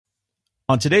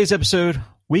On today's episode,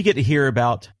 we get to hear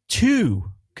about 2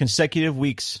 consecutive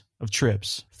weeks of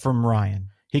trips from Ryan.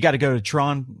 He got to go to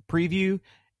TRON preview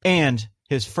and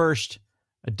his first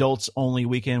adults-only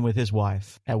weekend with his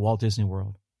wife at Walt Disney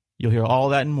World. You'll hear all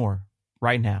that and more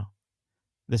right now.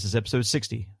 This is episode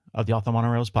 60 of the Off the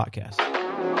Monorails podcast.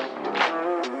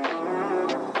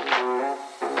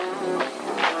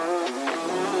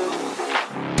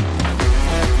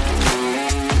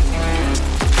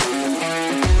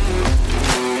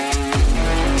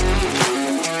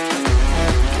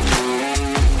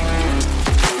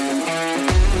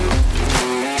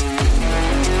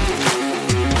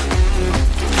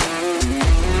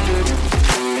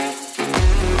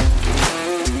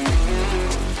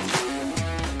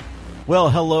 Well,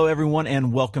 hello, everyone,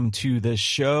 and welcome to the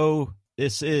show.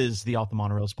 This is the Off the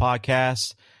Monorails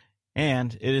podcast,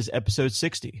 and it is episode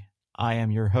 60. I am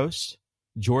your host,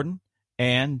 Jordan,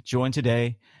 and joined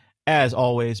today, as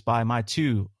always, by my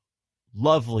 2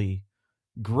 lovely,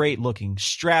 great-looking,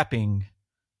 strapping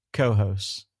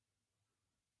co-hosts,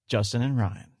 Justin and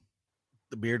Ryan.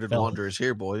 The bearded wanderer is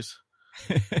here, boys.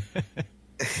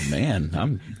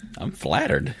 Man, I'm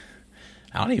flattered.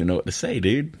 I don't even know what to say,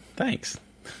 dude. Thanks.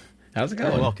 How's it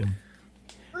going? You're welcome.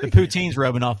 The poutine's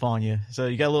rubbing off on you, so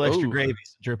you got a little extra gravy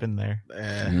dripping there.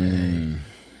 Making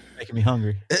me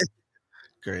hungry.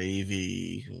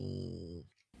 Gravy.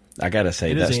 I gotta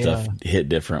say, that stuff hit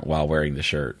different while wearing the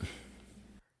shirt.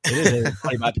 It is a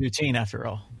Body by Poutine, after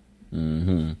all.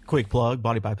 Mm-hmm. Quick plug: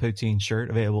 Body by Poutine shirt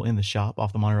available in the shop,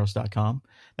 offthemonorails.com.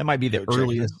 That might be the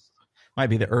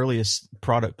earliest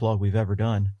product plug we've ever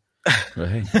done. Well,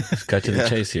 hey, let's cut to the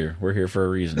chase here. We're here for a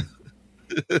reason.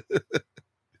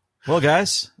 Well,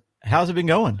 guys, how's it been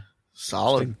going?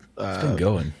 Solid. It's been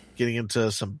going. Getting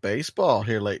into some baseball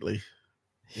here lately.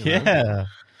 Yeah.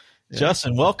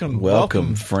 Justin, welcome,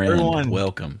 friend. Everyone.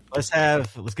 Welcome. Let's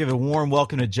give a warm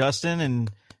welcome to Justin and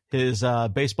his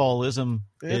baseballism.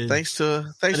 Yeah, thanks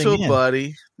to a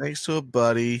buddy. Thanks to a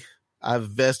buddy. I've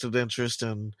vested interest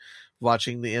in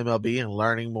watching the MLB and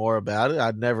learning more about it.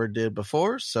 I never did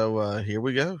before, so here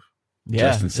we go.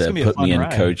 Yeah, Justin said, "Put me in,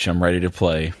 coach. I'm ready to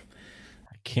play."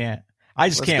 I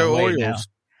just can't wait now.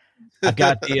 I've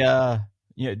got the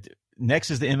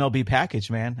next is the MLB package,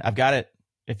 man. I've got it.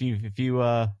 If you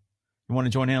want to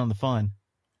join in on the fun,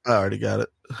 I already got it.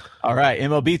 All right,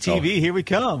 MLB TV, here we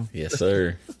come. Yes,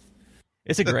 sir.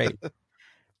 It's a great.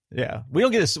 Yeah, we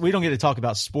don't get to talk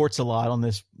about sports a lot on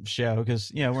this show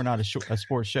because we're not a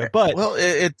sports show. But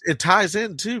it ties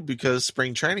in too because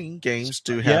spring training games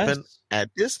do happen at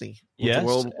Disney. With the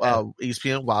World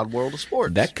ESPN Wild World of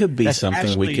Sports. That could be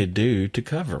something we could do to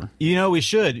cover. We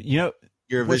should. You're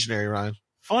a visionary, Ryan.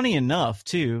 Funny enough,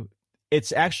 too,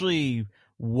 it's actually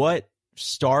what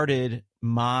started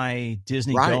my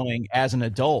Disney going as an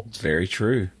adult. Very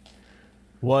true.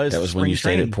 That was when you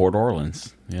stayed at Port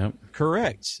Orleans. Yep.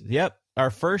 Correct. Yep.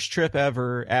 Our first trip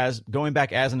ever going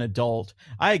back as an adult.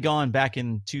 I had gone back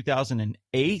in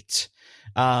 2008,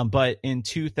 but in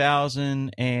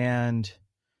 2000 and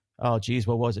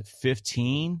what was it?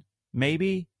 15,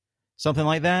 maybe something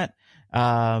like that.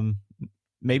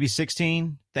 Maybe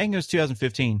 16. I think it was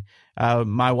 2015.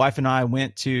 My wife and I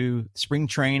went to spring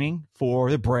training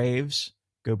for the Braves,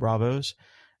 go Bravos,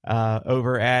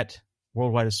 over at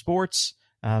Worldwide of Sports.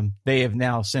 They have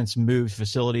now since moved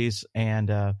facilities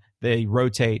and they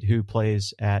rotate who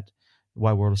plays at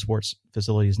Wide World of Sports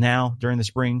facilities now during the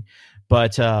spring.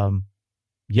 But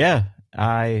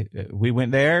we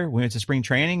went there. We went to spring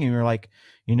training and we were like,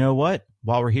 you know what?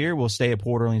 While we're here, we'll stay at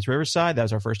Port Orleans Riverside. That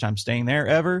was our first time staying there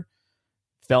ever.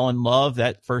 Fell in love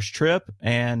that first trip,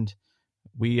 and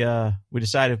we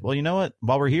decided, well, you know what?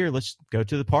 While we're here, let's go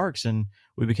to the parks, and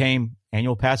we became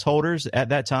annual pass holders at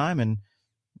that time, and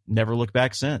never looked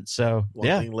back since. So one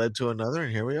thing led to another,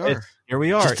 and here we are.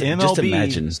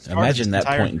 MLB. Just imagine that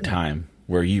point in time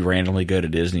where you randomly go to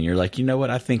Disney. And you're like, you know what?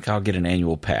 I think I'll get an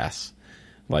annual pass.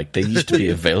 Like they used to be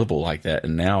available like that,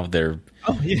 and now they're.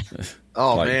 Oh yeah.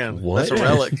 Oh like, man, what? That's a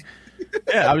relic.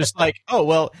 Yeah, I was just like, oh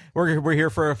well, we're here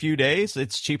for a few days.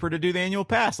 It's cheaper to do the annual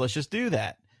pass. Let's just do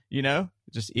that.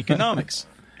 Just economics.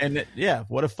 And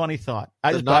what a funny thought.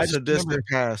 I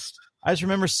just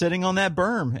remember sitting on that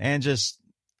berm and just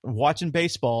watching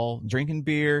baseball, drinking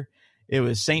beer. It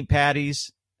was St.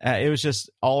 Patty's. It was just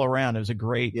all around. It was a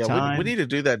great time. We need to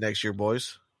do that next year,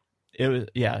 boys. It was,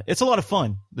 it's a lot of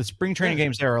fun. The spring training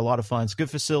games there are a lot of fun. It's a good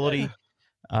facility.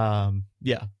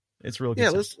 It's really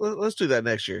good. Let's do that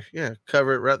next year. Yeah,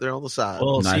 cover it right there on the side.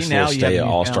 Well, nice little stay at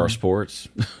All Star Sports.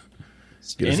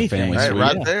 Get us a family suite.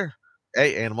 Right there.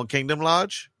 Hey, Animal Kingdom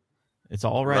Lodge. It's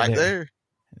all right there.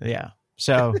 Yeah.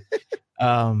 So,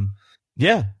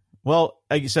 Well,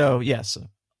 so yes,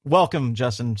 welcome,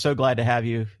 Justin. So glad to have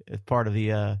you as part of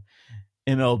the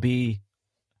MLB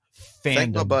fandom.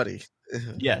 Thank my buddy.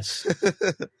 Yes.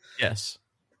 Yes.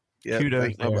 Yeah, kudos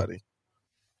thank my buddy.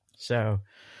 So,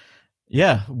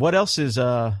 yeah, what else is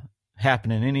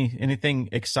happening? Anything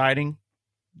exciting?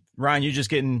 Ryan, you just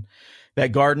getting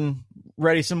that garden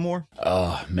ready some more?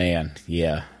 Oh man,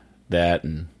 yeah, that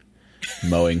and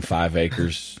mowing 5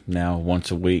 acres now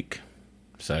once a week.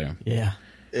 So yeah,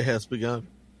 it has begun.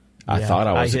 I thought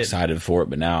I was excited for it,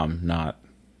 but now I'm not.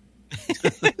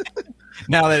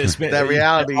 Now that it's been that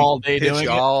reality all day doing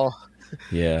y'all.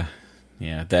 Yeah,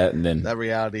 that and then that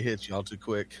reality hits y'all too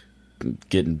quick.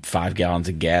 Getting 5 gallons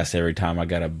of gas every time I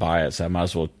got to buy it, so I might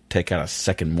as well take out a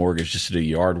second mortgage just to do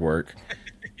yard work.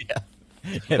 Yeah,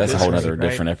 that's a whole other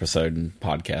different episode and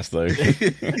podcast, though.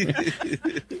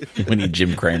 We need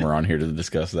Jim Cramer on here to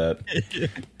discuss that.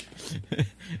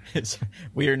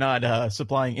 We are not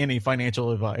supplying any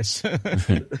financial advice.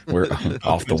 We're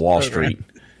off the Wall Street.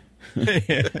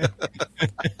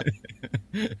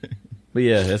 But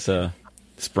yeah, it's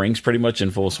spring's pretty much in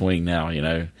full swing now. You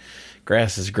know,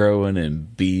 grass is growing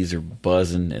and bees are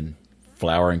buzzing, and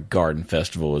Flower and Garden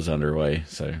Festival is underway.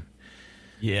 So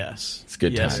yes, it's a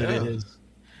good time. Yes, it is.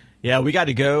 Yeah, we got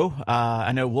to go.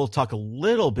 I know we'll talk a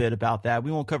little bit about that.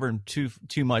 We won't cover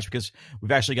too much because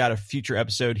we've actually got a future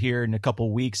episode here in a couple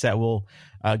of weeks that will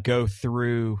go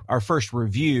through our first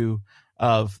review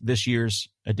of this year's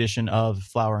edition of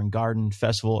Flower and Garden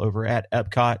Festival over at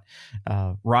Epcot.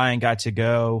 Ryan got to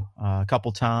go a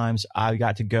couple times. I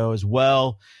got to go as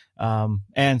well.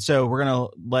 And so we're going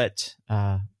to let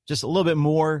just a little bit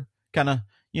more kind of,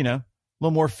 a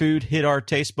little more food hit our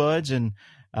taste buds and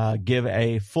give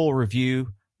a full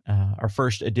review, our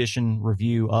first edition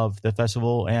review of the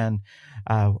festival. And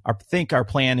I think our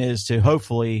plan is to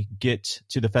hopefully get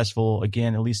to the festival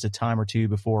again at least a time or two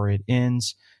before it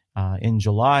ends in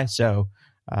July. So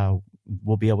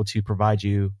we'll be able to provide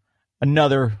you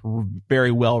another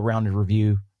very well-rounded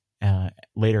review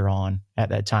later on at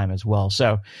that time as well.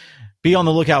 So be on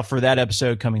the lookout for that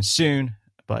episode coming soon.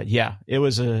 But yeah,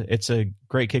 it's a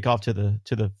great kickoff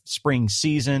to the spring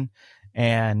season.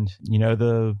 And,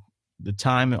 the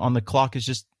time on the clock is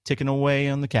just ticking away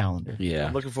on the calendar. Yeah.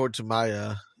 I'm looking forward to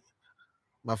my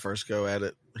my first go at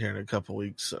it here in a couple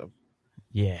weeks. So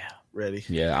yeah. Ready.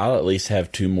 Yeah, I'll at least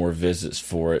have 2 more visits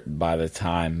for it by the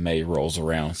time May rolls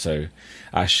around. So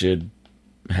I should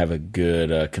have a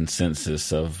good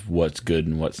consensus of what's good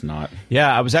and what's not.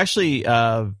 Yeah, I was actually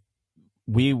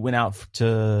we went out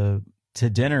to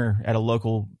dinner at a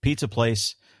local pizza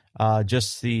place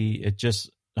just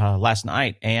last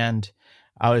night, and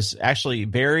I was actually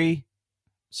very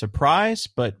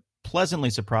surprised, but pleasantly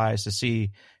surprised to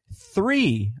see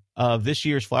 3 of this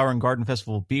year's Flower and Garden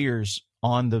Festival beers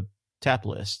on the tap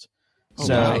list. Oh,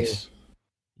 so nice.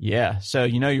 Yeah, so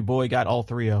your boy got all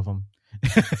 3 of them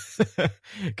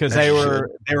because they were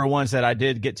ones that I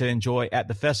did get to enjoy at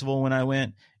the festival when I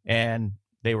went, and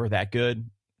they were that good.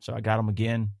 So I got them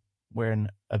again when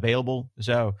available.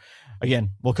 So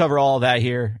again, we'll cover all of that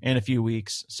here in a few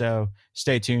weeks. So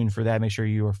stay tuned for that. Make sure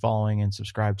you are following and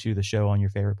subscribe to the show on your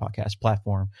favorite podcast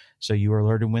platform so you are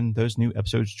alerted when those new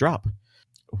episodes drop.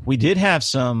 We did have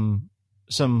some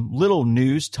little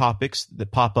news topics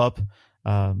that pop up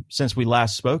since we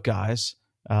last spoke, guys.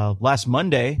 Last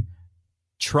Monday,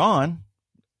 TRON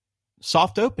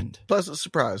soft opened. Pleasant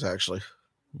surprise, actually.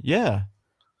 Yeah.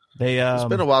 It's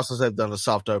been a while since they've done a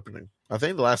soft opening. I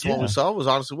think the last one we saw was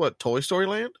honestly Toy Story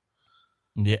Land?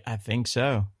 Yeah, I think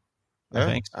so. Yeah, I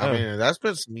think so. I mean, that's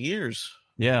been some years.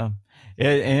 Yeah.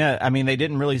 I mean, they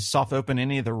didn't really soft open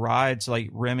any of the rides like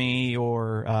Remy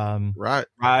or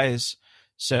Rise.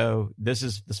 So this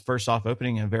is the first soft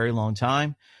opening in a very long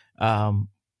time.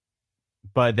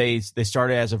 But they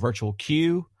started as a virtual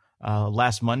queue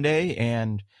last Monday.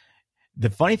 And the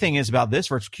funny thing is about this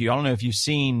virtual queue, I don't know if you've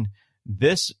seen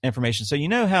this information. So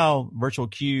how virtual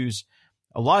queues,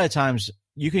 a lot of times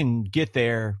you can get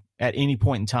there at any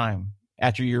point in time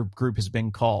after your group has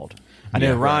been called. I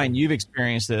know, Ryan, you've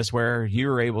experienced this where you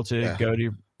were able to go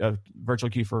to a virtual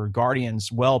queue for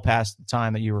Guardians well past the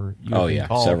time that you were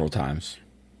called. Several times.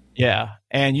 Yeah,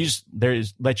 and they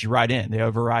let you ride in. They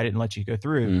override it and let you go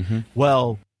through. Mm-hmm.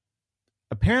 Well,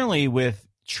 apparently with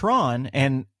TRON,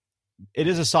 and it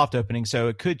is a soft opening, so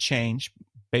it could change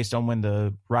based on when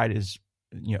the ride is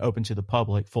open to the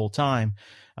public full time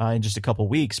in just a couple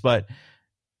weeks. But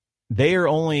they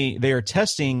are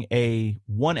testing a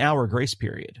 1 hour grace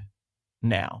period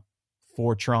now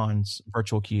for TRON's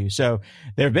virtual queue. So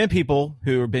there have been people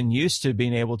who have been used to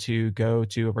being able to go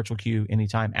to a virtual queue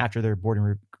anytime after their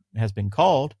boarding has been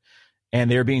called,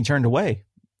 and they're being turned away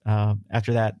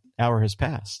after that hour has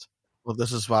passed. Well,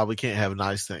 this is why we can't have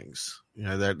nice things.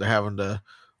 They're having to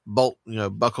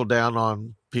buckle down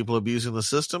on people abusing the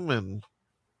system, and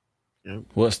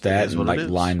what's that? And like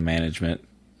line management,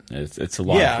 it's a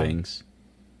lot of things.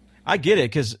 I get it,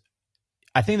 because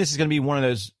I think this is going to be one of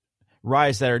those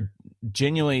rides that are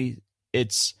genuinely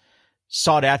it's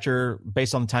sought after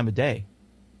based on the time of day.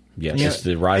 Yeah, it's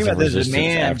the rise of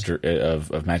resistance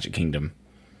of Magic Kingdom.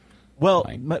 Well,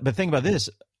 but think about this: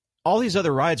 all these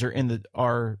other rides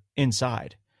are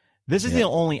inside. This is the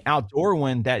only outdoor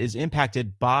one that is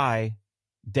impacted by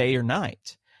day or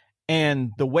night.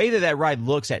 And the way that ride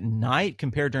looks at night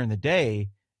compared during the day,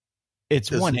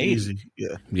 it's 180. Easy.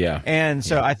 Yeah. And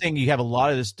so I think you have a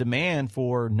lot of this demand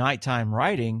for nighttime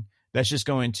riding that's just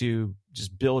going to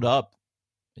just build up,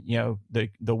 the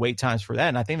wait times for that.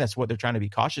 And I think that's what they're trying to be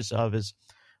cautious of, is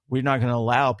we're not going to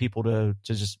allow people to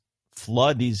just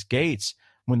flood these gates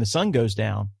when the sun goes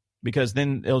down, because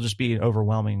then it'll just be an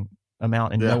overwhelming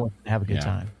amount and no one can have a good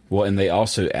time. Well, and they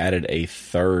also added a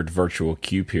third virtual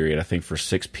queue period, I think, for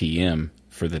 6 p.m.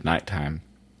 for the nighttime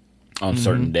on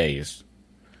certain days.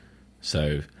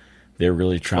 So they're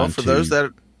really trying to those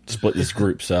that split these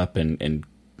groups up and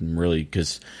really,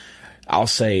 because I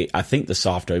think the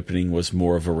soft opening was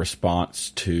more of a response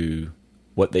to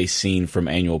what they seen from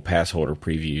annual pass holder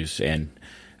previews. And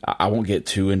I won't get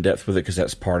too in depth with it because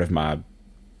that's part of my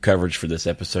coverage for this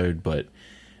episode, but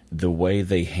the way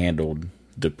they handled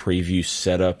the preview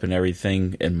setup and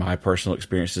everything, and my personal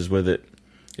experiences with it,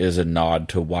 is a nod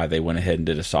to why they went ahead and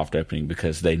did a soft opening,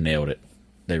 because they nailed it.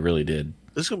 They really did.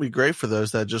 This is going to be great for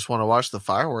those that just want to watch the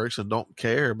fireworks and don't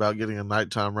care about getting a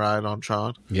nighttime ride on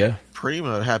Tron. Yeah.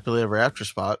 Primo happily ever after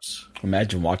spots.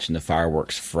 Imagine watching the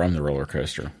fireworks from the roller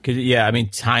coaster.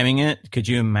 Timing it, could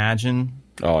you imagine?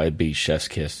 Oh, it'd be chef's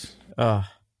kiss.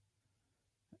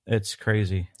 It's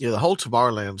crazy. Yeah, the whole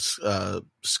Tomorrowland's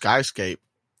skyscape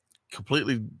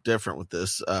completely different with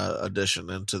this addition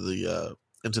into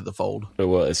the fold.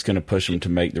 Well, it's going to push them to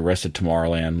make the rest of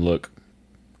Tomorrowland look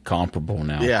comparable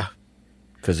now. Yeah,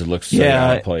 because it looks so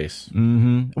out of place.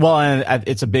 Mm-hmm. Well, and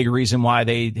it's a big reason why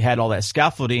they had all that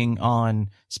scaffolding on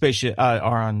Space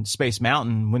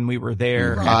Mountain when we were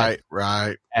there.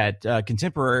 Right. At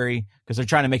Contemporary, because they're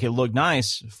trying to make it look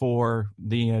nice for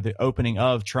the opening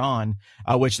of Tron,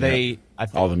 which they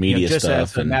all the media just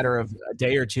stuff. As a matter of a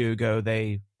day or two ago,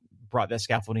 they brought that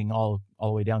scaffolding all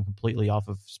the way down completely off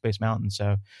of Space Mountain.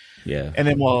 So and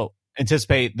then we'll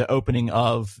anticipate the opening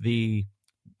of the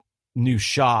new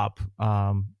shop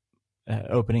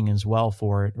opening as well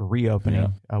for it, or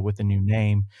reopening with the new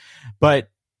name. But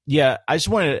I just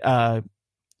wanted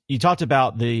you talked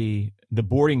about the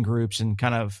boarding groups and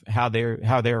kind of how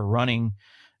they're running.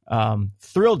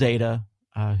 Thrill Data,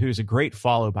 who's a great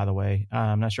follow, by the way.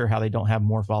 I'm not sure how they don't have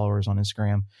more followers on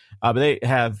Instagram, but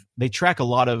they track a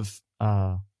lot of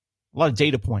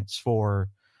data points for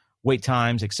wait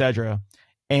times, etc.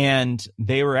 And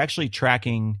they were actually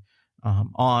tracking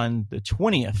on the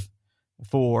 20th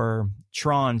for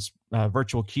Tron's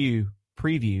virtual queue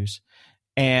previews.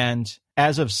 And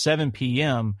as of 7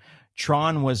 p.m.,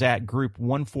 Tron was at group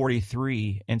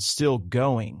 143 and still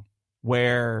going,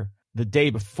 where the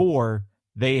day before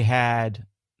they had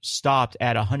stopped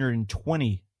at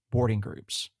 120 boarding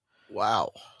groups.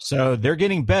 Wow. So they're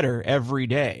getting better every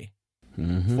day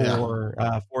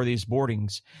for these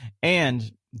boardings.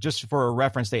 And just for a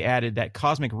reference, they added that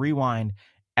Cosmic Rewind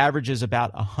averages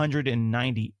about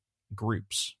 190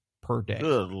 groups per day.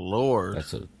 Good Lord.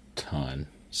 That's a ton.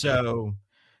 So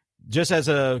just as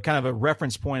a kind of a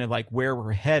reference point of like where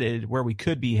we're headed, where we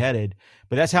could be headed,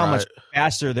 but that's how much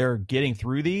faster they're getting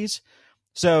through these.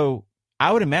 So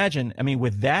I would imagine,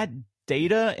 with that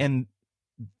data and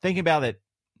thinking about it,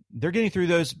 they're getting through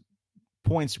those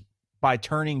points by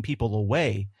turning people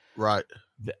away. Right.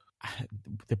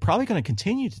 They're probably going to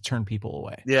continue to turn people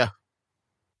away. Yeah.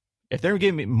 If they're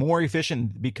getting more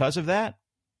efficient because of that,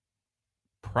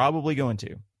 probably going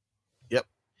to. Yep.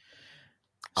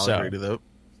 I'll agree to that.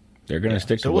 They're going to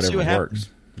stick to whatever works.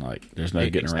 Like, there's no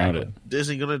getting around it.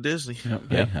 Disney going to Disney.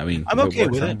 Yeah. I'm okay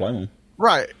with it.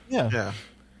 Right. Yeah.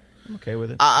 I'm okay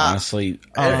with it. Honestly,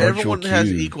 everyone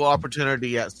has equal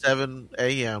opportunity at 7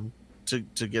 a.m. to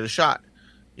get a shot.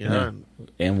 And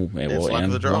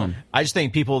the draw. I just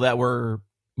think people that were,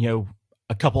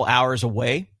 a couple hours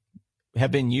away have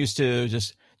been used to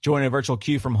just joining a virtual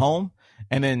queue from home,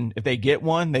 and then if they get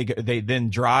one, they then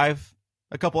drive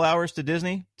a couple hours to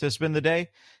Disney to spend the day,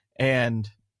 and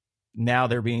now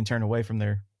they're being turned away from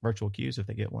their virtual queues if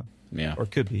they get one. Yeah, or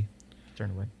could be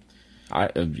turned away.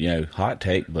 Hot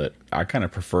take, but I kind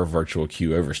of prefer virtual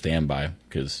queue over standby,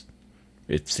 because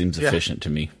It seems efficient to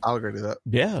me. I'll agree to that.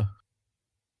 Yeah.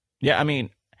 I mean,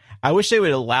 I wish they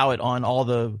would allow it on all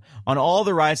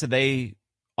the rides that they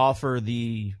offer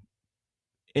the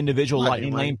individual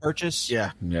lightning lane purchase.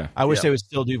 Yeah. I wish they would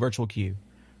still do virtual queue.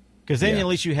 Because then at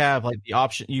least you have like the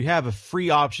option, you have a free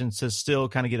option to still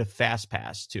kind of get a fast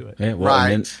pass to it. Yeah, well,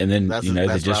 right. And then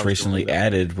they just recently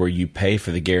added where you pay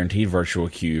for the guaranteed virtual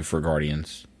queue for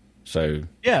Guardians. So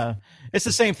yeah, it's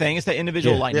the same thing. It's the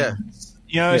individual lightning.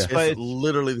 Yeah. It's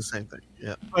literally the same thing.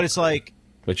 Yeah. But it's like,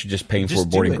 but you're just paying for a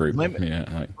boarding group.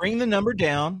 Bring the number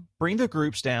down, bring the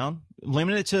groups down,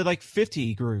 limit it to like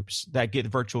 50 groups that get the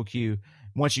virtual queue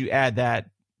once you add that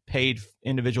paid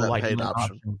individual lightning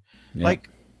option. Yeah. Like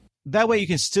that way you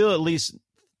can still at least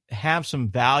have some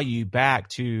value back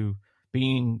to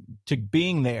being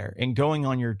there and going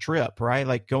on your trip, right?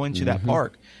 Like going to that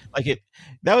park.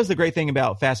 That was the great thing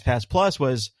about Fast Pass Plus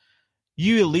was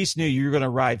you at least knew you were going to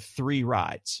ride 3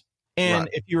 rides. And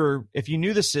if you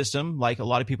knew the system, like a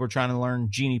lot of people are trying to learn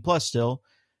Genie Plus still,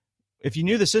 if you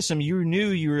knew the system, you knew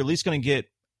you were at least going to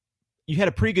you had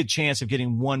a pretty good chance of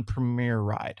getting one premier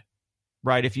ride,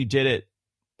 right? If you did it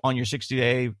on your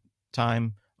 60-day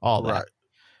time, all that. Right.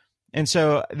 And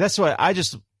so that's what I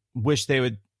just wish they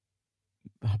would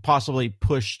possibly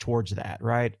push towards that,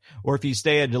 right? Or if you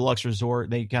stay at a deluxe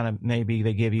resort, they kind of maybe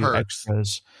they give you perks.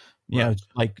 Extras, you know,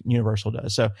 like Universal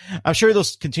does. So I'm sure they'll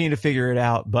continue to figure it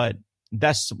out, but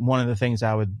that's one of the things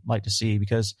I would like to see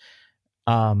because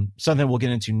something we'll get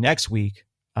into next week,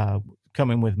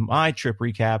 coming with my trip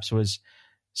recaps, was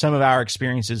some of our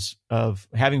experiences of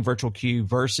having virtual queue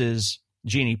versus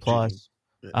Genie Plus.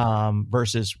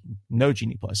 Versus no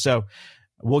Genie Plus. So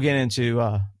we'll get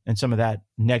into some of that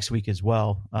next week as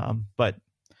well. But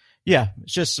yeah,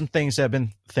 it's just some things I've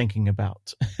been thinking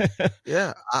about.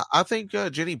 Yeah, I think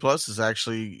Genie Plus is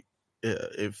actually,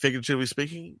 figuratively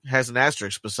speaking, has an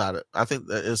asterisk beside it. I think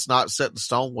that it's not set in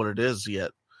stone what it is yet.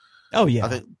 Oh yeah, I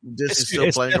think Disney's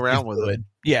still playing around with it.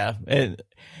 Yeah, and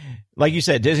like you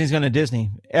said, Disney's going to Disney.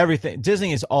 Everything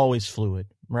Disney is always fluid,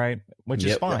 right? Which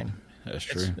is fine. That's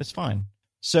true. It's fine.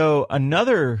 So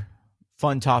another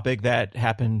fun topic that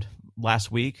happened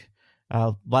last week,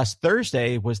 last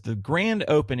Thursday, was the grand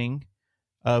opening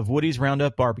of Woody's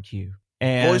Roundup Barbecue.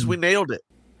 And boys, we nailed it.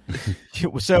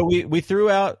 So we threw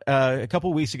out a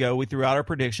couple of weeks ago. We threw out our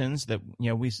predictions that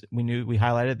we knew, we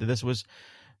highlighted that this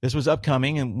was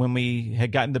upcoming, and when we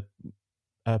had gotten the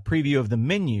preview of the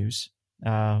menus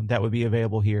that would be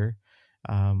available here,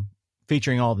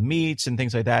 featuring all the meats and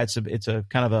things like that. It's a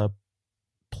kind of a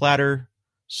platter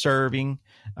serving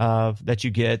that you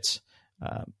get,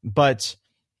 but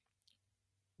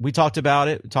we talked about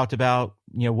it. We talked about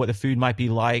what the food might be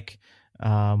like,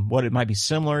 what it might be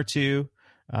similar to,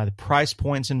 the price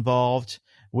points involved,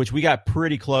 which we got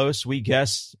pretty close. We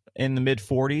guessed in the mid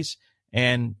 40s,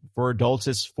 and for adults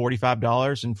it's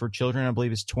 $45, and for children I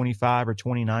believe it's $25 or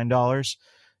 $29.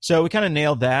 So we kind of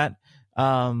nailed that.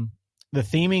 The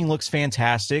theming looks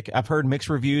fantastic. I've heard mixed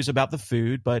reviews about the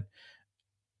food, but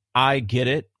I get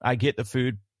it. I get the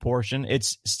food portion.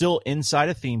 It's still inside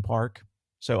a theme park,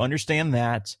 so understand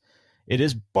that. It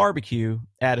is barbecue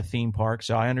at a theme park,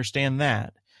 so I understand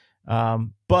that.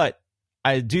 But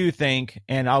I do think,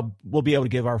 and we'll be able to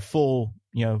give our full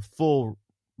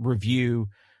review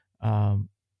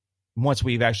once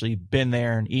we've actually been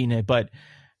there and eaten it. But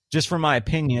just from my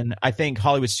opinion, I think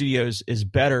Hollywood Studios is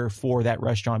better for that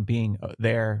restaurant being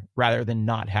there rather than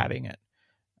not having it.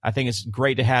 I think it's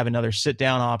great to have another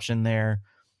sit-down option there.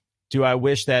 Do I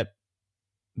wish that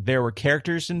there were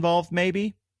characters involved?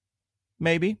 Maybe.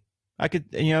 I could,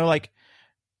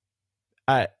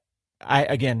 I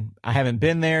haven't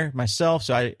been there myself,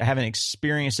 so I haven't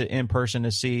experienced it in person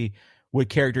to see would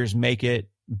characters make it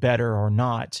better or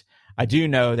not. I do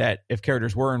know that if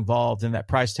characters were involved, then that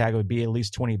price tag would be at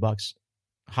least $20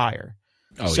 higher.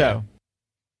 Oh, so,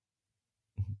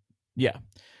 yeah.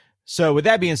 So with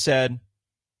that being said,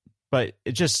 but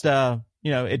it just,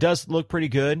 it does look pretty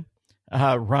good.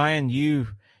 Ryan, you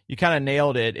kind of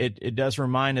nailed it. It does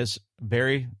remind us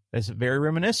it's very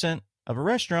reminiscent of a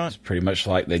restaurant. It's pretty much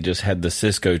like they just had the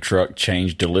Cisco truck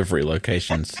change delivery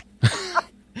locations.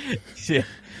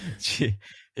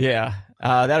 Yeah.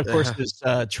 That of course is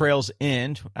Trails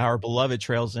End, our beloved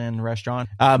Trails End restaurant.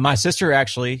 My sister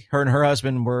actually, her and her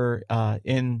husband were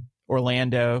in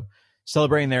Orlando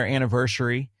celebrating their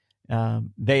anniversary.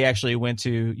 They actually went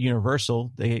to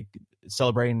Universal. They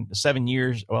celebrating 7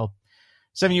 years of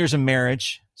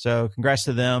marriage. So congrats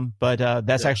to them. But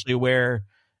that's actually where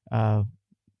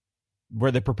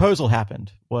the proposal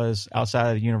happened, was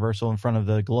outside of the Universal in front of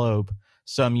the Globe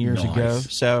some years ago.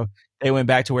 So they went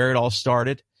back to where it all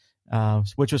started,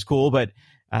 which was cool. But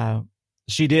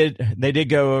they did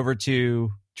go over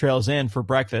to Trails End for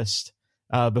breakfast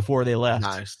before they left.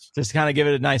 Nice. Just to kind of give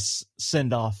it a nice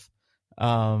send off,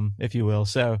 if you will.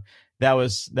 So that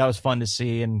was fun to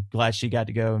see, and glad she got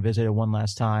to go and visit it one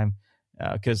last time,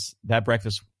 because that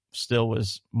breakfast still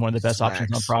was one of the best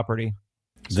options on property.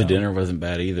 The dinner wasn't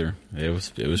bad either. It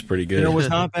was pretty good. Dinner was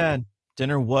not bad.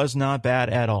 Dinner was not bad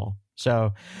at all.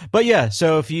 So, but yeah,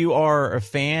 so if you are a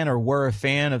fan or were a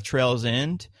fan of Trails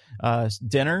End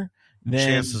dinner,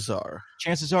 then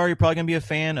chances are you're probably going to be a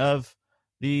fan of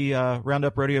the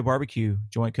Roundup Rodeo Barbecue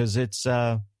joint, because it's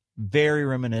very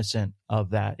reminiscent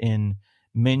of that in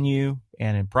menu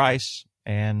and in price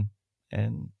and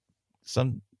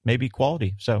some maybe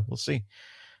quality. So we'll see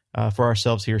for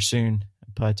ourselves here soon.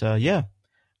 But yeah,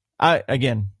 I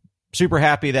again super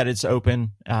happy that it's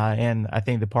open, and I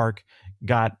think the park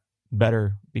got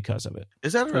better because of it.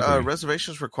 Is that a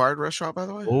reservations required restaurant, by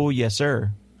the way? Oh, yes,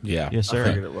 sir. Yeah. Yes, sir. I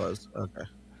figured it was. Okay.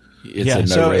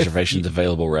 It's a reservations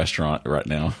available restaurant right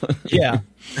now. Yeah.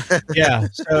 Yeah.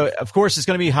 So, of course, it's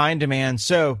going to be high in demand.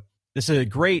 So this is a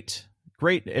great,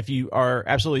 if you are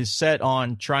absolutely set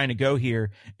on trying to go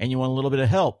here and you want a little bit of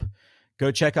help,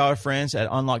 go check out our friends at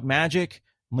Unlock Magic.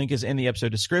 Link is in the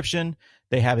episode description.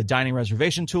 They have a dining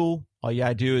reservation tool. All you got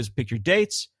to do is pick your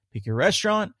dates, pick your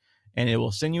restaurant, and it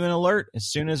will send you an alert as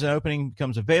soon as an opening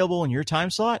becomes available in your time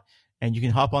slot, and you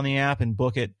can hop on the app and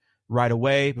book it right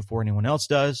away before anyone else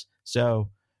does. So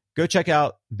go check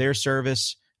out their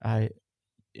service.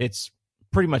 It's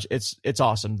pretty much, it's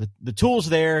awesome. The tool's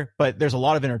there, but there's a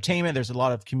lot of entertainment. There's a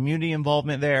lot of community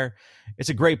involvement there. It's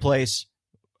a great place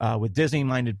with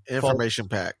Disney-minded information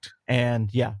packed.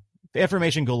 And yeah,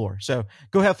 information galore. So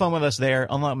go have fun with us there.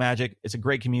 Unlock Magic. It's a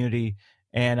great community,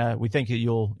 and we think that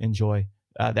you'll enjoy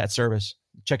that service.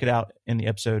 Check it out in the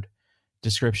episode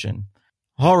description.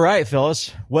 All right,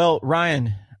 fellas. Well,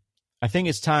 Ryan, I think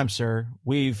it's time, sir.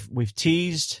 We've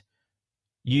teased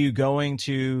you going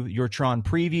to your TRON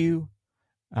preview.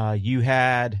 You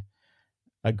had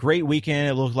a great weekend,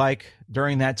 it looked like,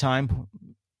 during that time.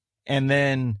 And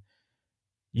then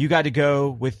you got to go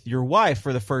with your wife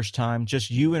for the first time, just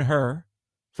you and her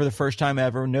for the first time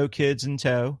ever, no kids in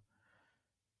tow,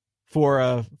 for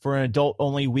an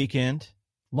adult-only weekend,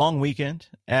 long weekend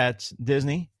at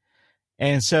Disney.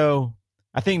 And so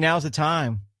I think now's the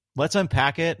time. Let's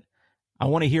unpack it. I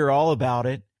want to hear all about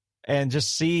it and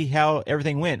just see how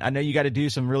everything went. I know you got to do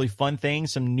some really fun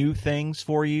things, some new things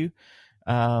for you.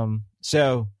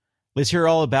 So let's hear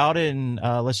all about it, and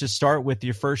let's just start with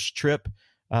your first trip,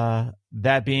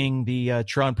 that being the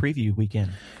TRON preview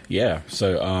weekend. Yeah,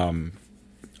 so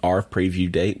our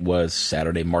preview date was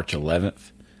Saturday, March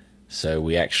 11th. So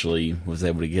we actually was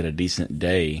able to get a decent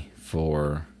day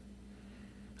for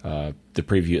the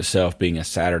preview itself being a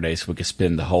Saturday, so we could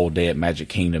spend the whole day at Magic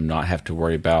Kingdom, not have to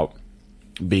worry about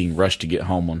being rushed to get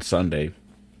home on Sunday.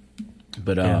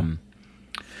 But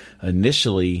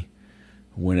initially,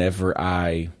 whenever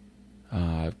I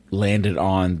landed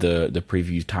on the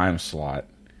preview time slot,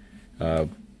 when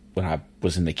I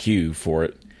was in the queue for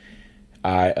it,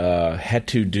 I had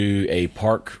to do a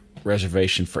park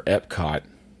reservation for Epcot,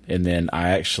 and then I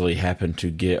actually happened to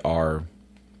get our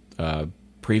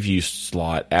preview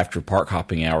slot after park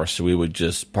hopping hours, so we would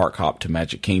just park hop to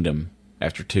Magic Kingdom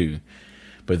after 2.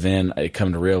 But then I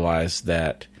come to realize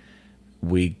that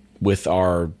with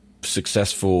our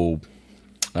successful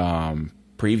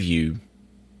preview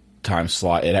time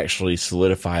slot, it actually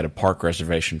solidified a park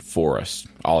reservation for us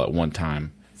all at one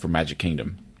time for Magic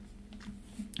Kingdom.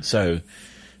 So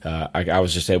I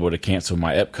was just able to cancel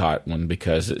my Epcot one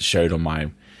because it showed on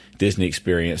my Disney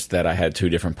experience that I had 2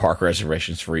 different park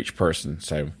reservations for each person.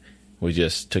 So we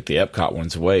just took the Epcot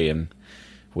ones away, and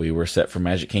we were set for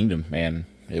Magic Kingdom. And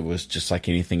it was just like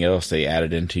anything else. They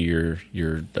added into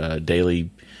your daily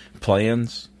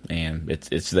plans, and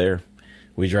it's there.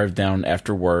 We drove down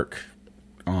after work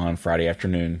on Friday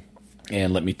afternoon,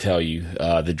 and let me tell you,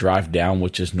 the drive down,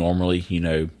 which is normally,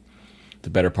 the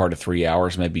better part of 3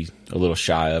 hours, maybe a little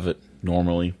shy of it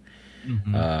normally,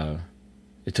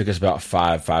 it took us about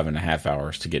 5.5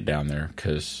 hours to get down there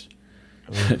because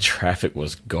traffic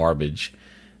was garbage.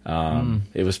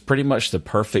 It was pretty much the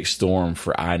perfect storm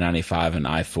for I-95 and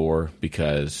I-4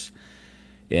 because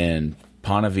in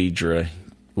Ponte Vedra,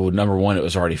 well, number one, it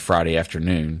was already Friday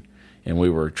afternoon, and we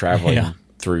were traveling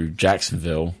through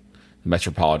Jacksonville, the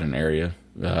metropolitan area,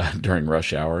 during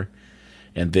rush hour.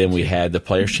 And then we had the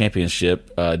Players'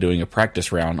 Championship doing a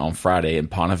practice round on Friday in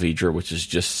Ponte Vedra, which is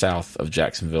just south of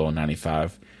Jacksonville and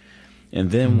 95.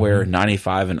 And then where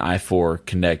 95 and I-4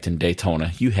 connect in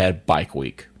Daytona, you had Bike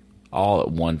Week all at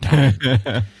one time.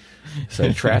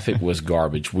 So traffic was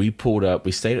garbage. We pulled up.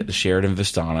 We stayed at the Sheraton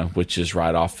Vistana, which is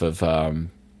right off of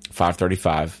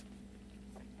 535,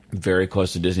 very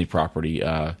close to Disney property.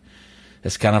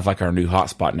 It's kind of like our new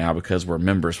hotspot now because we're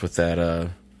members with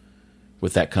that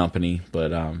company.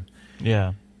 But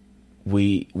yeah,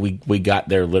 we got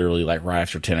there literally like right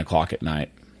after 10 o'clock at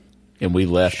night, and we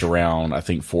left around I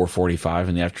think 4:45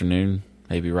 in the afternoon,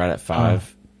 maybe right at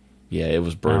 5. Yeah, it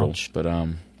was brutal. Ouch. But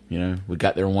you know, we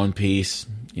got there in one piece.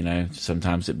 You know,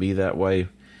 sometimes it be that way.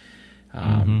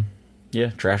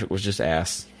 Yeah, traffic was just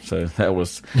ass. So that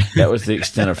was the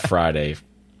extent of Friday.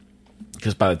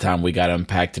 Because by the time we got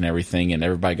unpacked and everything, and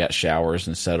everybody got showers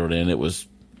and settled in, it was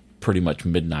pretty much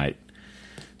midnight.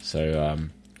 So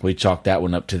we chalked that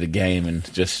one up to the game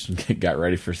and just got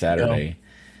ready for Saturday. Yep.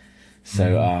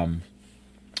 So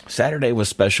Saturday was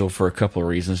special for a couple of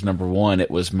reasons. Number one, it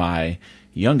was my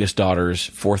youngest daughter's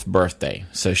 4th birthday.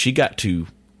 So she got to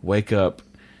wake up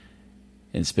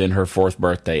and spend her 4th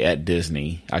birthday at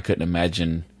Disney. I couldn't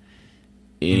imagine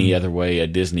any other way a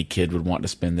Disney kid would want to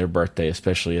spend their birthday,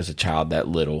 especially as a child that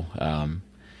little.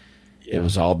 It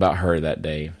was all about her that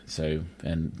day. So,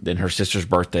 and then her sister's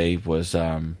birthday was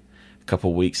a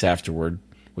couple weeks afterward,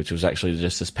 which was actually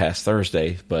just this past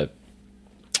Thursday. But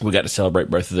we got to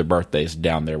celebrate both of their birthdays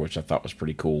down there, which I thought was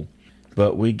pretty cool.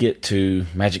 But we get to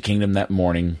Magic Kingdom that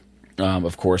morning.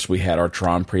 Of course, we had our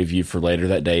TRON preview for later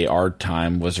that day. Our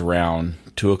time was around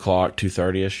 2 o'clock,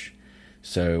 2:30ish.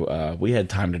 So we had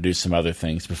time to do some other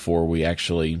things before we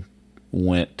actually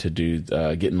went to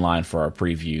get in line for our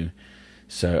preview.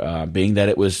 So being that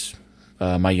it was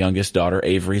my youngest daughter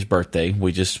Avery's birthday,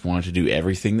 we just wanted to do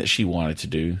everything that she wanted to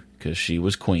do because she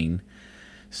was queen.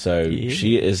 So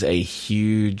she is a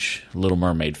huge Little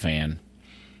Mermaid fan.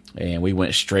 And we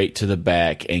went straight to the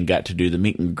back and got to do the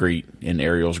meet and greet in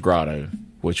Ariel's grotto,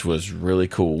 which was really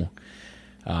cool.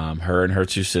 Her and her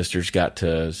 2 sisters got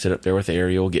to sit up there with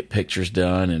Ariel, get pictures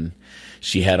done, and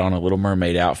she had on a Little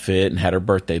Mermaid outfit and had her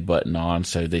birthday button on,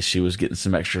 so she was getting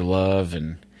some extra love,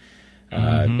 and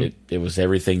it was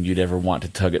everything you'd ever want to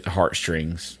tug at the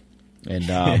heartstrings.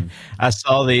 And I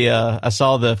saw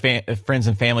the friends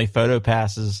and family photo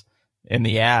passes in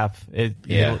the app.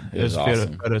 Those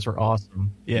awesome. Photos were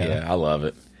awesome. Yeah, I love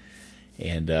it.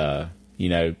 And you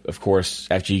know, of course,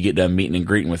 after you get done meeting and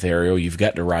greeting with Ariel, you've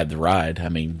got to ride the ride. I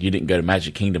mean, you didn't go to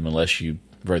Magic Kingdom unless you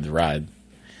rode the ride.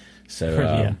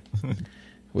 So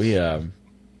we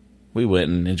went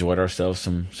and enjoyed ourselves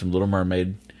some Little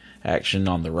Mermaid action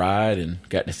on the ride, and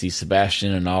got to see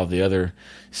Sebastian and all the other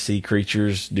sea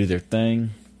creatures do their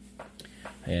thing.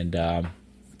 And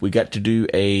we got to do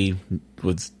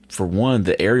for one,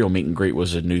 the Ariel meet and greet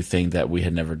was a new thing that we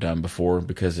had never done before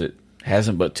because it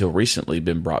hasn't but till recently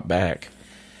been brought back.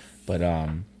 But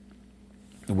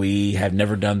we have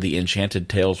never done the Enchanted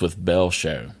Tales with Belle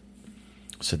show.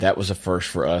 So that was a first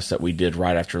for us that we did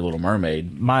right after Little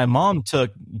Mermaid. My mom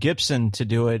took Gibson to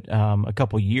do it a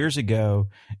couple years ago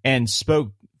and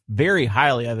spoke very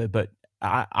highly of it, but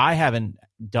I haven't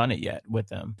done it yet with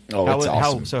them. Oh, it's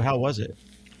awesome. How was it?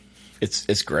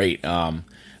 It's great.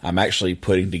 I'm actually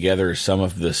putting together some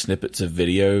of the snippets of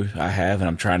video I have, and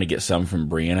I'm trying to get some from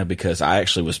Brianna because I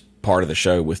actually was part of the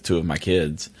show with 2 of my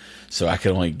kids, so I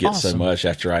could only get so much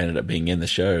after I ended up being in the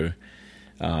show.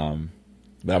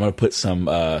 But I'm going to put some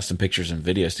pictures and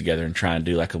videos together and try and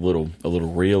do like a little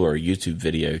reel or a YouTube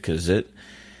video because it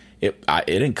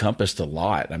encompassed a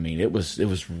lot. I mean, it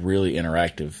was really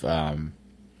interactive.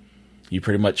 You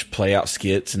pretty much play out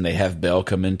skits, and they have Belle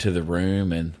come into the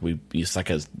room, and it's like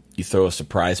you throw a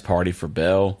surprise party for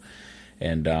Belle,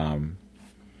 and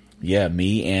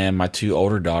me and my 2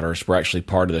 older daughters were actually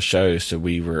part of the show, so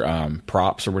we were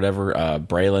props or whatever.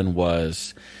 Braylon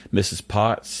was Mrs.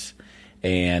 Potts,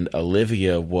 and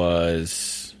Olivia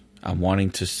was, I'm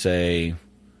wanting to say,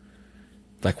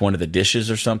 like one of the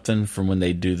dishes or something from when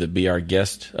they do the Be Our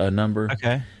Guest number.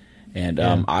 Okay. And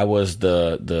I was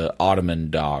the Ottoman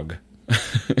dog.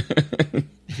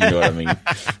 You know what I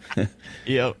mean?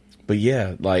 Yep. But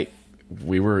yeah, like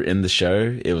we were in the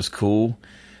show. It was cool.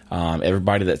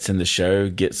 Everybody that's in the show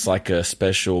gets like a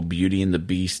special Beauty and the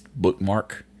Beast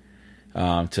bookmark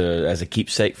as a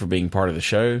keepsake for being part of the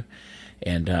show.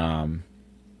 And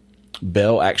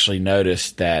Belle actually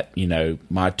noticed that, you know,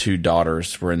 my 2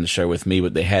 daughters were in the show with me,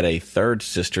 but they had a 3rd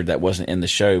sister that wasn't in the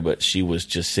show, but she was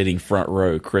just sitting front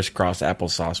row, crisscross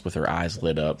applesauce with her eyes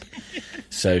lit up.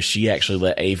 So she actually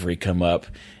let Avery come up,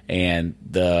 and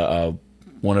the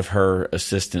one of her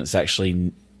assistants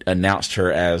actually announced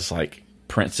her as like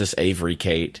Princess Avery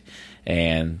Kate,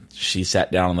 and she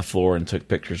sat down on the floor and took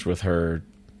pictures with her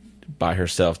by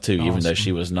herself too, even though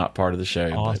she was not part of the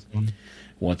show. Awesome. But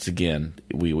once again,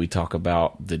 we talk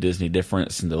about the Disney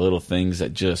difference and the little things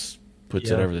that just puts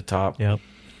it over the top. Yep.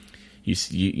 You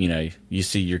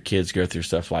see your kids go through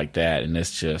stuff like that, and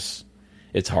it's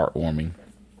heartwarming.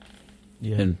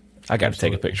 Yeah. And I got to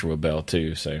take a picture with Belle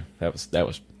too, so that was that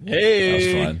was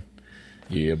fun.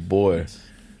 Yeah, boy.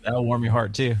 That'll warm your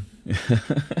heart too.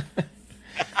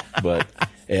 But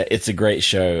it's a great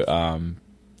show.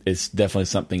 It's definitely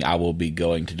something I will be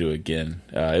going to do again.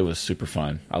 It was super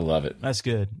fun. I love it. That's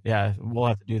good. Yeah, we'll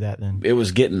have to do that then. It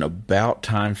was getting about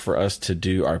time for us to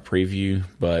do our preview,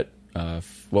 but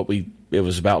it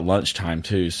was about lunchtime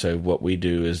too. So what we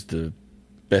do is the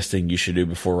best thing you should do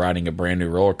before riding a brand new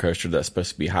roller coaster that's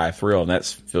supposed to be high thrill, and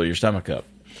that's fill your stomach up.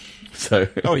 So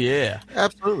oh yeah,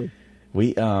 absolutely.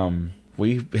 We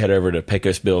head over to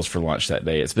Pecos Bill's for lunch that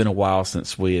day. It's been a while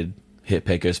since we had hit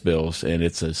Pecos Bill's, and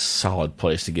it's a solid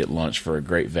place to get lunch for a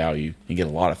great value. You get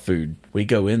a lot of food. We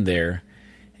go in there,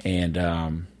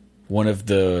 and one of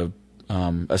the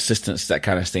assistants that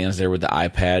kind of stands there with the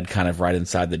iPad kind of right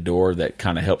inside the door that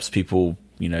kind of helps people,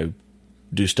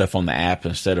 do stuff on the app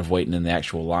instead of waiting in the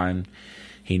actual line.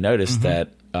 He noticed that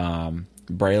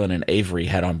Braylon and Avery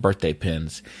had on birthday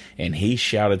pins, and he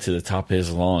shouted to the top of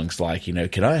his lungs, like,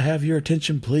 can I have your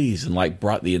attention, please? And like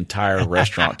brought the entire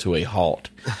restaurant to a halt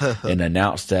and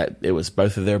announced that it was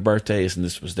both of their birthdays and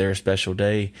this was their special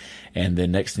day. And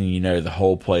then next thing you know, the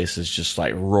whole place is just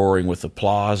like roaring with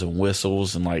applause and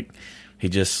whistles, and like he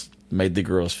just made the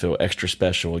girls feel extra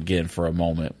special again for a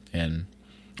moment. And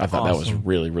I thought that was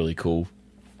really, really cool.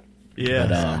 Yeah.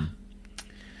 But,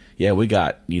 yeah, we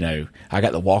got, I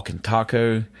got the walking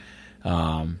taco.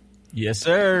 Yes,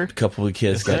 sir. A couple of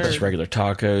kids got just regular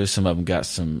tacos. Some of them got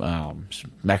some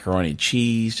macaroni and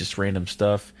cheese, just random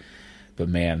stuff. But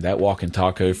man, that walking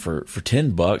taco for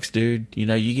 $10, dude.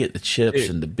 You get the chips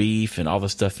and the beef and all the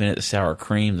stuff in it, the sour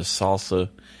cream, the salsa.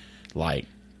 Like,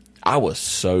 I was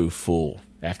so full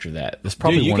after that. That's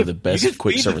probably one of the best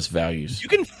quick service values. You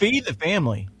can feed the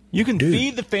family. You can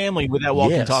feed the family with that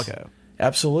walking taco.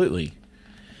 Absolutely.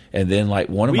 And then, like,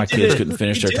 one of my kids couldn't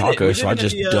finish their taco, so I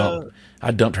just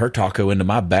dumped her taco into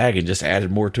my bag and just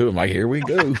added more to it. I'm like, here we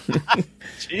go.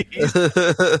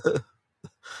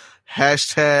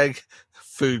 Hashtag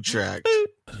food track.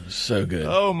 So good.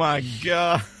 Oh my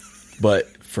god! But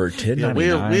for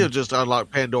 $10.99, we have just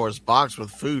unlocked Pandora's box with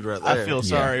food right there. I feel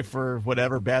sorry for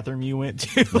whatever bathroom you went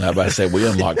to. I was about to say we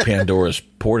unlocked Pandora's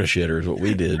porta shitter is what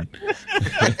we did.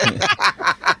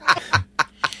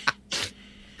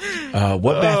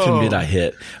 What bathroom did I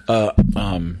hit? The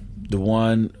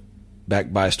one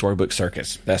back by Storybook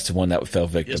Circus. That's the one that fell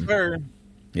victim. Yes, sir.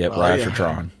 Yep, right after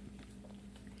Tron.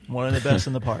 One of the best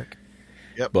in the park.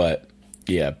 Yep. But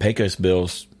yeah, Pecos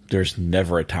Bill's. There's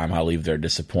never a time I leave there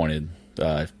disappointed.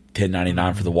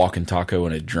 $10.99 for the walking taco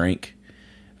and a drink.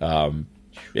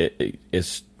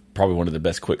 It's probably one of the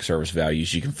best quick service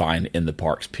values you can find in the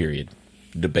parks. Period.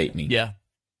 Debate me. Yeah.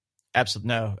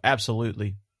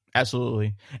 Absolutely.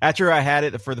 After I had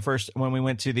it for the first when we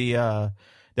went to the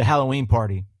Halloween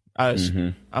party,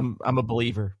 I'm a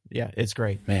believer. Yeah, it's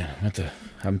great. Man,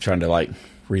 I'm trying to like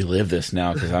relive this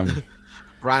now because I'm.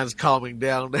 Brian's calming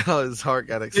down now. His heart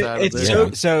got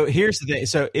excited. So here's the thing.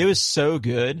 So it was so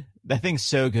good. That thing's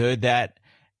so good that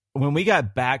when we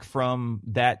got back from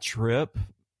that trip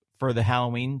for the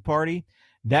Halloween party,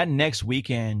 that next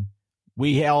weekend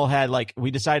we all had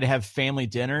we decided to have family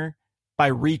dinner by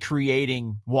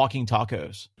recreating walking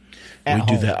tacos. We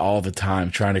do that all the time,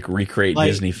 trying to recreate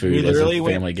Disney food as a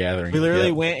family gathering. We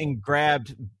literally went and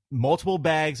grabbed multiple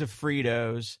bags of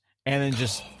Fritos and then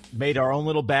just made our own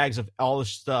little bags of all the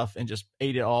stuff and just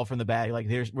ate it all from the bag.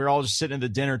 We're all just sitting at the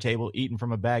dinner table eating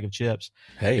from a bag of chips.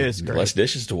 Hey, it's less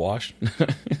dishes to wash.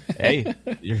 Hey,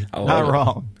 you're not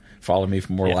wrong. Follow me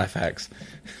for more life hacks.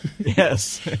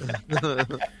 Yes.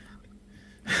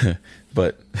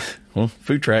 But, well,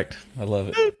 food track. I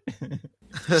love it.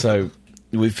 So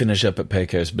we finish up at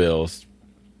Pecos Bill's,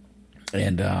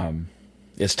 and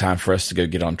it's time for us to go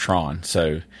get on Tron.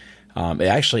 So it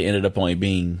actually ended up only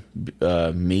being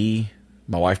me,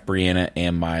 my wife Brianna,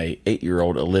 and my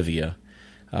 8-year-old Olivia.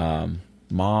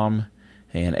 Mom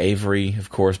and Avery, of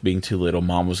course, being too little.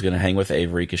 Mom was going to hang with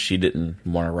Avery because she didn't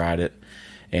want to ride it.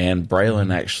 And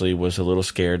Braylon actually was a little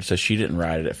scared, so she didn't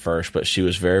ride it at first, but she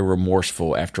was very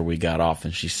remorseful after we got off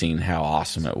and she seen how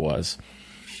awesome it was.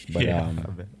 But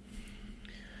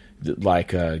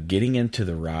getting into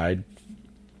the ride,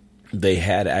 they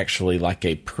had actually like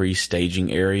a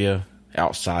pre-staging area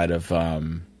outside of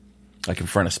in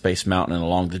front of Space Mountain and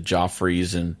along the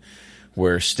Joffreys, and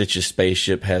where Stitch's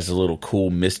spaceship has a little cool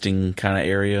misting kind of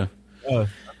area. Oh,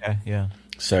 okay, yeah.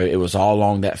 So it was all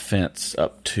along that fence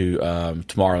up to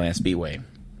Tomorrowland Speedway.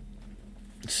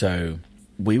 So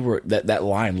we were that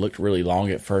line looked really long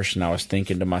at first, and I was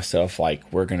thinking to myself,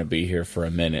 like, we're going to be here for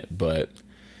a minute, but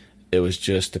it was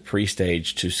just a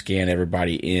pre-stage to scan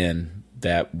everybody in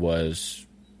that was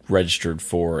registered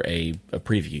for a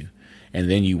preview. And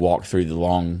then you walk through the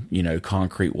long,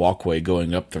 concrete walkway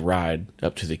going up the ride,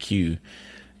 up to the queue.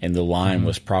 And the line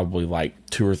was probably like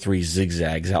 2 or 3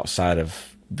 zigzags outside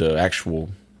of the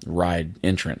actual ride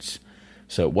entrance.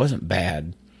 So it wasn't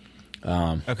bad.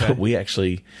 But we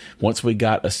actually, once we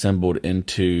got assembled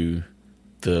into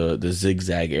the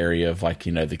zigzag area of like,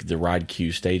 the ride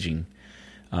queue staging,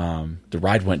 the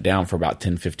ride went down for about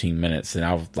 10, 15 minutes. And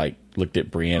I was like, looked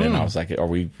at Brianna and I was like, are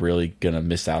we really going to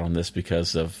miss out on this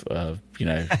because of,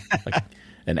 like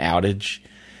an outage?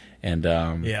 And,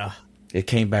 it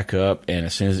came back up. And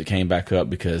as soon as it came back up,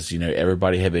 because,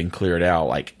 everybody had been cleared out,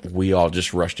 like we all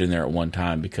just rushed in there at one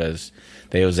time because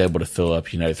they was able to fill up,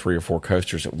 3 or 4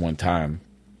 coasters at one time.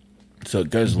 So it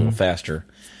goes a little faster.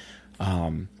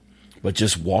 But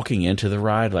just walking into the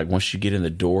ride, like once you get in the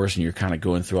doors and you're kind of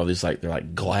going through all these, like, they're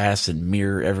like glass and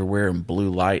mirror everywhere and blue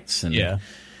lights and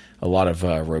a lot of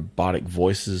robotic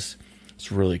voices. It's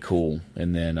really cool.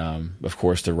 And then, of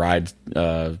course, the ride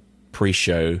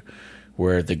pre-show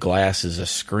where the glass is a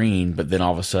screen, but then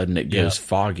all of a sudden it goes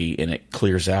foggy and it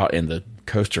clears out and the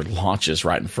coaster launches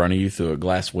right in front of you through a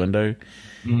glass window.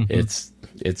 It's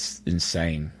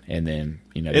insane. And then,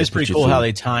 it's pretty cool how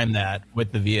they time that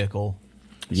with the vehicle.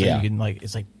 So you can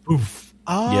it's like poof.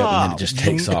 And then it just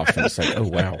takes off and it's like, oh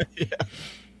wow.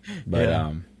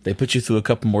 But they put you through a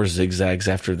couple more zigzags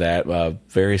after that.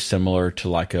 Very similar to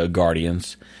like a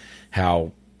Guardians,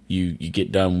 how you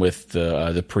get done with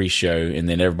the pre-show and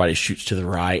then everybody shoots to the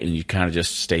right and you kind of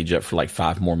just stage up for like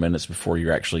 5 more minutes before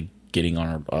you're actually getting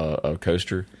on a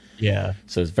coaster. Yeah.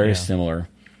 So it's very similar.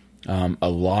 A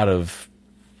lot of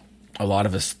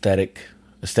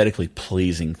aesthetically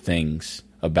pleasing things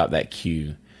about that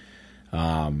queue.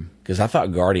 Because I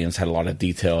thought Guardians had a lot of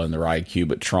detail in the ride queue,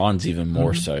 but Tron's even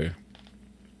more so.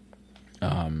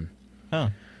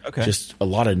 Just a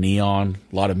lot of neon,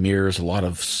 a lot of mirrors, a lot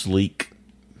of sleek,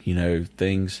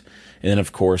 things. And then,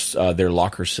 of course, their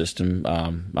locker system.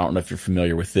 I don't know if you're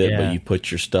familiar with it, but you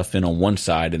put your stuff in on one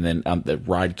side, and then the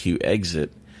ride queue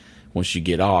exit, once you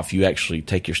get off, you actually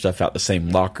take your stuff out the same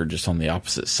locker, just on the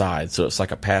opposite side. So it's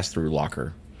like a pass-through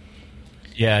locker.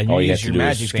 Yeah, and all you have to do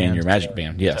is scan your magic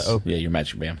band. Yes, your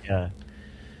magic band. Yeah,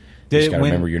 you just got to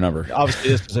remember your number. Obviously,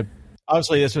 this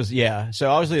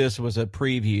was a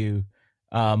preview.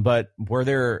 But were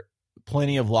there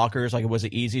plenty of lockers? Like, was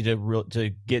it easy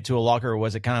to get to a locker, or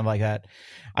was it kind of like that?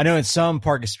 I know in some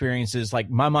park experiences, like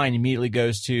my mind immediately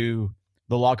goes to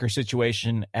the locker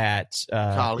situation at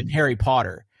in Harry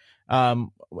Potter. At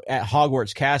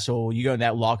Hogwarts Castle, you go in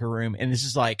that locker room, and this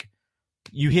is like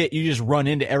you just run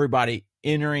into everybody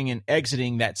entering and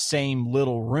exiting that same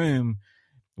little room.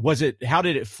 How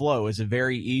did it flow? Is it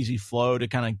very easy flow to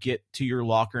kind of get to your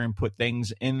locker and put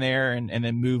things in there and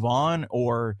then move on?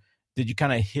 Or did you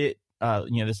kind of hit,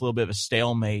 this little bit of a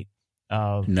stalemate?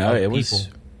 No, it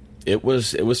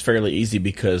was fairly easy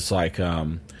because like,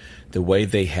 the way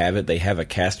they have it, they have a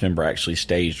cast member actually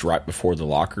staged right before the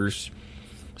lockers.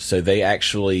 So they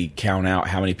actually count out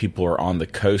how many people are on the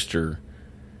coaster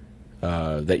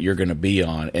that you're going to be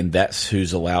on, and that's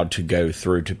who's allowed to go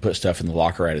through to put stuff in the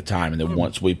locker at a time. And then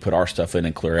once we put our stuff in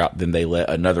and clear out, then they let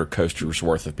another coaster's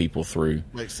worth of people through.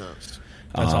 Makes sense.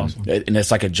 That's awesome. And it's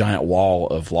like a giant wall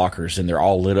of lockers, and they're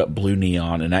all lit up blue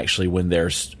neon. And actually, when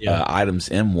there's items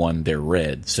in one, they're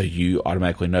red. So you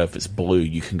automatically know if it's blue,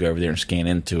 you can go over there and scan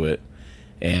into it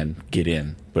and get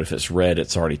in. But if it's red,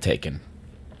 it's already taken.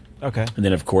 Okay. And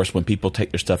then, of course, when people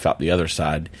take their stuff out the other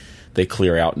side, they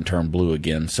clear out and turn blue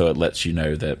again, so it lets you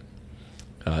know that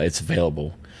it's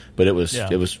available. But it was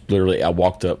literally, I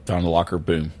walked up, found the locker,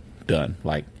 boom, done.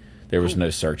 Like, there was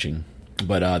no searching.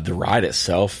 But the ride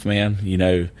itself, man,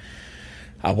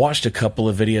 I watched a couple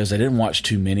of videos. I didn't watch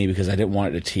too many because I didn't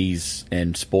want it to tease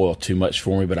and spoil too much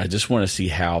for me, but I just want to see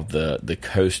how the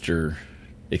coaster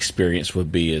experience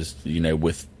would be as,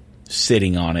 with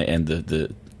sitting on it and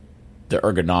the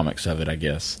ergonomics of it, I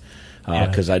guess.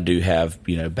 Because I do have,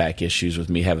 back issues with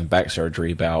me having back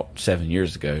surgery about 7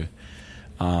 years ago.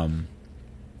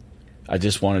 I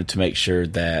just wanted to make sure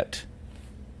that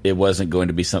it wasn't going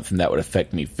to be something that would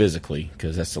affect me physically,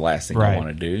 because that's the last thing I want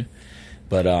to do.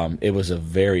 But it was a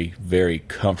very, very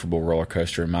comfortable roller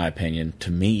coaster, in my opinion.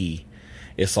 To me,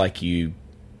 it's like you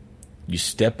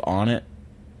step on it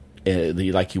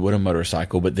like you would a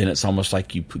motorcycle, but then it's almost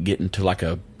like you get into like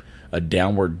a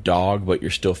downward dog, but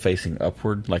you're still facing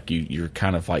upward. Like you're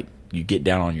kind of like, you get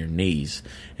down on your knees,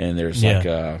 and there's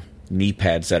like knee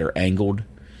pads that are angled.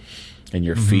 and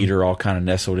your feet are all kind of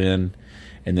nestled in,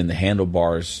 and then the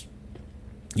handlebars,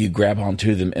 you grab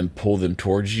onto them and pull them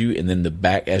towards you, and then the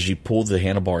back, as you pull the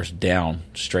handlebars down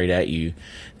straight at you,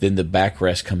 then the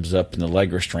backrest comes up and the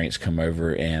leg restraints come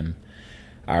over. And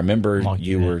I remember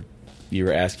you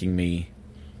were asking me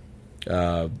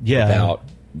about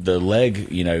the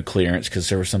leg, clearance, because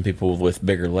there were some people with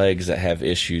bigger legs that have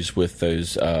issues with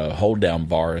those hold down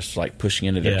bars, like pushing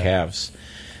into their calves.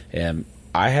 And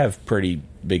I have pretty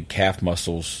big calf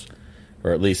muscles,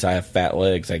 or at least I have fat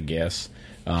legs, I guess.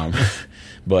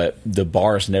 But the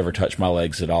bars never touched my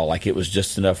legs at all. Like, it was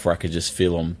just enough where I could just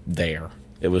feel them there.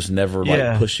 It was never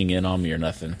like pushing in on me or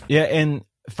nothing. Yeah, and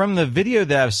from the video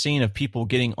that I've seen of people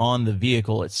getting on the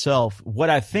vehicle itself,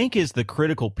 what I think is the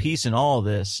critical piece in all of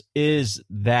this is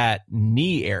that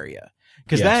knee area.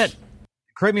 Because that,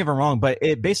 correct me if I'm wrong, but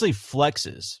it basically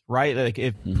flexes, right? Like,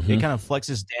 it kind of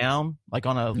flexes down, like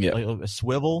on a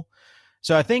swivel.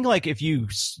 So I think, like, if you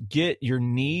get your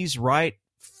knees right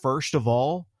first of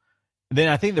all, then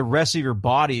I think the rest of your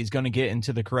body is going to get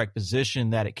into the correct position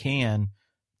that it can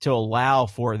to allow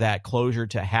for that closure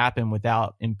to happen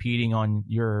without impeding on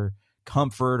your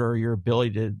comfort or your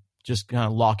ability to just kind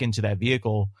of lock into that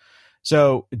vehicle.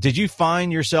 So did you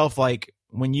find yourself, like,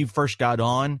 when you first got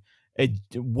on,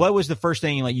 what was the first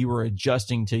thing, like, you were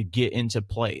adjusting to get into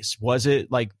place? Was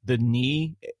it like the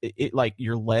knee, like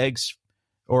your legs,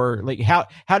 or like how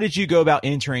did you go about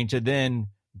entering to then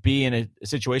be in a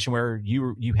situation where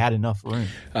you had enough room?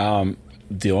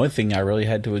 The only thing I really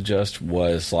had to adjust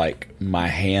was, like, my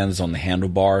hands on the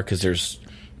handlebar, because there's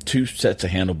two sets of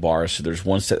handlebars. So there's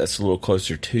one set that's a little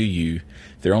closer to you.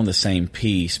 They're on the same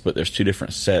piece, but there's two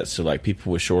different sets. So, like,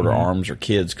 people with shorter arms or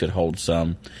kids could hold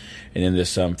some, and then there's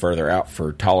some further out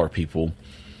for taller people.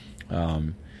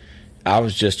 I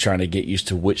was just trying to get used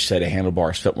to which set of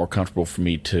handlebars felt more comfortable for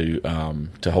me to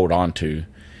hold on to.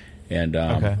 And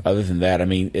other than that, I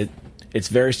mean, it's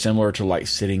very similar to, like,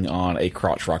 sitting on a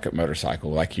crotch rocket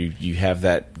motorcycle. Like, you have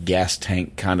that gas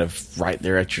tank kind of right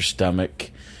there at your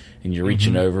stomach, and you're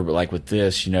reaching over. But, like, with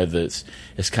this, that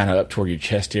it's kind of up toward your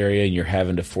chest area, and you're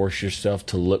having to force yourself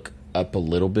to look up a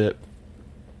little bit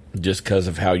just because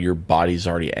of how your body's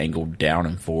already angled down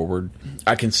and forward.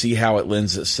 I can see how it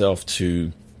lends itself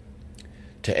to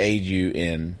aid you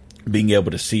in being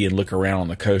able to see and look around on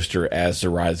the coaster as the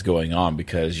ride's going on,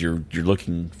 because you're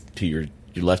looking to your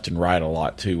left and right a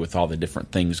lot too, with all the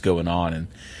different things going on and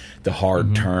the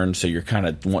hard turn. So you're kind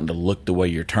of wanting to look the way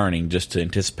you're turning just to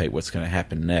anticipate what's going to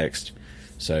happen next.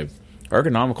 So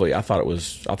ergonomically, I thought it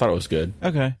was good.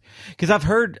 Okay, because I've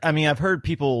heard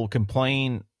people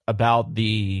complain about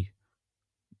the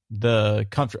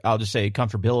comfort. I'll just say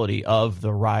comfortability of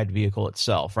the ride vehicle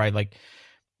itself, right? Like,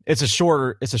 it's a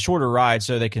shorter ride,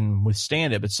 so they can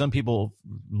withstand it. But some people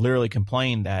literally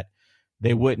complain that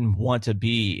they wouldn't want to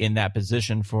be in that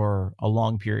position for a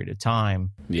long period of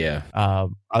time. Yeah.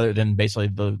 Other than basically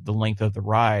the length of the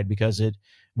ride, because it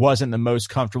wasn't the most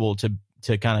comfortable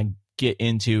to kind of get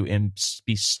into and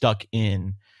be stuck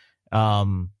in.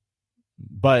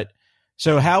 But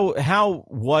so how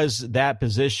was that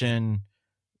position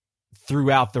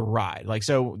throughout the ride? Like,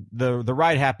 so the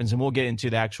ride happens, and we'll get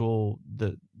into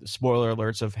the spoiler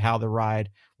alerts of how the ride,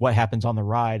 what happens on the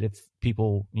ride, if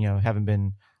people, haven't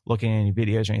been looking at any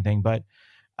videos or anything, but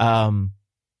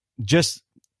just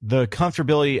the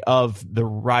comfortability of the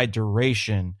ride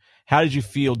duration. How did you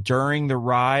feel during the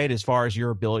ride, as far as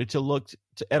your ability to look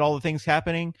at all the things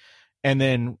happening? And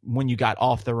then when you got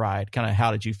off the ride, kind of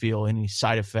how did you feel? Any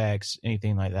side effects,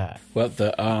 anything like that? Well,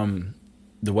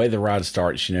 the way the ride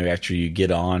starts, after you get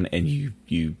on and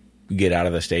you get out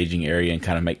of the staging area and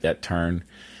kind of make that turn,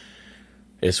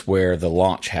 it's where the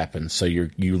launch happens. So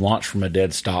you launch from a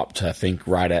dead stop to, I think,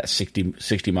 right at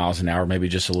 60 miles an hour, maybe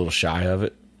just a little shy of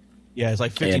it. Yeah, it's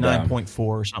like 59.4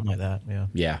 or something like that. Yeah.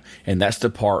 Yeah. And that's the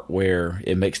part where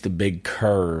it makes the big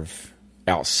curve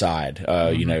outside,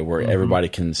 where everybody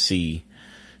can see.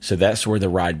 So that's where the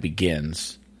ride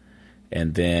begins.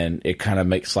 And then it kind of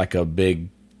makes like a big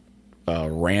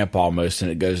ramp almost,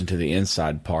 and it goes into the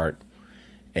inside part.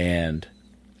 And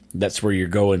that's where you're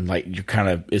going. Like, you're kind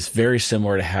of, it's very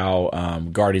similar to how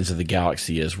Guardians of the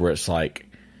Galaxy is, where it's like,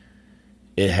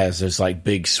 it has those like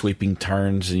big sweeping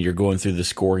turns, and you're going through the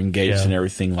scoring gates and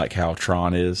everything, like how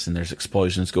Tron is, and there's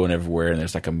explosions going everywhere, and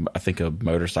there's like I think a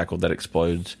motorcycle that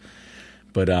explodes.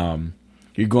 But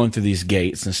you're going through these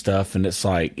gates and stuff, and it's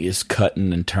like, it's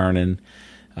cutting and turning.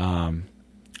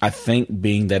 I think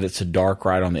being that it's a dark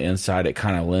ride on the inside, it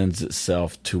kind of lends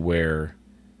itself to where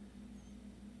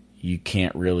you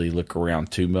can't really look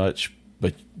around too much,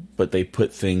 but they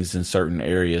put things in certain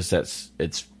areas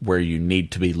it's where you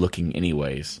need to be looking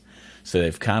anyways. So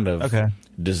they've kind of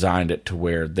designed it to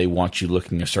where they want you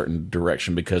looking a certain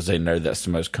direction because they know that's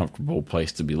the most comfortable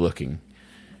place to be looking,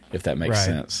 if that makes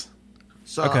sense.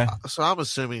 So, so I'm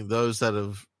assuming those that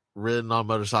have ridden on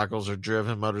motorcycles or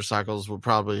driven motorcycles will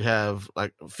probably have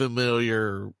like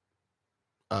familiar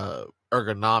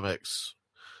ergonomics,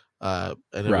 and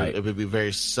it would be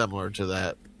very similar to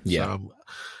that. Yeah.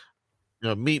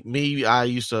 So, me, I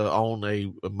used to own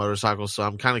a motorcycle, so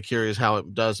I'm kind of curious how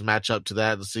it does match up to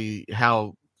that and see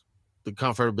how the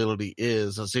comfortability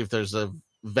is and see if there's a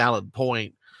valid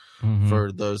point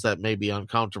for those that may be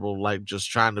uncomfortable, like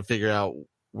just trying to figure out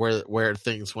where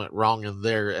things went wrong in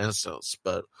their instance.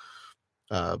 But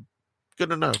good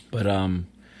to know. But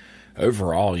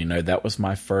overall, that was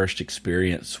my first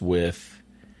experience with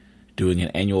doing an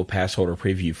annual pass holder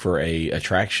preview for a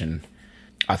attraction.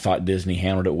 I thought Disney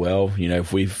handled it well.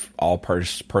 If we've all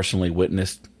personally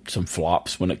witnessed some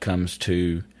flops when it comes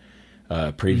to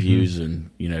previews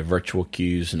and virtual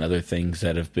queues and other things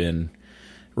that have been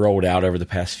rolled out over the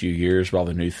past few years, with all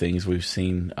the new things we've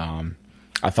seen.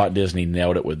 I thought Disney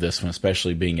nailed it with this one,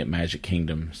 especially being at Magic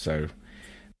Kingdom. So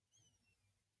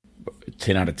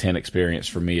 10 out of 10 experience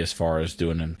for me as far as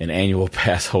doing an annual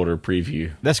pass holder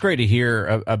preview. That's great to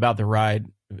hear about the ride,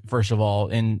 first of all.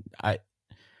 And I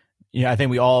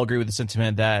think we all agree with the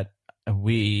sentiment that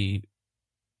we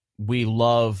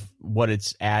love what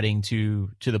it's adding to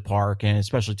the park, and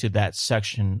especially to that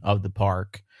section of the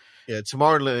park. Yeah,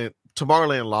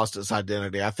 Tomorrowland lost its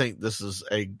identity. I think this is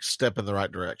a step in the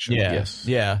right direction. Yeah. Yes.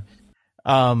 Yeah.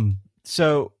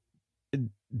 So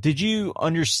did you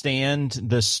understand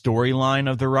the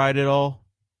storyline of the ride at all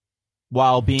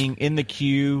while being in the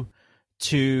queue,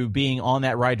 to being on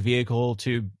that ride vehicle,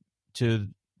 to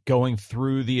going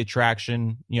through the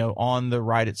attraction, on the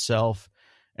ride itself,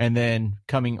 and then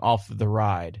coming off of the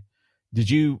ride?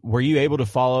 Were you able to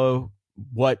follow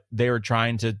what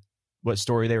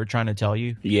story they were trying to tell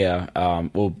you? Yeah.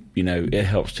 Well, it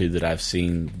helps too that I've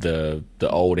seen the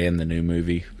old and the new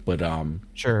movie, but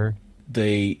sure.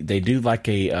 They do like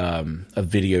a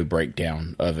video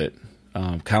breakdown of it.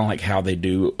 Kind of like how they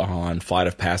do on Flight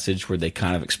of Passage, where they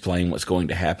kind of explain what's going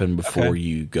to happen before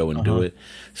you go and do it.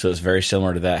 So it's very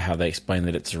similar to that, how they explain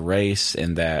that it's a race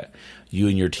and that you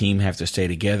and your team have to stay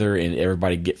together and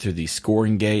everybody get through these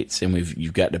scoring gates, and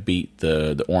you've got to beat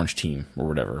the orange team or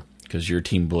whatever, because you're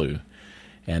team blue.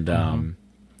 And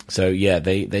so, yeah,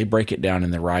 they break it down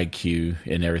in the ride queue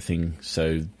and everything.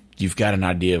 So you've got an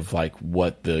idea of like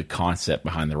what the concept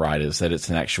behind the ride is, that it's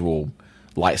an actual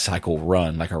light cycle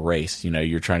run, like a race.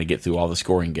 You're trying to get through all the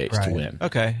scoring gates to win.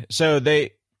 Okay. So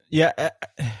the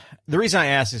reason I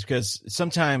ask is because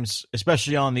sometimes,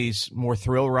 especially on these more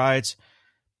thrill rides,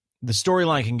 the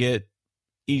storyline can get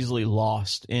easily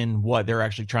lost in what they're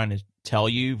actually trying to tell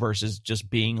you versus just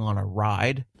being on a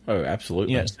ride. Oh,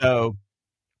 absolutely. Yeah.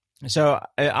 So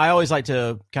I always like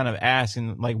to kind of ask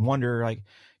and like wonder, like,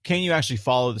 can you actually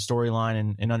follow the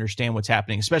storyline and understand what's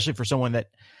happening, especially for someone that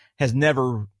has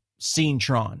never seen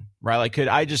Tron, right? Like, could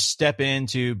I just step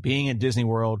into being at Disney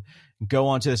World, go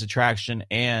onto this attraction,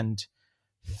 and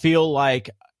feel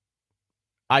like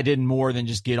I did more than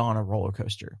just get on a roller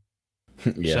coaster?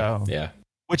 Yeah.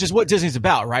 Which is what Disney's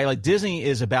about, right? Like, Disney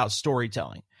is about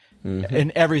storytelling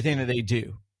in everything that they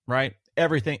do, right?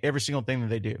 Every single thing that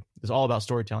they do is all about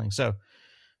storytelling. So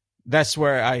that's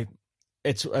where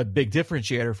it's a big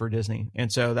differentiator for Disney.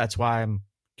 And so that's why I'm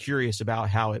curious about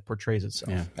how it portrays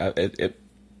itself. Yeah,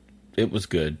 it was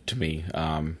good to me.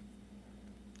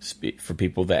 For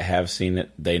people that have seen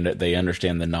it, they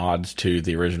understand the nods to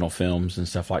the original films and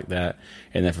stuff like that.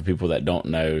 And then for people that don't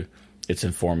know, it's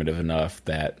informative enough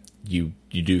that you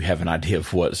do have an idea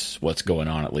of what's going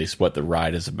on, at least what the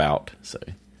ride is about. So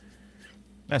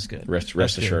that's good. Rest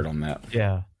assured on that.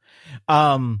 Yeah.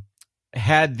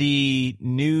 Had the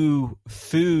new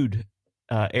food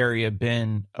area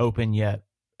been open yet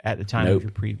at the time of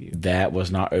your preview? That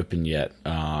was not open yet.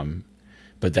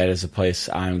 But that is a place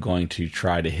I'm going to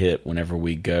try to hit whenever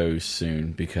we go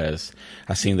soon, because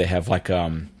I seen they have like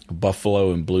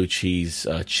buffalo and blue cheese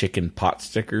chicken pot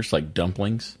stickers, like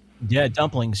dumplings. Yeah,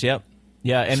 dumplings. Yep.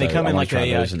 Yeah, and so they come in like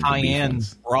a cayenne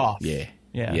broth. Yeah.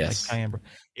 Yes. Like cayenne broth.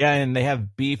 Yeah, and they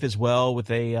have beef as well with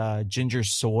a ginger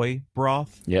soy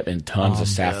broth. Yep, and tons of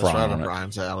saffron. That's right on up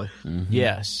Ryan's alley. Mm-hmm.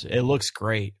 Yes, it looks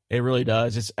great. It really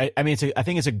does. I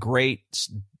think it's a great,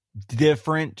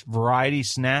 different variety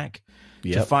snack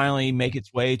to finally make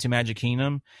its way to Magic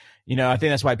Kingdom. I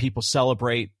think that's why people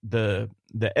celebrate the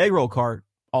egg roll cart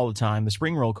all the time, the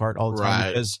spring roll cart all the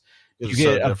time, because you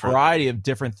get a variety of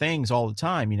different things all the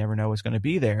time. You never know what's going to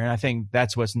be there. And I think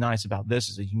that's what's nice about this,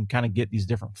 is that you can kind of get these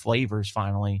different flavors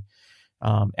finally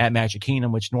at Magic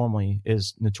Kingdom, which normally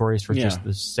is notorious for just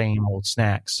the same old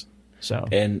snacks. So,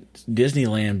 and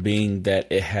Disneyland, being that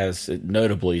it has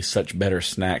notably such better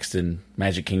snacks than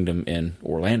Magic Kingdom in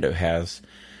Orlando has,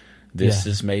 this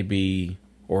is maybe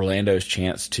Orlando's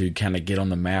chance to kind of get on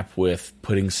the map with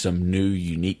putting some new,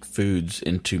 unique foods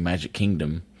into Magic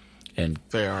Kingdom and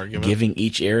giving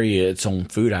each area its own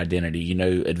food identity. You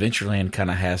know, Adventureland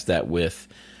kind of has that with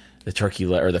the turkey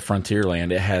or the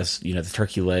Frontierland. It has, you know, the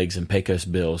turkey legs and Pecos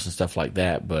bills and stuff like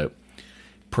that. But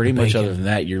pretty much other than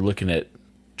that, you're looking at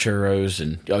churros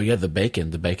and the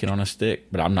bacon on a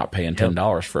stick. But I'm not paying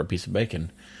 $10 for a piece of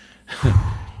bacon.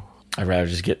 I'd rather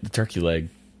just get the turkey leg.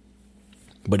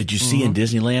 But did you see in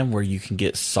Disneyland where you can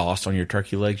get sauce on your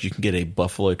turkey legs? You can get a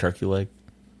buffalo turkey leg.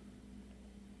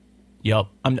 Yep.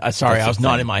 I'm sorry, I was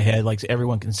not in my head like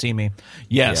everyone can see me.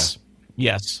 Yes.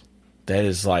 Yeah. Yes. That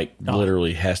is like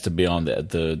literally has to be on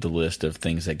the list of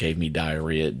things that gave me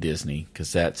diarrhea at Disney,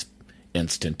 because that's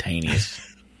instantaneous.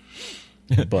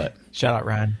 But shout out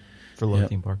Ryan for love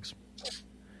theme parks.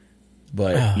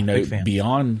 But you know,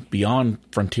 beyond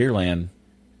Frontierland,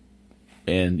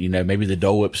 and you know, maybe the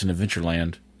Dole Whips in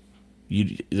Adventureland,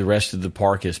 the rest of the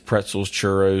park is pretzels,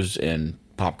 churros, and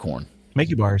popcorn.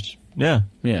 Mickey bars. Yeah.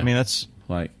 I mean, that's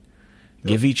like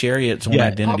give each area its own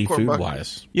identity food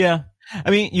wise. Yeah. I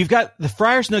mean, you've got the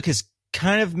Friar's Nook is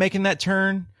kind of making that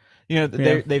turn. You know,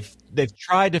 they've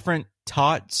tried different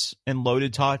tots and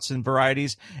loaded tots and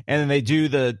varieties, and then they do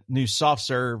the new soft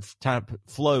serve type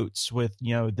floats with,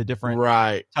 you know, the different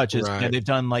touches. Right. And they've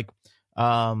done like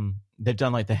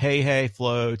the Hey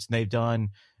floats, and they've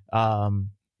done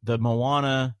the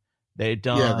Moana. They've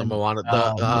done the Moana,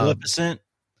 Maleficent.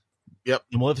 Yep,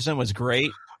 the Maleficent was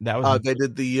great. That was they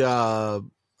did the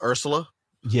Ursula.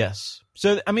 Yes.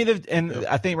 So I mean,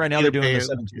 I think right now they're doing the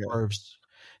Seven Dwarfs.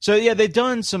 So yeah, they've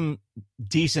done some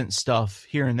decent stuff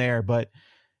here and there, but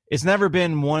it's never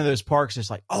been one of those parks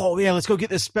that's like, oh yeah, let's go get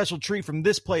this special treat from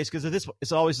this place because of this.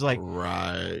 It's always like,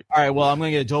 right. All right, well, I'm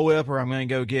going to get a Dole Whip, or I'm going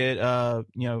to go get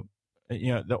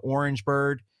the orange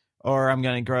bird, or I'm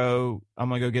going to go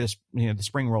get the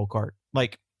spring roll cart.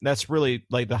 Like that's really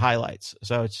like the highlights.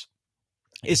 So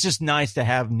it's just nice to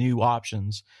have new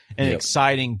options and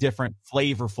exciting, different,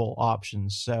 flavorful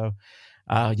options. So,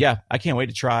 I can't wait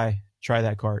to try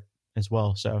that cart as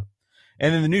well. So,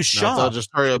 and then the new shop just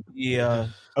hurry up.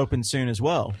 Open soon as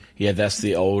well. Yeah, that's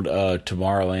the old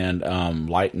Tomorrowland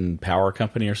Light and Power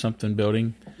Company or something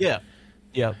building. Yeah.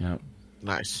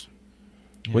 Nice.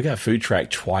 We got food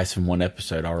track twice in one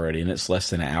episode already, and it's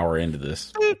less than an hour into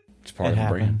this. It's part of the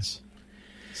brand.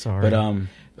 Sorry. But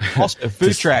also,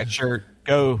 food track shirt.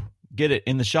 Go get it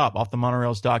in the shop off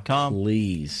themonorails.com.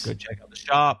 Please go check out the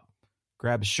shop,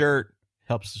 grab a shirt,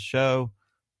 helps the show,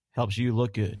 helps you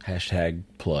look good. Hashtag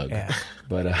plug. Yeah.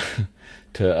 But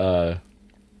to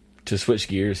switch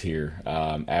gears here,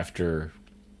 after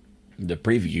the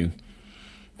preview,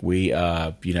 we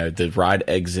the ride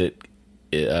exit,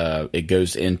 it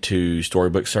goes into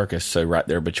Storybook Circus, so right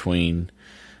there between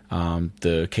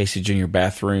the Casey Jr.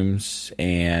 bathrooms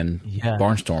and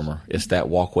Barnstormer. It's that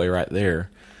walkway right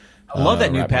there. I love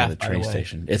that new right path by the train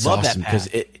station. It's love awesome because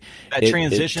that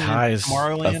transition ties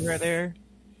Tomorrowland right there.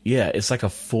 Yeah, it's like a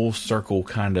full circle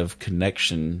kind of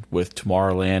connection with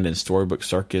Tomorrowland and Storybook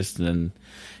Circus, and then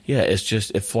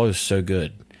it flows so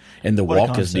good. And the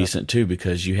walk is decent too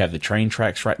because you have the train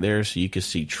tracks right there, so you can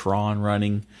see Tron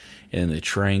running and the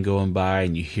train going by,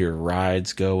 and you hear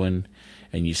rides going.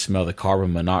 And you smell the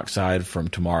carbon monoxide from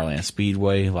Tomorrowland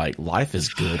Speedway. Like, life is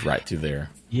good right through there.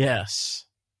 Yes.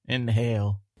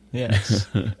 Inhale. Yes.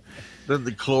 Then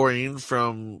the chlorine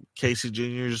from Casey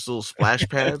Jr.'s little splash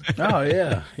pad. Oh,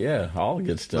 yeah. Yeah. All the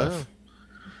good stuff. Wow.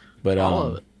 But all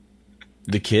of it.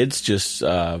 The kids just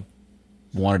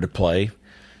wanted to play.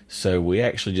 So we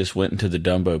actually just went into the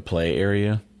Dumbo play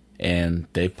area. And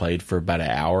they played for about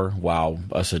an hour while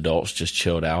us adults just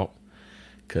chilled out.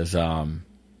 Because...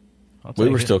 we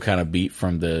were still kind of beat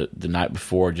from the night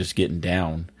before, just getting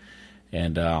down.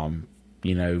 And,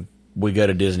 we go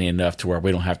to Disney enough to where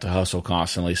we don't have to hustle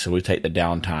constantly. So we take the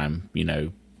downtime,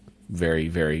 very,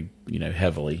 very,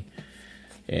 heavily.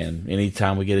 And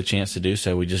anytime we get a chance to do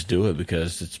so, we just do it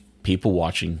because it's people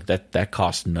watching. That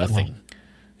costs nothing.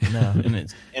 No, and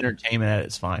it's entertainment at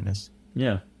its finest.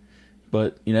 Yeah.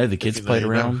 But, the kids played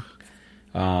around.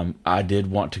 I did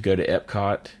want to go to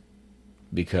Epcot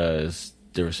because...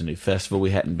 there was a new festival we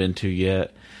hadn't been to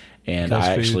yet. And because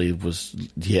I actually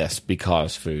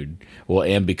because food. Well,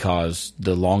 and because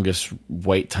the longest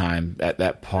wait time at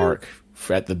that park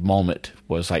at the moment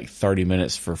was like 30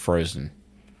 minutes for Frozen.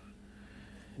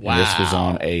 Wow. And this was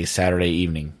on a Saturday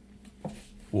evening.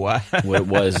 What? What it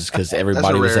was is because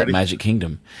everybody was at Magic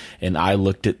Kingdom, and I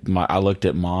looked at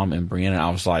Mom and Brianna, and I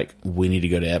was like, "We need to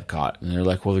go to Epcot," and they're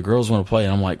like, "Well, the girls want to play,"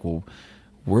 and I'm like, "Well,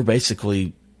 we're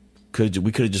basically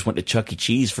we could have just went to Chuck E.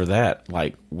 Cheese for that.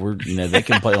 Like, they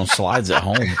can play on slides at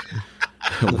home.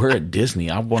 We're at Disney.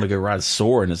 I want to go ride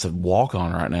Soar, and it's a walk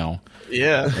on right now."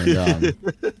 Yeah,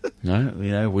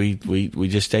 and, we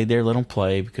just stayed there, let them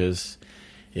play because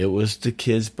it was the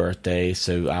kid's birthday,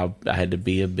 so I had to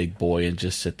be a big boy and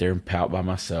just sit there and pout by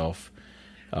myself.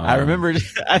 I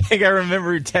think I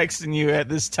remember texting you at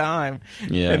this time,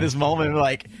 at this moment,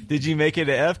 like, did you make it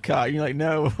to Epcot? You're like,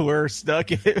 no, we're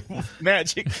stuck at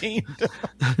Magic Kingdom.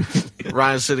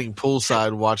 Ryan's sitting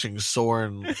poolside watching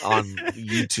Soarin' on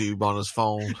YouTube on his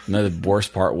phone. No, the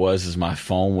worst part was my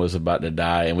phone was about to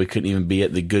die, and we couldn't even be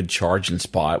at the good charging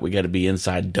spot. We got to be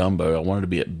inside Dumbo. I wanted to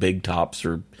be at Big Tops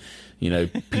or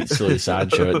Pete Silly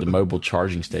Sideshow at the mobile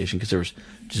charging station because there was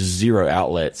just 0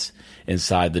 outlets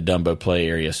inside the Dumbo play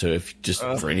area. So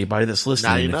for anybody that's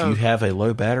listening, if you have a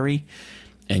low battery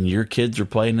and your kids are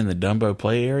playing in the Dumbo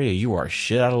play area, you are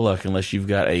shit out of luck unless you've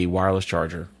got a wireless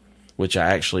charger, which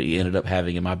I actually ended up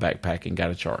having in my backpack and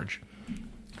got a charge.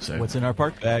 So what's in our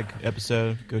park bag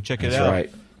episode? Go check it out. That's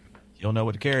right. You'll know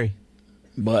what to carry.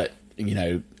 But,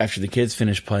 after the kids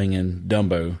finished playing in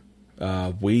Dumbo,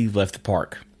 we left the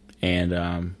park.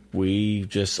 And we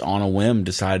just, on a whim,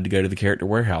 decided to go to the Character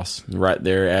Warehouse right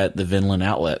there at the Vinland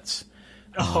Outlets.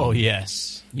 Oh,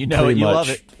 yes. You know it. You love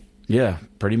it. Yeah,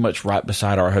 pretty much right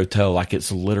beside our hotel. Like,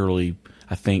 it's literally,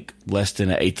 I think, less than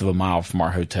 1/8 of a mile from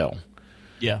our hotel.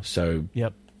 Yeah. So,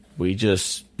 we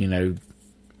just,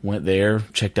 went there,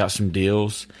 checked out some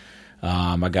deals.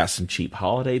 I got some cheap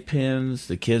holiday pins.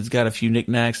 The kids got a few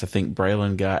knickknacks. I think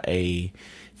Braylon got a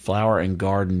Flower and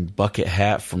Garden bucket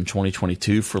hat from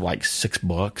 2022 for like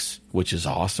 $6, which is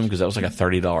awesome because that was like a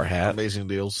 $30 hat. Amazing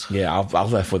deals. Yeah, I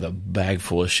left with a bag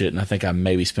full of shit, and I think I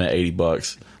maybe spent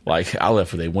 $80. Like, I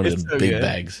left with one of the big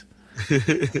bags.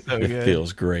 It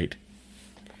feels great.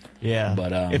 Yeah,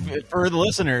 but for the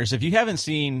listeners, if you haven't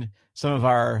seen some of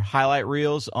our highlight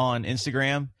reels on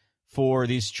Instagram for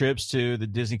these trips to the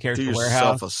Disney Character Warehouse, do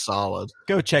yourself a solid.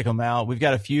 Go check them out. We've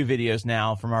got a few videos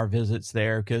now from our visits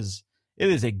there because it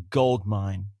is a gold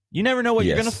mine. You never know what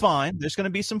you're going to find. There's going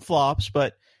to be some flops,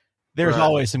 but there's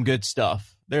always some good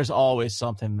stuff. There's always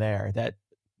something there that,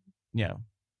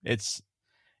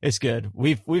 it's good.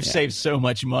 We've saved so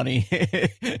much money. I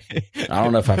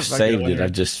don't know if I've saved it. I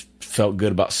just felt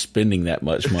good about spending that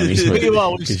much money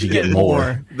because you get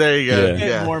more. There you go.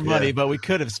 Get more money, but we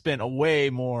could have spent way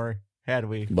more had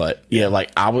we. But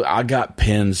like I got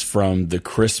pins from the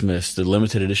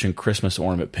limited edition Christmas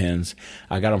ornament pins.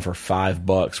 I got them for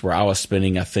 $5, where I was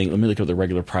spending, I think, let me look up the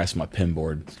regular price of my pin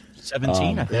board.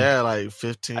 17, I think. Yeah, like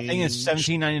 15. I think it's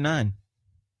 $17.99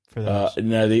 for those.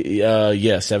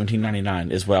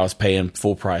 $17.99 is what I was paying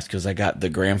full price because I got the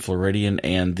Grand Floridian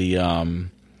and the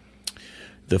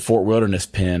Fort Wilderness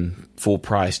pin full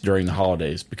price during the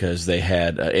holidays because they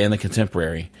had and the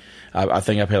Contemporary. I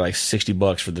think I paid like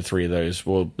 $60 for the 3 of those.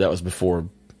 Well, that was before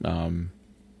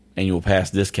annual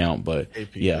pass discount, but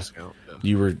AP discount,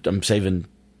 I'm saving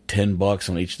 $10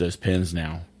 on each of those pins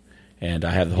now, and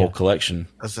I have the whole collection.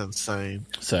 That's insane.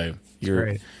 So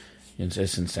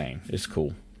it's insane. It's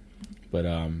cool. But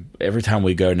every time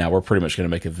we go now, we're pretty much going to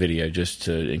make a video just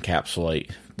to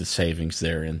encapsulate the savings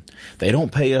there, and they don't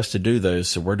pay us to do those,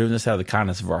 so we're doing this out of the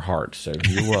kindness of our hearts. So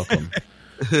you're welcome.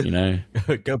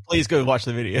 Please go watch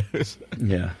the videos.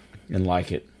 Yeah, and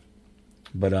like it.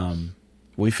 But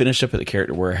we finished up at the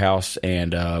Character Warehouse,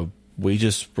 and we're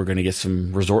going to get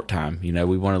some resort time.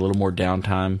 We want a little more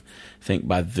downtime. I think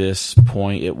by this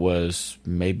point it was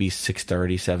maybe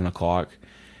 6:30, 7 o'clock,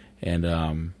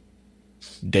 and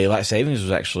daylight savings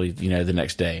was actually the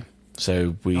next day.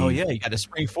 So you got to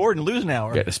spring forward and lose an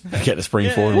hour. Got to spring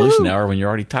forward and lose an hour when you're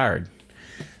already tired.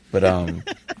 But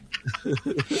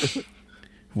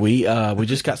we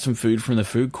just got some food from the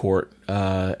food court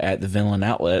at the Vinland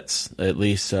Outlets. At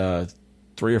least 3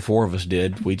 or 4 of us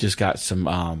did. We just got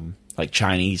some like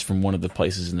Chinese from one of the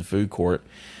places in the food court,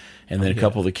 and then a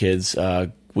couple of the kids.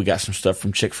 We got some stuff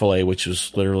from Chick-fil-A, which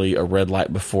was literally a red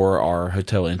light before our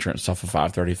hotel entrance off of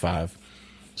 535.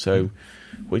 So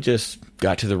we just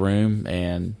got to the room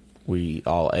and we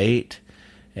all ate,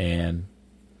 and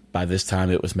by this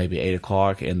time it was maybe 8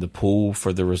 o'clock, and the pool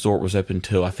for the resort was open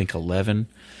till I think 11.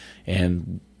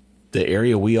 And the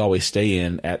area we always stay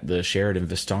in at the Sheraton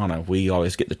Vistana, we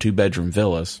always get the 2-bedroom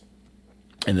villas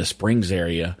in the Springs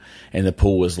area, and the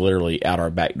pool was literally out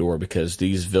our back door because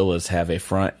these villas have a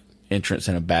front entrance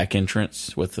and a back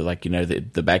entrance with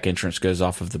the back entrance goes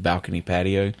off of the balcony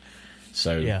patio.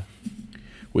 So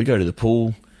we go to the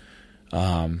pool.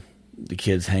 The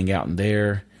kids hang out in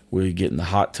there. We get in the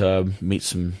hot tub, meet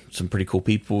some pretty cool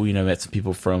people. Met some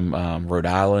people from Rhode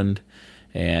Island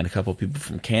and a couple of people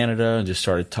from Canada, and just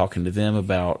started talking to them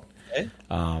about,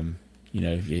 told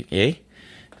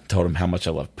them how much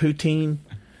I love poutine.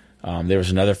 There was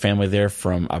another family there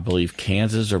from, I believe,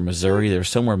 Kansas or Missouri. They were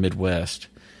somewhere Midwest,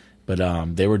 but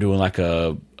they were doing like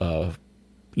a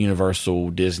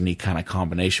Universal Disney kind of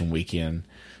combination weekend.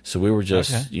 So we were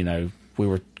just, we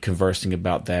were conversing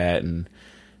about that, and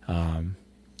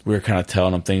we were kind of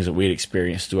telling them things that we had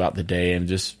experienced throughout the day, and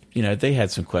just, they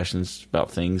had some questions about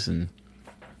things, and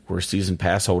we're season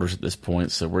pass holders at this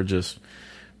point, so we're just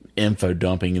info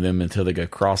dumping them until they go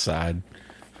cross-eyed.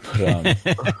 But,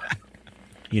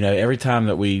 every time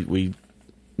that we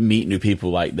meet new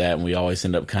people like that, and we always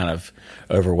end up kind of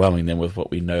overwhelming them with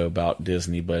what we know about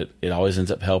Disney, but it always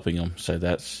ends up helping them, so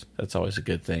that's always a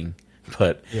good thing.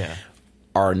 But yeah,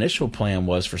 our initial plan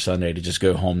was for Sunday to just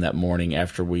go home that morning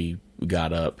after we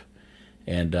got up,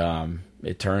 and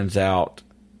it turns out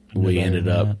we ended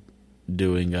up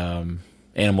doing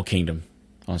Animal Kingdom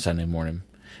on Sunday morning.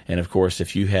 And of course,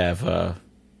 if you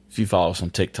follow us on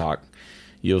TikTok,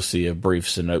 you'll see a brief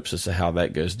synopsis of how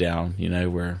that goes down.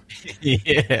 Where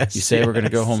yes, you say we're going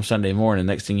to go home Sunday morning,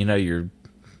 next thing you know, you're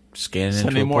scanning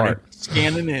Sunday into a morning, park.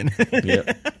 scanning in.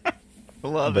 Yep,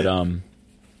 love it. But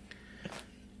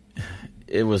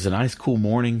it was a nice, cool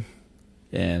morning,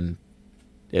 and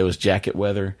it was jacket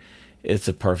weather. It's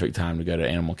a perfect time to go to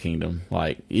Animal Kingdom.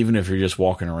 Like, even if you're just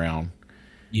walking around,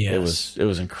 yes, it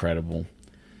was incredible.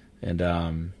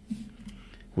 And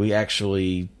we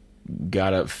actually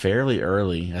got up fairly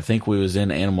early. I think we was in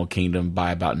Animal Kingdom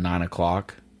by about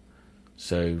 9:00,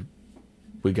 so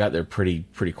we got there pretty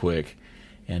quick.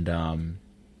 And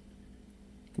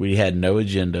we had no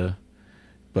agenda,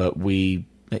 but we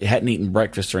hadn't eaten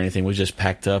breakfast or anything. We just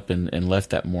packed up and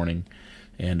left that morning.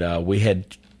 And we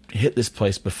had hit this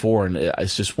place before, and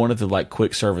it's just one of the like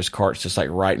quick service carts just like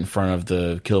right in front of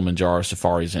the Kilimanjaro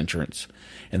Safari's entrance.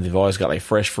 And they've always got like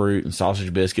fresh fruit and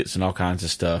sausage biscuits and all kinds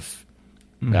of stuff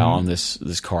out on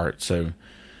this cart. So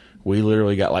we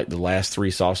literally got like the last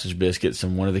 3 sausage biscuits,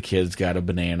 and one of the kids got a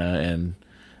banana,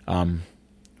 and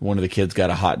one of the kids got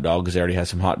a hot dog because they already had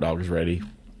some hot dogs ready.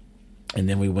 And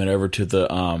then we went over to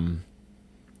the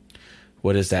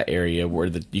what is that area where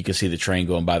you can see the train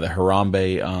going by, the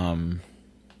Harambe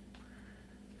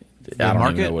I don't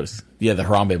even know what it's. Yeah, the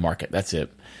Harambe Market. That's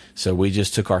it. So we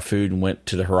just took our food and went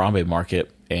to the Harambe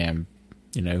Market, and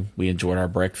we enjoyed our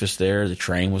breakfast there. The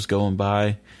train was going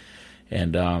by,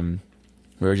 and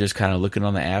we were just kind of looking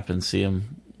on the app and seeing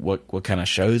what kind of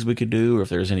shows we could do, or if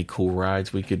there's any cool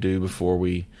rides we could do before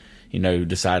we,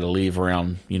 decide to leave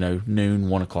around noon,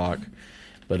 1:00.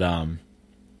 But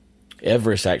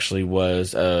Everest actually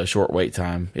was a short wait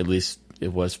time. At least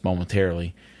it was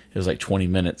momentarily. It was like 20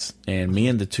 minutes, and me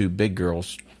and the 2 big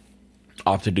girls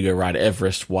opted to go ride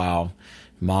Everest, while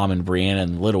Mom and Brianna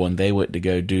and the little one, they went to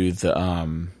go do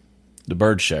the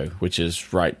bird show, which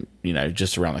is right,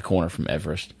 just around the corner from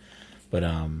Everest. But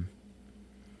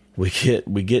we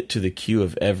get to the queue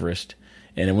of Everest,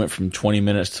 and it went from 20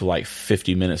 minutes to like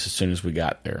 50 minutes as soon as we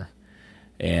got there,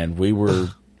 and we were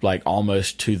like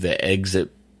almost to the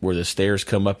exit where the stairs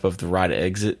come up of the ride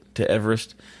exit to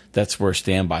Everest. That's where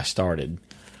standby started.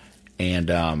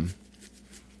 And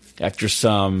after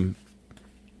some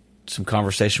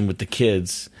conversation with the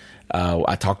kids,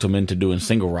 I talked them into doing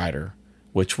single rider,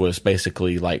 which was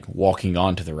basically like walking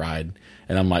onto the ride.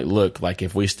 And I'm like, look, like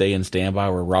if we stay in standby,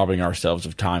 we're robbing ourselves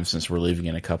of time since we're leaving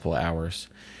in a couple of hours.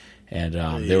 And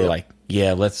they were like,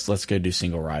 yeah, let's go do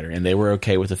single rider. And they were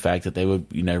okay with the fact that they would,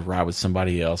 ride with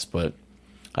somebody else. But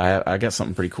I got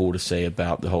something pretty cool to say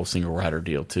about the whole single rider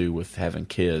deal too, with having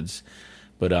kids.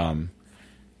 But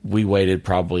we waited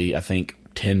probably, I think,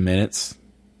 10 minutes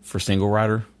for single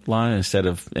rider line instead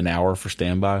of an hour for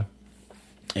standby.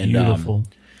 And beautiful.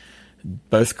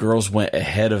 Both girls went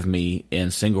ahead of me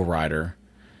in single rider.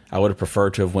 I would have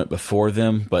preferred to have went before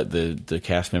them, but the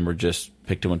cast member just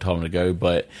picked them and told them to go.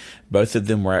 But both of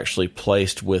them were actually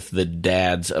placed with the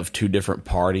dads of 2 different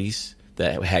parties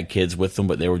that had kids with them,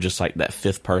 but they were just like that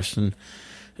 5th person.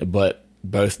 But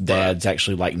both dads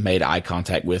actually like made eye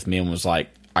contact with me and was like,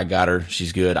 I got her.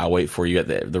 She's good. I'll wait for you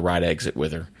at the right exit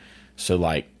with her. So,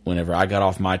 like, whenever I got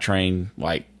off my train,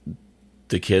 like,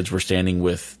 the kids were standing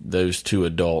with those 2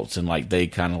 adults, and, like, they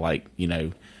kind of, like,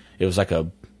 it was like a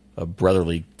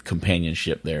brotherly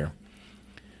companionship there.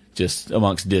 Just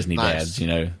amongst Disney dads,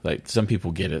 Like, some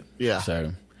people get it. Yeah.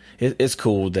 So, it's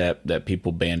cool that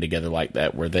people band together like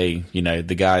that, where they,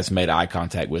 the guys made eye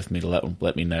contact with me to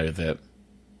let me know that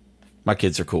my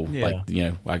kids are cool.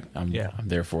 Yeah. Like, I'm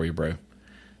there for you, bro.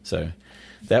 So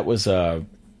that was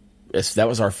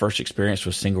our first experience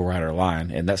with single rider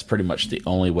line, and that's pretty much the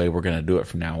only way we're going to do it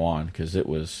from now on, because it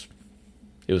was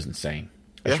insane.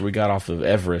 Yeah. After we got off of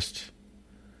Everest,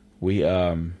 we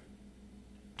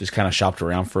just kind of shopped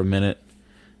around for a minute.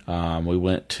 We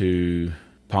went to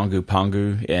Pongu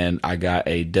Pongu, and I got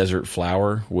a desert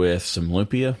flower with some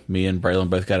lumpia. Me and Braylon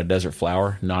both got a desert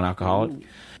flower, non-alcoholic. Ooh.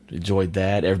 Enjoyed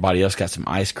that. Everybody else got some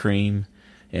ice cream,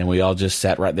 and we all just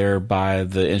sat right there by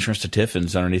the entrance to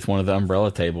Tiffin's underneath one of the umbrella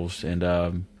tables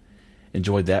and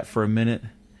enjoyed that for a minute.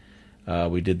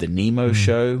 We did the Nemo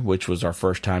show, which was our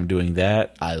first time doing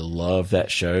that. I love that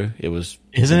show.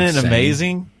 Isn't it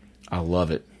amazing? I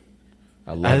love it.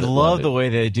 I love the way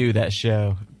they do that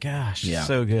show. Gosh,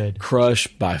 so good. Crush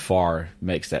by far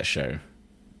makes that show.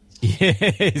 Yeah,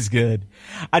 it's good.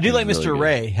 I do like Mr.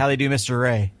 Ray, how they do Mr.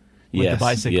 Ray with the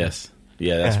bicycle. Yes.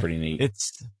 Yeah, that's pretty neat.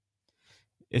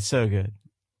 It's so good.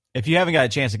 If you haven't got a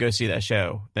chance to go see that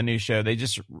show, the new show, they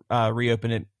just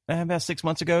reopened it about 6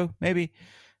 months ago, maybe.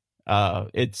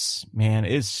 It's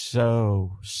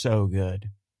so good.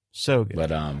 So good.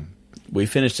 But we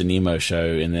finished the Nemo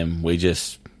show, and then we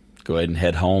just go ahead and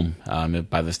head home.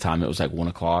 By this time, it was like 1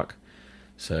 o'clock.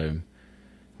 So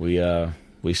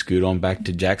we scoot on back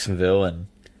to Jacksonville, and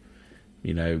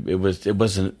it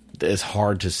wasn't as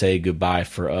hard to say goodbye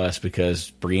for us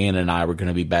because Brianna and I were going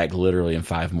to be back literally in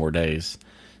 5 more days.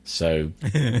 So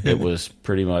it was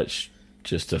pretty much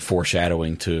just a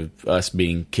foreshadowing to us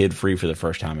being kid free for the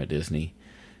first time at Disney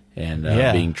and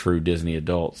being true Disney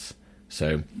adults.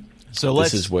 So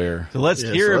let's hear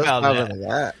about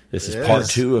that. This is part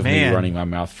 2 of me running my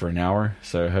mouth for an hour.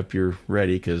 So I hope you're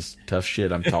ready, because tough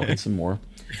shit, I'm talking some more.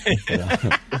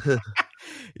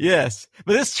 Yes.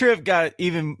 But this trip got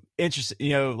even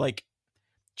interesting, like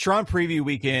TRON preview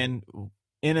weekend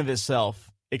in of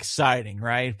itself, exciting,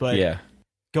 right? But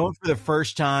going for the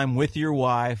first time with your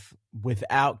wife,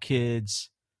 without kids,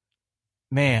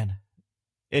 man,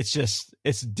 it's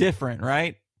different,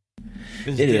 right?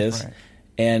 It is.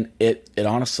 And it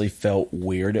honestly felt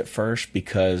weird at first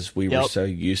because we were so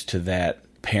used to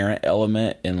that parent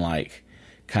element and like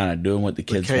kind of doing what the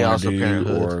kids want to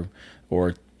do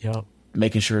or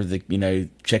making sure that,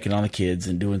 checking on the kids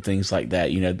and doing things like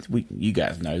that. You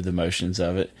guys know the motions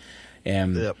of it.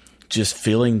 And just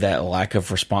feeling that lack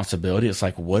of responsibility. It's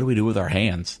like, what do we do with our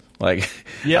hands? Like,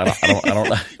 I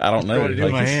don't know. What to do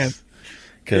with my hands?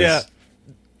 Because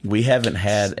we haven't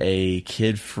had a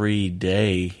kid-free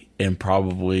day in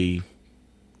probably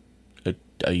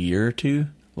a year or two.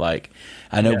 Like,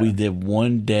 I know we did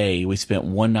one day. We spent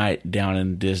one night down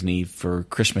in Disney for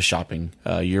Christmas shopping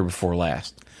year before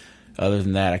last. Other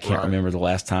than that, I can't remember the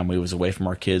last time we was away from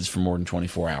our kids for more than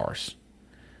 24 hours.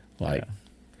 But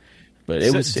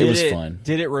it was fun.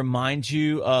 Did it remind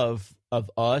you of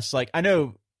us? Like, I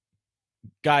know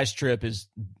guys' trip is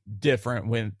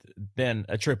different than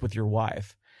a trip with your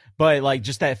wife, but like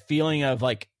just that feeling of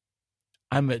like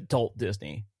I'm adult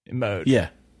Disney mode. Yeah.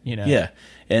 Yeah.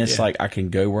 And it's like I can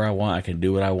go where I want, I can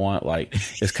do what I want. Like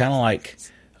it's kind of like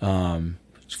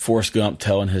Forrest Gump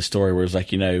telling his story where it's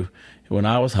like, when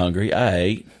I was hungry, I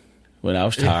ate. When I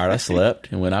was tired, I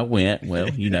slept. And when I went, well,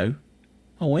 I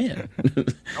went.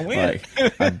 I went.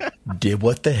 Like, I did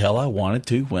what the hell I wanted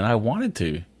to when I wanted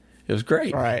to. It was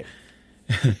great. Right.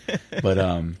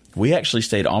 But we actually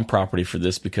stayed on property for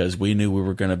this because we knew we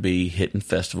were going to be hitting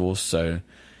festivals. So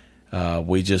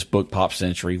we just booked Pop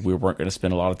Century. We weren't going to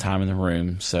spend a lot of time in the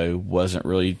room, so wasn't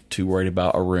really too worried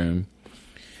about a room.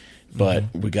 But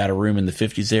we got a room in the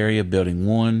 50s area, building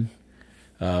 1.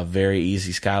 Very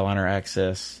easy Skyliner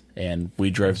access. And we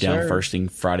drove down first thing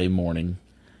Friday morning.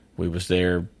 We was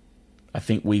there. I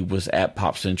think we was at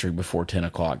Pop Century before 10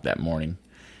 o'clock that morning.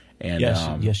 And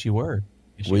yes, you were.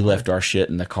 We left our shit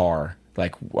in the car.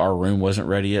 Like, our room wasn't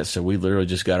ready yet, so we literally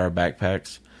just got our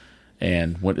backpacks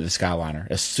and went to the Skyliner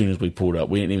as soon as we pulled up.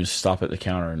 We didn't even stop at the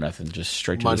counter or nothing, just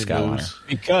straight to the Skyliner.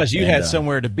 Because you had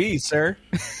somewhere to be, sir.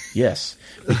 Yes,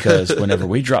 because whenever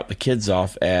we dropped the kids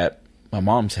off at my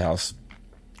mom's house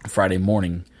Friday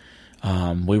morning,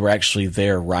 we were actually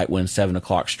there right when 7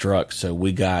 o'clock struck, so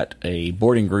we got a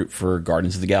boarding group for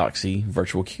Guardians of the Galaxy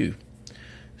virtual queue.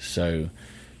 So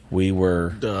we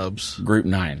were Group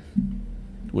 9,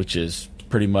 which is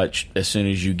pretty much as soon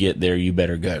as you get there, you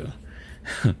better go.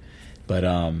 But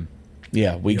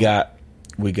we got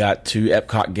to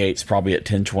Epcot gates probably at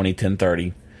 10:20,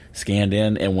 10:30, scanned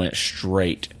in and went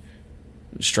straight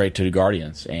to the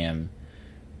Guardians, and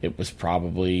it was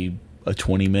probably a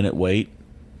 20-minute wait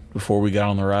before we got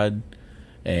on the ride,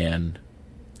 and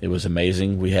It was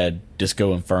amazing. We had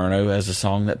Disco Inferno as a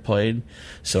song that played.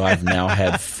 So I've now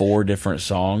had 4 different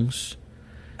songs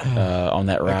on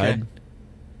that ride.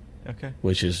 Okay.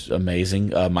 Which is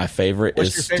amazing. My favorite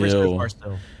What's is your favorite so far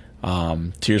still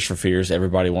Tears for Fears.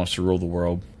 Everybody Wants to Rule the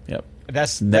World. Yep.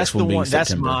 That's Next the one being one. That's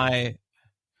September. my.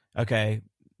 Okay,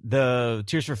 the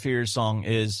Tears for Fears song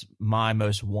is my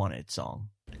most wanted song.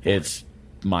 It's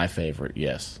my favorite.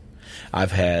 Yes,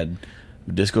 I've had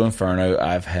Disco Inferno.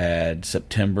 I've had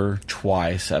September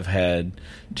twice. I've had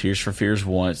Tears for Fears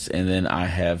once, and then I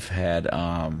have had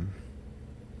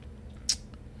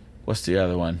what's the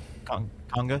other one?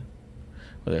 Conga.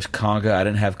 Well, there's Conga. I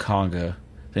didn't have Conga.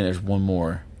 I think there's one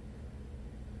more.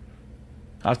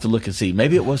 I have to look and see.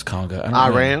 Maybe it was Conga. I don't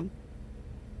know.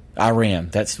 Iran.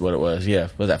 That's what it was. Yeah.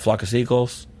 Was that Flock of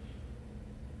Seagulls?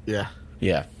 Yeah.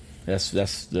 Yeah. That's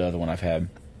the other one I've had.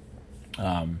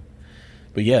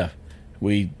 But yeah,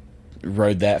 we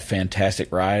rode that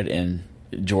fantastic ride, and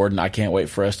Jordan, I can't wait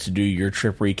for us to do your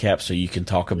trip recap so you can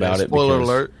talk about it. Spoiler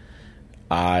alert.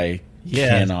 I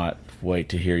cannot wait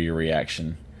to hear your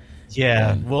reaction.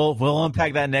 Yeah, we'll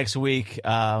unpack that next week.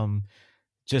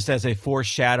 Just as a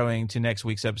foreshadowing to next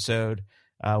week's episode,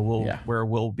 where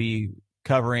we'll be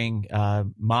covering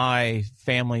my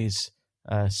family's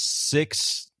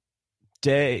 6-day,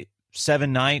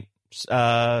 7-night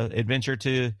adventure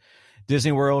to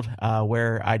Disney World,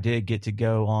 where I did get to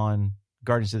go on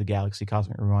Guardians of the Galaxy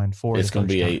Cosmic Rewind 4. It's going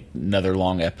to be another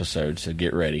long episode, so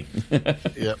get ready.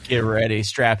 Yep. Get ready,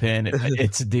 strap in.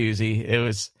 It's a doozy. It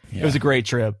was a great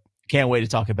trip. Can't wait to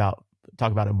talk about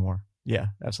it more. Yeah,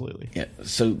 absolutely. Yeah.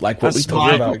 So, like what we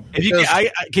talked about,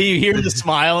 can you hear the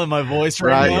smile in my voice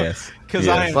right now? Yes. Because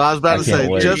well, I was about to say,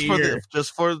 wait.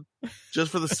 just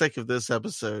for the sake of this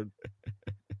episode,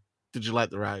 did you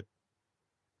like the ride?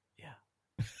 Yeah.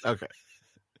 Okay.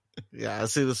 Yeah, I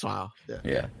see the smile.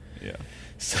 Yeah.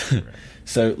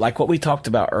 So, like what we talked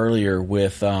about earlier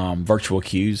with virtual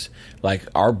queues, like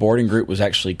our boarding group was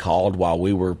actually called while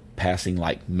we were passing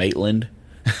like Maitland.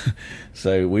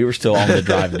 So we were still on the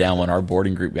drive down when our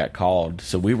boarding group got called.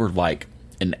 So we were like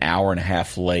an hour and a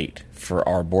half late for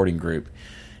our boarding group.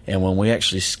 And when we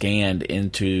actually scanned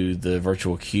into the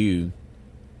virtual queue,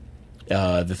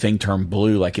 the thing turned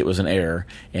blue like it was an error,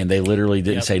 and they literally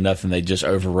didn't say nothing. They just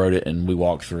overrode it, and we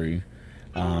walked through.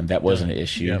 That wasn't an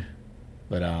issue. Yep.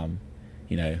 But,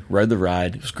 rode the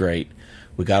ride. It was great.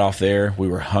 We got off there. We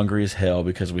were hungry as hell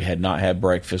because we had not had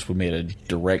breakfast. We made a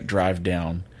direct drive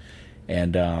down.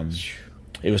 And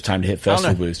it was time to hit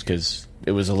Festival Boost because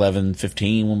it was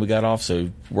 11:15 when we got off, so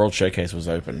World Showcase was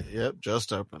open. Yep,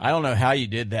 just open. I don't know how you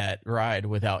did that ride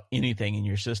without anything in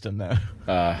your system, though.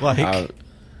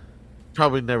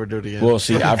 Probably never do it again. Well,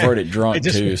 see, I've heard it drunk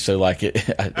too, so like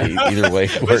either way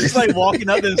it works. It's just like walking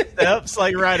up the steps,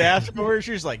 like right afterwards.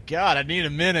 You're just like, God, I need a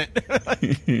minute.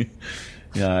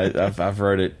 Yeah, I've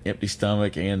heard it empty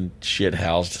stomach and shit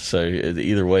housed, so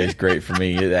either way is great for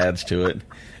me. It adds to it.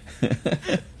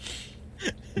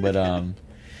 But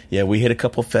we hit a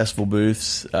couple festival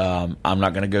booths. I'm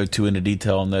not going to go too into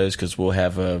detail on those because we'll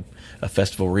have a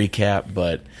festival recap.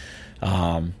 But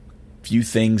few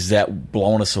things that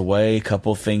blown us away. A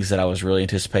couple of things that I was really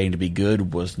anticipating to be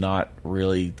good was not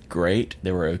really great.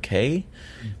 They were okay,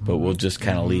 but we'll just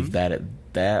kind of leave that at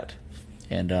that.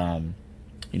 And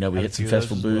we hit some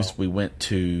festival booths. Well. We went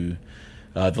to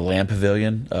the Land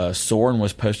Pavilion. Soarin'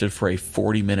 was posted for a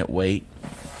 40-minute wait.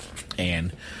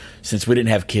 And since we didn't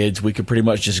have kids, we could pretty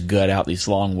much just gut out these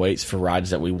long waits for rides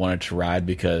that we wanted to ride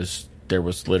because there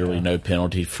was literally no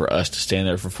penalty for us to stand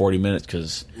there for 40 minutes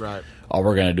because all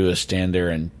we're going to do is stand there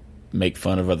and make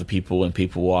fun of other people and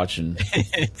people watch and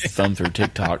thumb through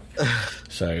TikTok.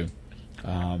 So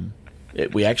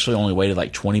we actually only waited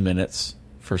like 20 minutes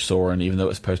for Soarin', even though it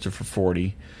was posted for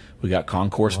 40. We got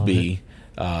Concourse B.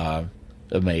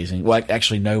 Amazing. Well,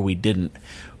 actually, no, we didn't.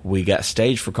 We got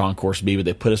staged for Concourse B, but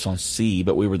they put us on C,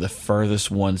 but we were the furthest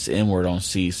ones inward on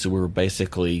C, so we were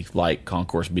basically like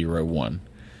Concourse B Row 1.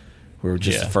 We were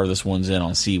just the furthest ones in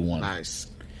on C1. Nice.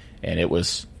 And it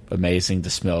was amazing.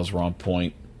 The smells were on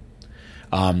point.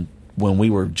 When we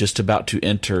were just about to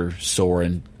enter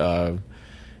Soarin',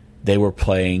 they were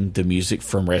playing the music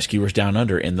from Rescuers Down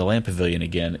Under in the Land Pavilion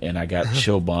again, and I got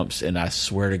chill bumps, and I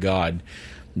swear to God,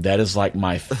 that is like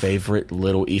my favorite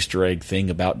little Easter egg thing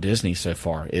about Disney so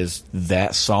far is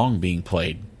that song being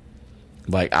played.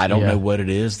 Like, I don't know what it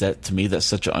is. That to me, that's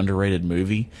such an underrated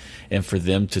movie. And for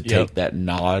them to take that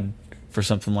nod for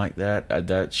something like that,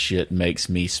 that shit makes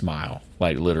me smile.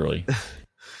 Like, literally.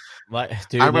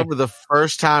 Dude, I remember the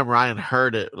first time Ryan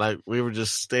heard it, like, we were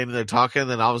just standing there talking,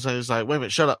 and then all of a sudden he's like, wait a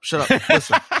minute, shut up,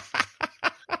 listen.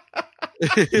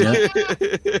 Yeah.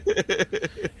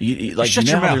 You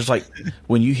know how there's like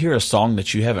when you hear a song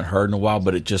that you haven't heard in a while,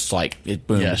 but it just like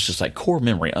boom, it's just like core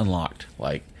memory unlocked.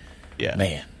 Like,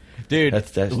 man, dude,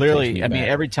 that's literally. I mean,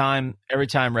 every time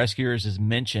Rescuers is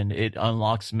mentioned, it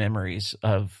unlocks memories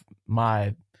of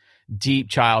my deep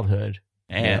childhood,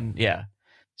 and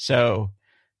so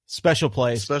special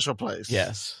place.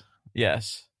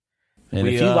 Yes. And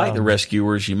if you like the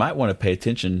Rescuers, you might want to pay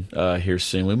attention here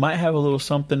soon. We might have a little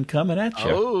something coming at you.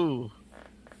 Oh,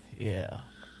 yeah.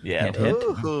 Hint.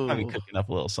 I'll be cooking up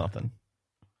a little something.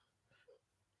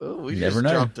 Oh, we just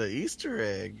dropped the Easter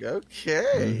egg. Okay.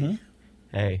 Mm-hmm.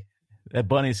 Hey, that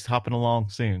bunny's hopping along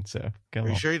soon. So, are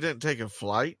you sure he didn't take a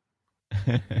flight?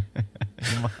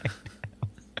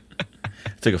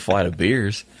 Took a flight of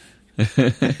beers. A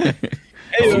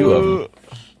few of them.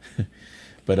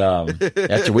 But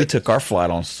after we took our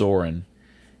flight on Soarin',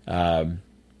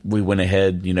 we went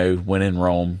ahead, went in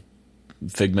Rome.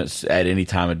 Figment's at any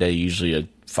time of day, usually a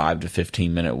 5 to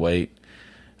 15 minute wait.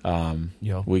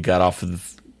 We got off of the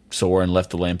Soarin',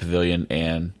 left the Land Pavilion,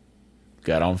 and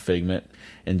got on Figment.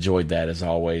 Enjoyed that as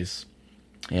always.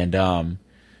 And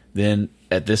then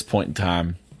at this point in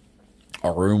time,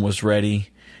 our room was ready,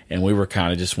 and we were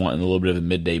kind of just wanting a little bit of a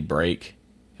midday break.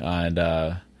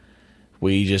 And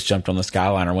we just jumped on the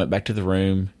Skyliner, went back to the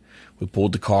room. We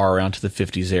pulled the car around to the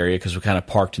 50s area because we kind of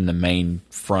parked in the main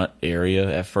front area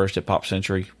at first at Pop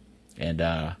Century.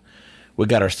 And we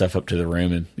got our stuff up to the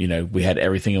room, and, we had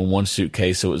everything in one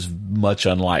suitcase, so it was much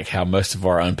unlike how most of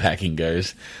our unpacking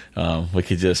goes. We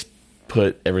could just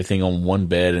put everything on one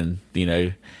bed and,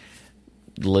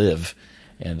 live.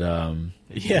 And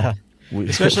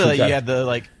especially you had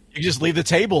you just leave the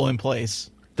table in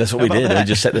place. That's what we did. We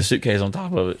just set the suitcase on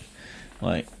top of it.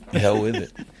 Like, the hell with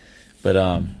it.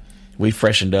 But we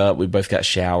freshened up. We both got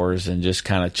showers and just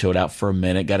kind of chilled out for a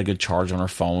minute. Got a good charge on our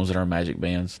phones and our Magic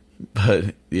Bands.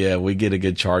 But, yeah, we get a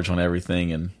good charge on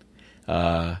everything. And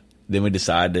then we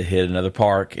decided to hit another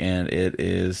park, and it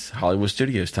is Hollywood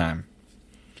Studios time.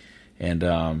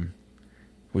 And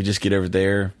we just get over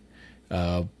there.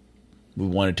 We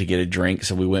wanted to get a drink,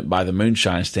 so we went by the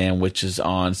Moonshine stand, which is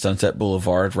on Sunset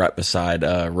Boulevard right beside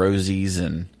Rosie's,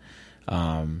 and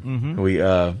we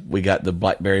got the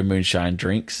Blackberry Moonshine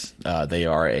drinks. They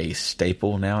are a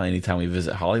staple now anytime we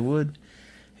visit Hollywood.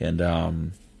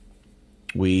 And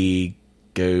we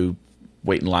go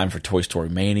wait in line for Toy Story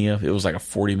Mania. It was like a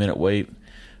 40-minute wait.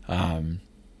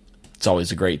 It's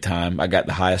always a great time. I got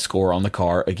the highest score on the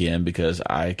car again because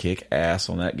I kick ass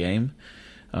on that game.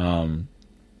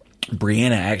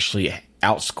 Brianna actually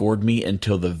outscored me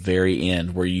until the very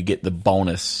end, where you get the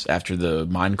bonus after the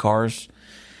mine cars,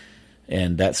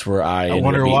 and that's where I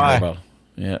wonder why.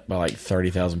 By like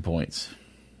 30,000 points.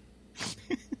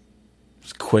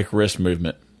 It's quick wrist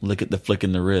movement. Look at the flick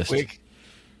in the wrist. Quick.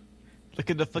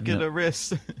 Look at the flick in the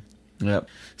wrist. Yep.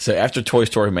 So after Toy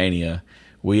Story Mania,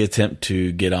 we attempt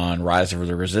to get on Rise of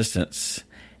the Resistance.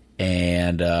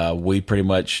 And we pretty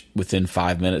much, within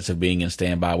 5 minutes of being in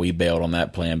standby, we bailed on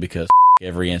that plan because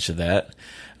every inch of that.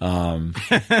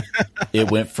 It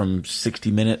went from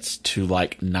 60 minutes to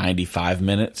like 95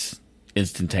 minutes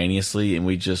instantaneously. And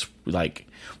we just,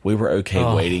 we were okay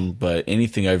waiting. But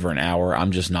anything over an hour,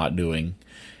 I'm just not doing.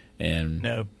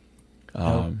 And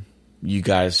you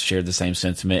guys shared the same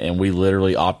sentiment. And we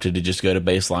literally opted to just go to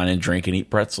Baseline and drink and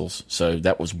eat pretzels. So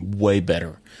that was way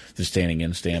better than standing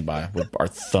in standby with our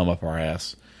thumb up our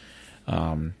ass.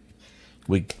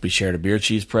 We shared a beer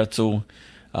cheese pretzel.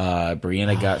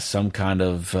 Brianna got some kind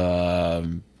of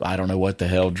I don't know what the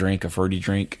hell drink, a fruity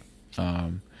drink.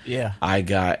 I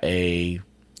got a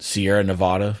Sierra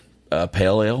Nevada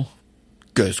pale ale.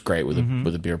 Goes great with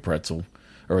a beer pretzel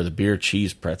or the beer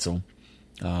cheese pretzel.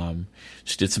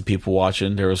 Just did some people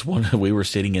watching. There was one, we were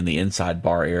sitting in the inside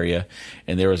bar area,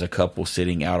 and there was a couple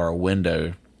sitting out our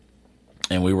window,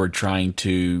 and we were trying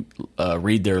to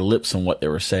read their lips on what they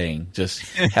were saying. Just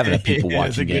having a people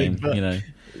watching game,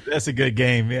 That's a good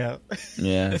game, yeah.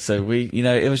 Yeah, so we,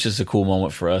 it was just a cool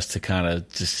moment for us to kind of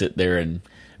just sit there and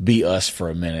be us for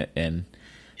a minute and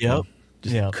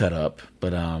cut up.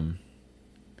 But and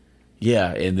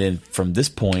then from this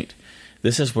point,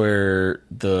 this is where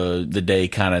the day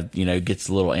kind of, gets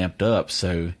a little amped up.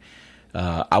 So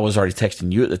I was already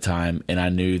texting you at the time, and I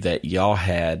knew that y'all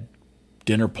had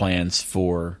dinner plans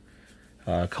for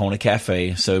Kona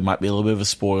Cafe. So it might be a little bit of a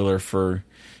spoiler for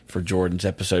Jordan's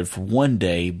episode for one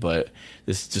day, but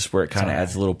this is just where it kind of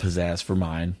adds a little pizzazz for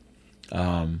mine.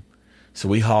 So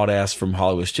we hauled ass from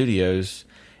Hollywood Studios,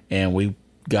 and we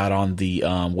got on the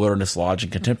Wilderness Lodge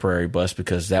and Contemporary bus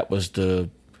because that was the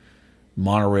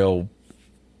monorail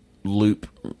loop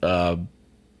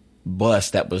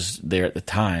bus that was there at the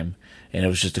time, and it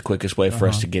was just the quickest way for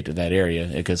us to get to that area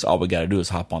because all we got to do is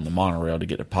hop on the monorail to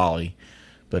get to Poly.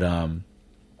 But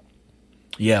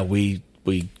we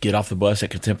get off the bus at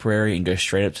Contemporary and go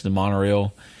straight up to the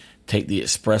monorail, take the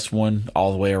express one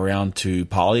all the way around to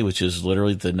Poly, which is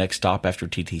literally the next stop after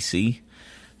TTC.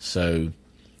 So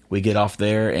we get off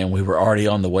there, and we were already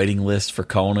on the waiting list for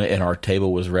Kona, and our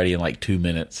table was ready in like 2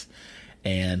 minutes.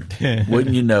 And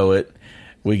wouldn't you know it,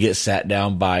 we get sat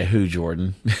down by who,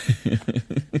 Jordan?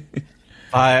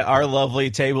 By our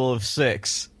lovely table of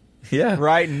 6. Yeah.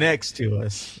 Right next to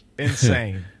us.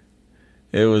 Insane.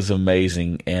 It was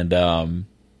amazing. And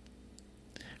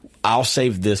I'll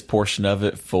save this portion of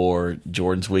it for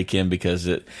Jordan's weekend because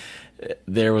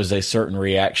there was a certain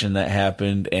reaction that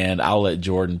happened, and I'll let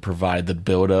Jordan provide the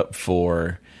build-up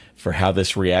for how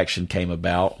this reaction came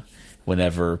about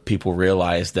whenever people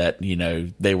realized that, you know,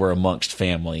 they were amongst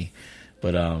family.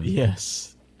 But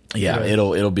yes. Yeah, Right.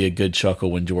 it'll be a good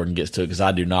chuckle when Jordan gets to it because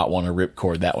I do not want to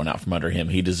ripcord that one out from under him.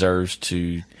 He deserves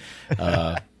to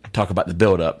talk about the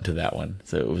build up to that one.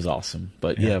 So it was awesome.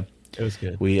 But yeah, it was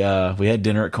good. We had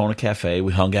dinner at Kona Cafe.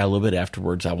 We hung out a little bit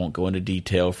afterwards. I won't go into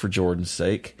detail for Jordan's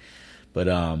sake. But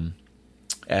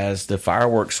as the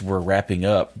fireworks were wrapping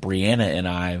up, Brianna and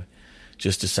I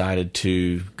just decided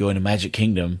to go into Magic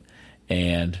Kingdom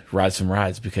and ride some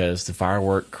rides because the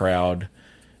firework crowd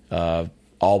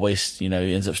always, you know,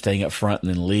 ends up staying up front and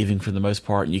then leaving for the most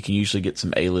part. And you can usually get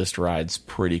some A-list rides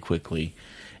pretty quickly.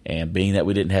 And being that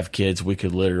we didn't have kids, we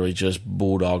could literally just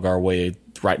bulldog our way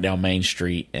right down Main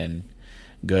Street and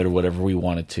go to whatever we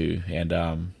wanted to.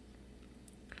 And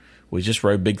we just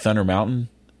rode Big Thunder Mountain.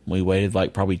 We waited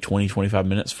like probably 20, 25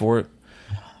 minutes for it.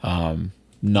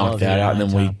 Knocked that out, and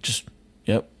then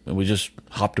we just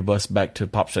hopped a bus back to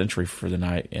Pop Century for the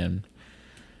night, and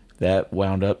that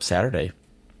wound up Saturday.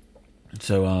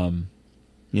 So,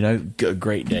 you know,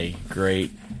 great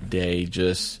day,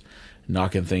 just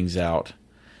knocking things out.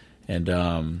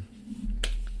 And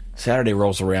Saturday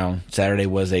rolls around. Saturday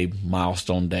was a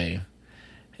milestone day,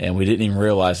 and we didn't even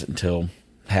realize it until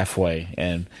halfway.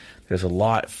 And there's a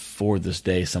lot for this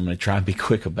day, so I'm going to try and be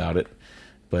quick about it.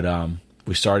 But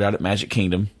we started out at Magic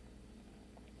Kingdom,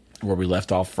 where we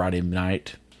left off Friday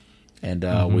night, and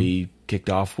we kicked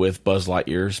off with Buzz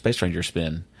Lightyear's Space Ranger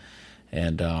spin.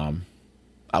 And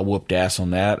I whooped ass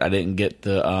on that. I didn't get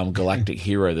the Galactic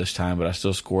Hero this time, but I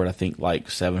still scored, I think,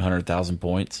 like 700,000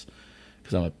 points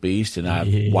because I'm a beast, and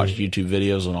I watched YouTube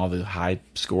videos on all the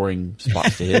high-scoring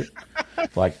spots to hit,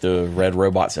 like the Red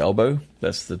Robot's elbow.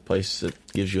 That's the place that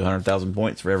gives you 100,000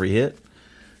 points for every hit,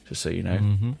 just so you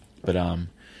know. But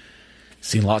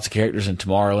seen lots of characters in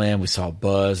Tomorrowland. We saw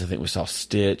Buzz. I think we saw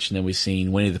Stitch, and then we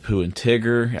seen Winnie the Pooh and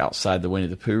Tigger outside the Winnie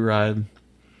the Pooh ride.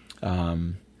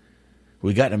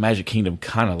 We got to Magic Kingdom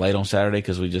kind of late on Saturday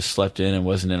because we just slept in and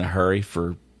wasn't in a hurry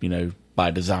for, you know,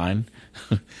 by design.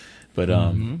 But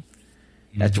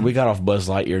after we got off Buzz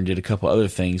Lightyear and did a couple other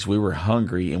things, we were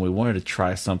hungry and we wanted to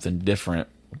try something different.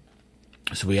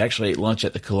 So we actually ate lunch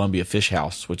at the Columbia Fish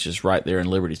House, which is right there in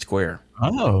Liberty Square.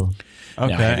 Oh,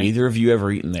 okay. Now, have either of you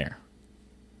ever eaten there?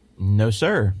 No,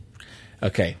 sir.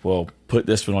 Okay, well, put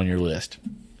this one on your list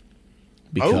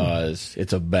because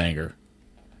it's a banger.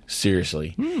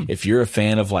 Seriously, if you're a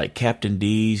fan of like Captain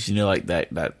D's, you know, like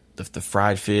the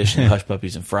fried fish and hush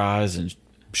puppies and fries and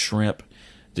shrimp,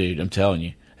 dude, I'm telling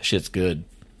you, that shit's good.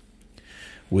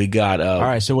 We got all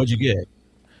right. So what'd you get?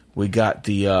 We got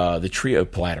the trio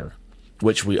platter,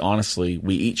 which we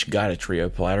each got a trio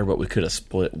platter, but we could have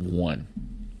split one.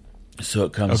 So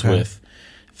it comes with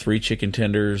 3 chicken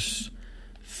tenders,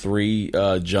 3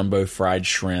 jumbo fried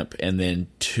shrimp, and then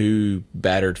 2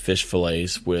 battered fish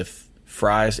fillets with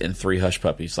fries and 3 hush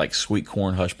puppies, like sweet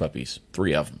corn hush puppies,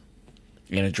 3 of them,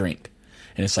 and a drink,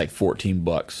 and it's like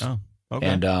 $14. Oh, okay.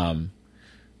 And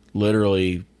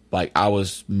literally, like I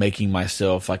was making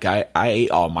myself like I ate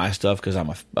all my stuff because I'm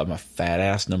a fat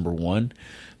ass, number one,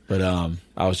 but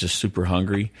I was just super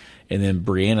hungry, and then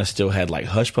Brianna still had like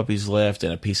hush puppies left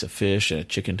and a piece of fish and a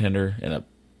chicken tender and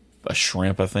a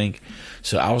shrimp, I think.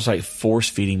 So I was like force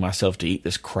feeding myself to eat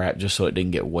this crap just so it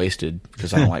didn't get wasted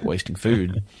because I don't like wasting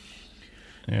food.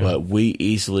 Yeah. But we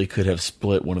easily could have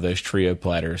split one of those trio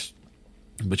platters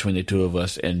between the two of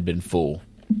us and been full.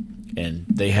 And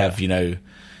they have, you know,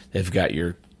 they've got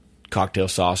your cocktail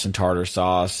sauce and tartar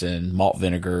sauce and malt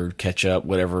vinegar, ketchup,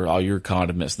 whatever, all your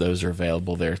condiments, those are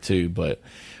available there too. But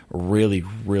really,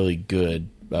 really good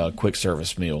quick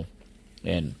service meal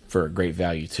and for a great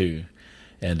value too.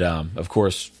 And, of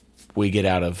course, we get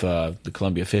out of the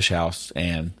Columbia Fish House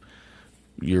and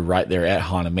you're right there at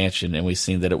Haunted Mansion, and we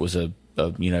seen that it was a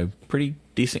you know, pretty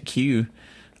decent queue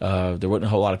there wasn't a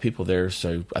whole lot of people there,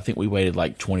 so I think we waited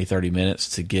like 20, 30 minutes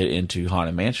to get into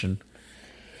Haunted Mansion.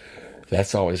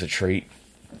 That's always a treat.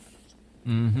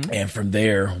 Mm-hmm. And from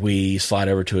there, we slide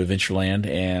over to Adventureland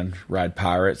and ride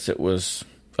Pirates. It was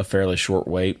a fairly short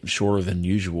wait, shorter than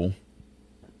usual.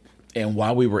 And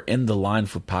while we were in the line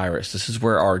for Pirates, this is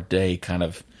where our day kind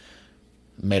of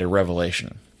made a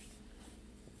revelation.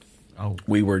 Oh.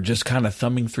 We were just kind of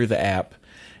thumbing through the app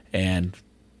and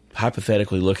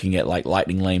hypothetically looking at like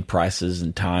Lightning Lane prices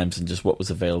and times and just what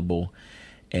was available.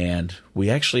 And we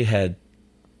actually had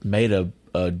made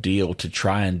a deal to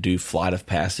try and do Flight of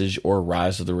Passage or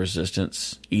Rise of the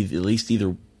Resistance, at least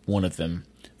either one of them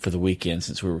for the weekend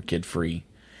since we were kid free.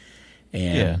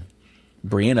 And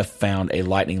Brianna found a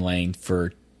Lightning Lane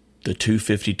for the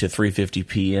 2:50 to 3:50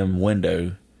 p.m.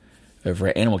 window over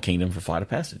at Animal Kingdom for Flight of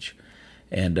Passage.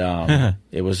 And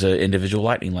it was an individual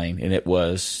Lightning Lane, and it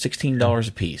was $16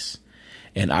 a piece.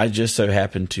 And I just so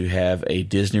happened to have a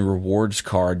Disney Rewards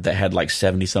card that had like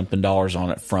 $70-something on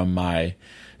it from my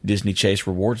Disney Chase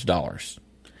Rewards dollars.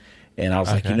 And I was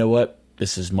like, you know what?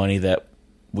 This is money that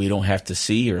we don't have to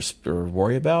see or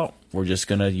worry about. We're just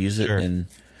going to use it, and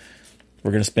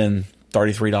we're going to spend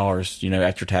 $33,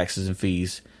 after taxes and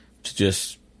fees to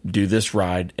just do this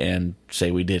ride and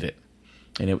say we did it.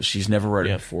 And she's never rode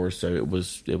it before, so it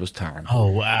was time. Oh,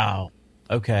 wow.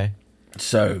 Okay.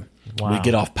 So we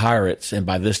get off Pirates, and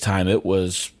by this time it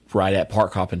was right at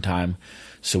park hopping time.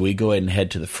 So we go ahead and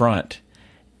head to the front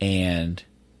and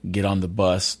get on the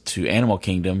bus to Animal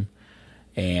Kingdom.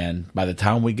 And by the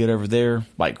time we get over there,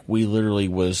 like we literally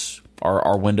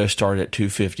our window started at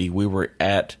 2:50. We were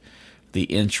at the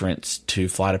entrance to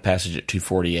Flight of Passage at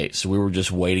 2:48. So we were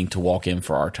just waiting to walk in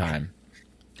for our time.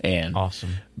 And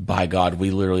awesome. By God, we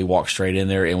literally walked straight in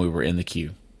there and we were in the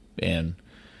queue and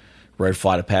rode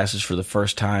Flight of Passage for the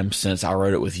first time since I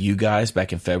rode it with you guys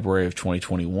back in February of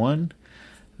 2021.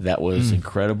 That was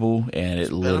incredible, and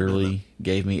it literally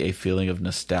gave me a feeling of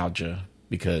nostalgia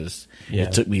because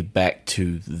it took me back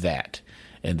to that.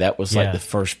 And that was like the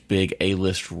first big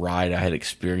A-list ride I had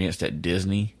experienced at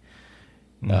Disney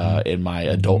in my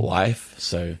adult life.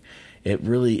 So it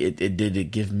really it did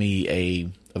give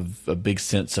me a big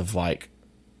sense of like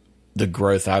the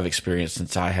growth I've experienced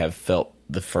since I have felt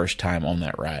the first time on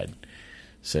that ride.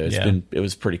 So it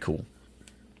was pretty cool.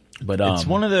 But it's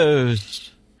one of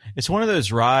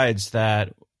those rides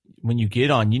that when you get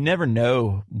on, you never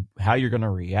know how you're going to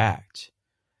react.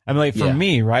 I mean, like for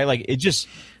me, right? Like it's just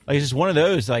one of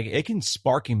those, like it can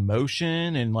spark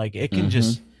emotion and like it can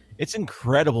it's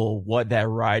incredible what that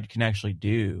ride can actually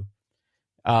do.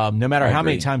 No matter how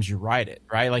many times you ride it,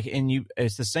 right? Like, and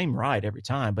it's the same ride every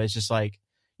time, but it's just like,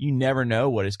 you never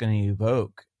know what it's going to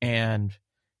evoke. And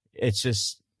it's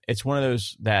one of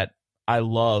those that I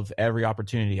love every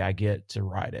opportunity I get to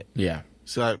ride it. Yeah.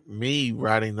 So like me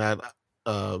riding that,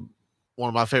 one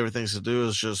of my favorite things to do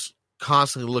is just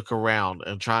constantly look around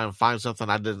and try and find something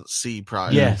I didn't see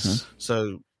prior. Yes.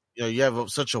 So, you have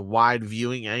such a wide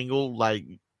viewing angle, like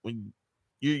when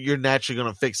you're naturally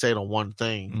going to fixate on one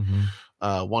thing.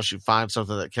 Once you find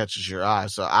something that catches your eye.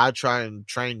 So I try and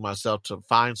train myself to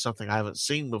find something I haven't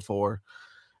seen before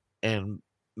and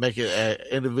make it an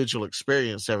individual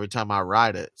experience every time I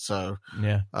ride it. So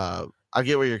I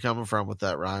get where you're coming from with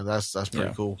that, Ryan. That's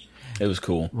pretty cool. It was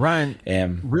cool. Ryan,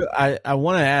 I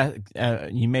want to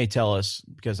ask, you may tell us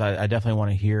because I definitely want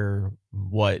to hear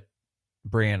what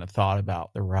Brianna thought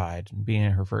about the ride being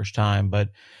her first time, but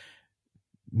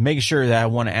making sure that I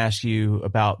want to ask you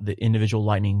about the individual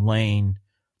Lightning Lane.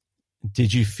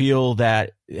 Did you feel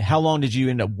that, how long did you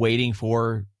end up waiting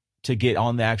to get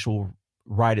on the actual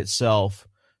ride itself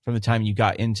from the time you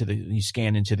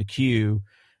scanned into the queue?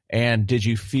 And did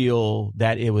you feel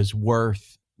that it was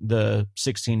worth the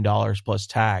 $16 plus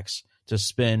tax to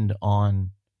spend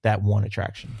on that one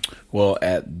attraction? Well,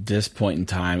 at this point in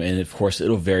time, and of course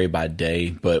it'll vary by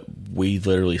day, but we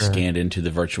literally scanned into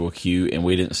the virtual queue and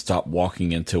we didn't stop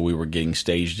walking until we were getting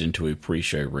staged into a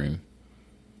pre-show room.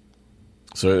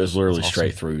 So it was literally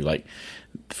straight through. Like,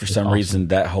 for some reason,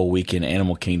 that whole weekend,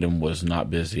 Animal Kingdom was not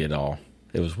busy at all.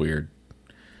 It was weird.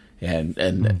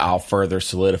 And I'll further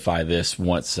solidify this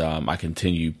once I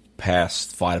continue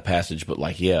past Flight of Passage. But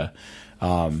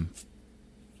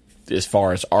as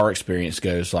far as our experience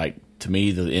goes, like, to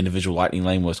me, the individual Lightning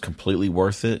Lane was completely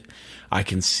worth it. I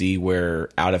can see where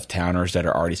out-of-towners that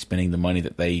are already spending the money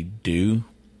that they do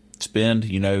spend,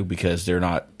 because they're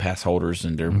not pass holders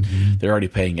and they're already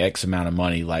paying X amount of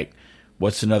money. Like,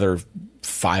 what's another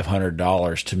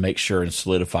 $500 to make sure and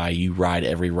solidify you ride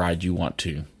every ride you want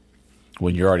to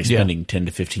when you're already spending 10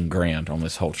 to 15 grand on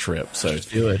this whole trip? So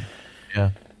just do it.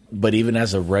 Yeah. But even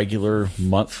as a regular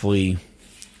monthly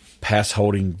pass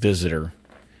holding visitor,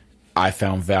 I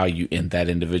found value in that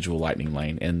individual lightning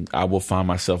lane, and I will find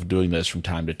myself doing this from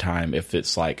time to time if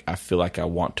it's like I feel like I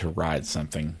want to ride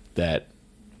something that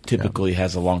typically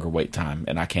has a longer wait time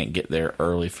and I can't get there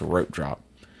early for rope drop.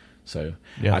 So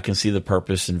I can see the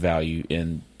purpose and value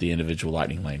in the individual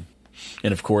lightning lane.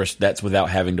 And of course, that's without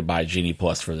having to buy Genie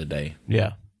Plus for the day.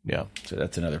 Yeah. So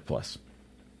that's another plus.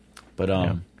 But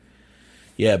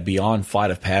beyond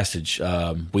Flight of Passage,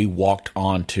 we walked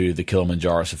onto the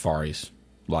Kilimanjaro safaris.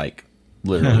 Like,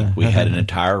 literally, we had an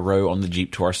entire row on the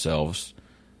Jeep to ourselves.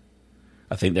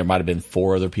 I think there might have been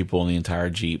 4 other people in the entire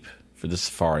Jeep for the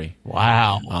safari.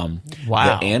 Wow.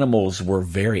 The animals were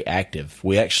very active.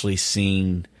 We actually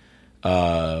seen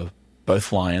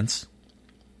both lions.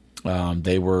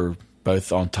 They were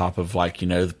both on top of, like,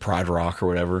 the Pride Rock or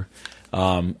whatever.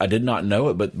 I did not know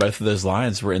it, but both of those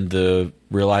lions were in the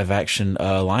real live action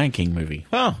Lion King movie.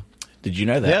 Oh. Did you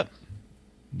know that? Yep.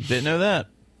 Didn't know that.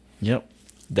 Yep.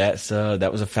 That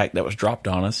was a fact that was dropped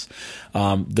on us.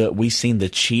 We seen the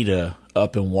cheetah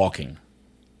up and walking,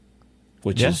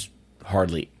 which is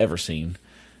hardly ever seen.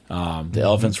 The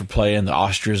elephants were playing. The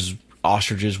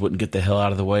ostriches wouldn't get the hell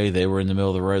out of the way. They were in the middle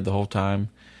of the road the whole time.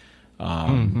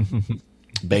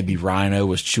 Baby rhino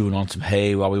was chewing on some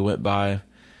hay while we went by.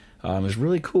 It was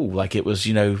really cool. Like, it was,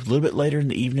 a little bit later in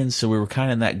the evening, so we were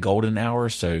kind of in that golden hour.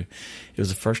 So it was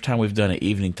the first time we've done an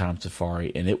evening time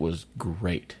safari, and it was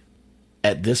great.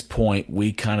 At this point,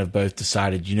 we kind of both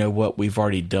decided, you know what, we've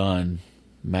already done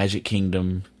Magic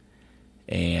Kingdom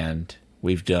and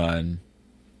we've done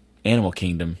Animal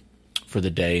Kingdom for the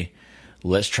day.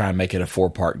 Let's try and make it a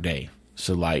 4-park day.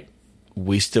 So, like,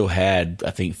 we still had,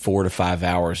 I think, 4 to 5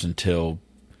 hours until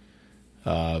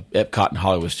Epcot and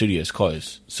Hollywood Studios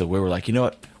closed. So we were like, you know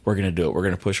what? We're going to do it. We're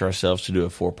going to push ourselves to do a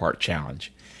 4-part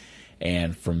challenge.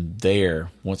 And from there,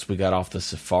 once we got off the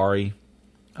safari,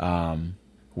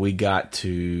 we got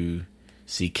to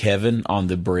see Kevin on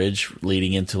the bridge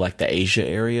leading into, like, the Asia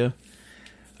area.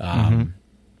 And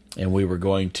we were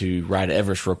going to ride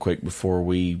Everest real quick before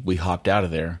we hopped out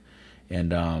of there.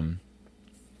 And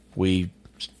we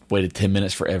waited 10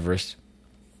 minutes for Everest,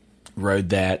 rode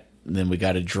that. And then we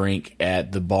got a drink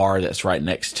at the bar that's right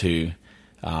next to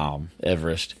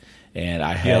Everest. And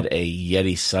I had a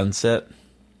Yeti Sunset,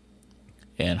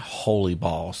 and holy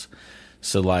balls.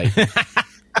 So, like,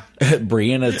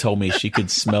 Brianna told me she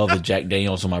could smell the Jack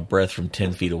Daniels on my breath from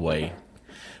 10 feet away.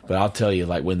 But I'll tell you,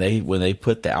 like, when they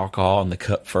put the alcohol in the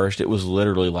cup first, it was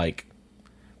literally like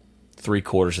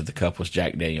 3/4 of the cup was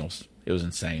Jack Daniels. It was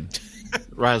insane.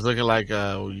 Ryan's looking like,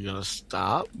 you gonna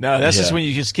stop? No, that's just when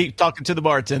you just keep talking to the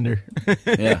bartender.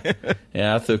 Yeah.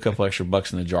 I threw a couple extra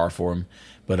bucks in the jar for him,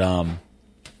 but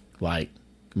like,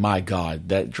 my God,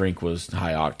 that drink was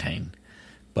high octane.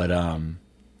 But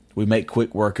we make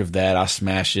quick work of that. I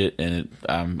smash it, and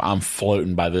I'm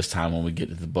floating by this time when we get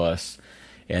to the bus.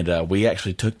 And we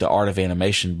actually took the Art of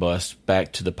Animation bus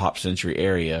back to the Pop Century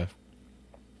area,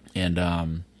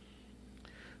 and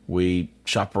we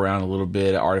shop around a little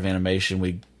bit at Art of Animation.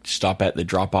 We stop at the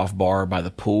drop-off bar by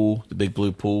the pool, the big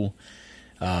blue pool.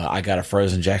 I got a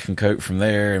frozen Jack and Coke from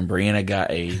there, and Brianna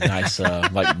got a nice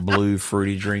like blue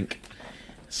fruity drink.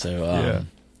 So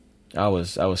I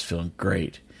was feeling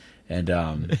great.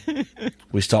 And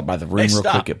we stopped by the room real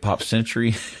quick at Pop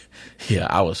Century. Yeah,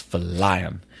 I was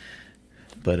flying.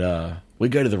 But we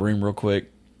go to the room real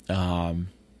quick,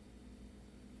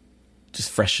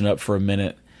 just freshen up for a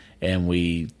minute, and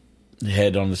we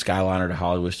head on the Skyliner to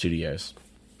Hollywood Studios.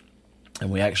 And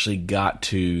we actually got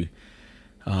to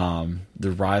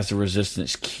the Rise of the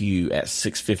Resistance queue at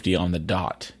 6:50 on the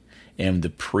dot. And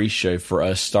the pre-show for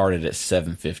us started at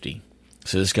 7:50.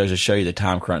 So this goes to show you the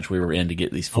time crunch we were in to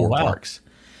get these 4 parks.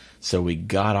 So we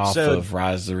got off of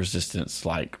Rise of the Resistance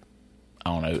like,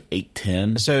 I don't know,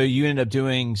 8:10. So you ended up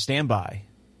doing standby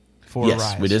for Rise.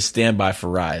 Yes, we did standby for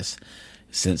Rise.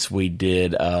 Since we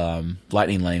did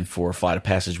Lightning Lane for Flight of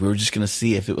Passage, we were just going to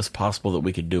see if it was possible that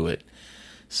we could do it.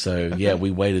 So, yeah,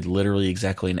 we waited literally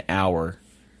exactly an hour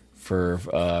for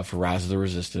Rise of the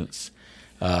Resistance.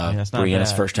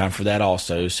 Brianna's first time for that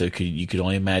also, so you could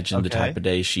only imagine the type of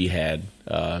day she had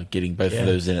getting both of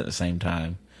those in at the same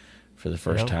time for the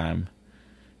first time.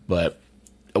 But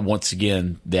once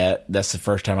again, that's the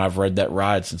first time I've rode that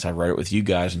ride since I rode it with you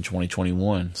guys in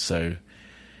 2021. So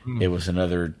it was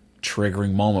another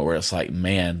triggering moment where it's like,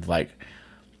 man, like,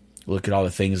 look at all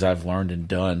the things I've learned and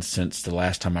done since the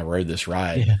last time I rode this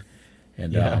ride.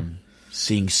 And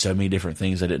seeing so many different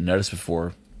things I didn't notice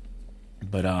before.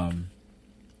 But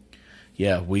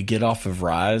we get off of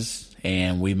Rise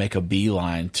and we make a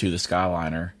beeline to the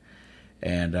Skyliner,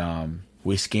 and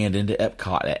we scanned into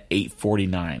Epcot at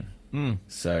 8:49.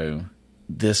 So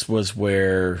this was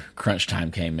where crunch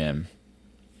time came in,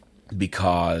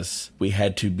 because we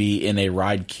had to be in a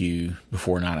ride queue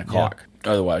before 9 o'clock.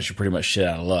 Yeah. Otherwise, you're pretty much shit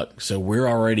out of luck. So we're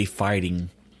already fighting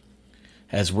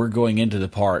as we're going into the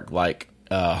park. Like,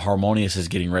 Harmonious is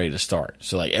getting ready to start.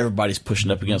 So, like, everybody's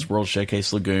pushing up against World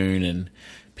Showcase Lagoon, and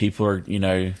people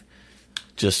are,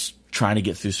 just trying to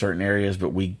get through certain areas.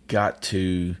 But we got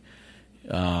to,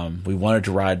 we wanted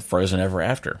to ride Frozen Ever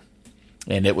After.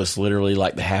 And it was literally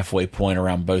like the halfway point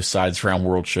around both sides around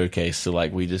World Showcase. So,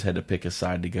 like, we just had to pick a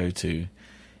side to go to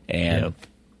and,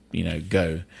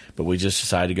 go. But we just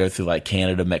decided to go through, like,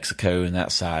 Canada, Mexico, and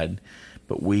that side.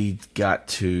 But we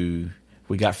got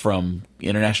from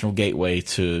International Gateway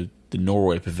to the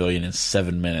Norway Pavilion in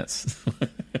 7 minutes.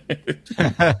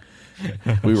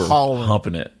 We were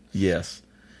humping it. Yes.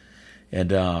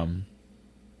 And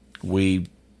we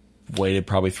waited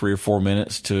probably 3 or 4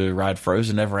 minutes to ride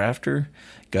Frozen Ever After.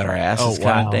 Got our asses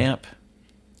kind of damp.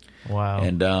 Wow.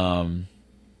 And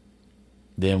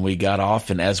then we got off,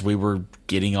 and as we were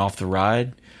getting off the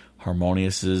ride,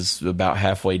 Harmonious is about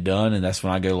halfway done, and that's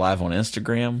when I go live on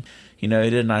Instagram. It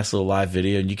did a nice little live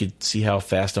video, and you could see how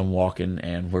fast I'm walking,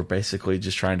 and we're basically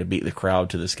just trying to beat the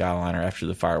crowd to the Skyliner after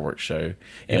the fireworks show.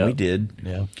 And we did.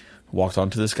 Yeah. Walked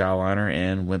onto the Skyliner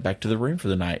and went back to the room for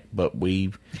the night. But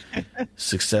we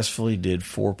successfully did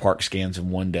 4 park scans in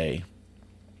one day.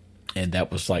 And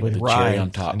that was like the cherry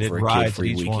on top for a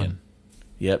kid-free weekend. One.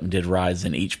 Yep, and did rides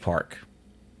in each park.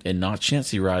 And not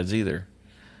Chintzy rides either.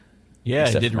 Yeah,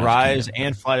 it did Rise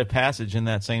and Flight of Passage in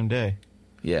that same day.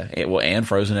 Yeah, and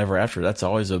Frozen Ever After. That's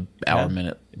always a hour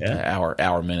minute.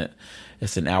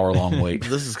 It's an hour-long wait.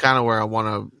 This is kind of where I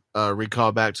want to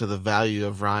recall back to the value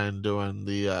of Ryan doing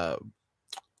the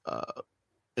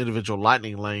individual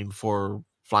lightning lane for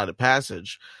Flight of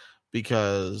Passage,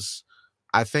 because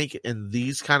I think in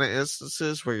these kind of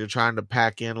instances where you're trying to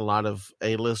pack in a lot of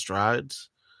A-list rides,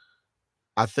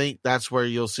 I think that's where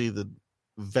you'll see the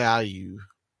value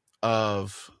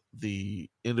of the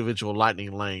individual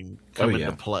lightning lane come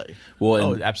into play.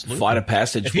 Well, absolutely. Flight of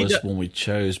Passage was when we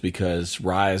chose, because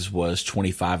Rise was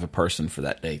 $25 a person for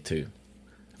that day too,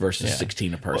 versus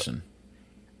 $16 a person.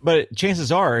 But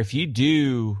chances are, if you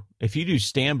do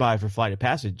standby for Flight of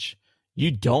Passage,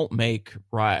 you don't make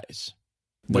Rise,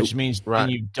 which means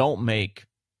you don't make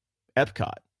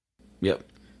Epcot. Yep.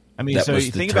 I mean, so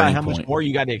you think about how much more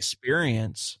you got to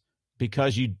experience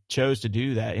because you chose to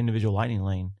do that individual lightning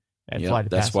lane.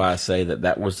 That's why I say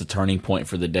that was the turning point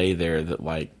for the day there, that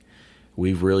like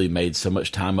we've really made so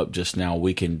much time up just now,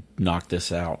 we can knock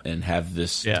this out and have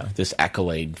this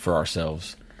accolade for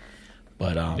ourselves.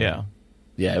 But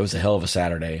it was a hell of a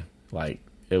Saturday. Like,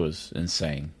 it was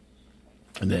insane.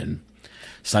 And then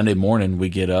Sunday morning we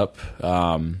get up,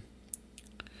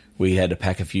 we had to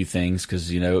pack a few things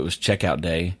because, it was checkout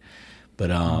day.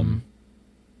 But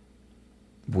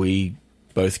we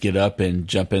both get up and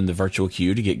jump in the virtual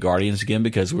queue to get Guardians again,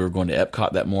 because we were going to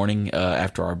Epcot that morning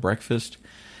after our breakfast.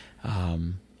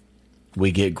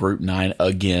 We get Group 9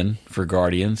 again for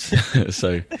Guardians.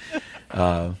 So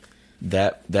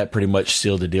that pretty much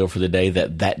sealed the deal for the day.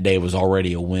 That day was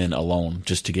already a win alone,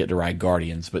 just to get to ride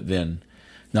Guardians. But then,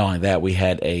 not only that, we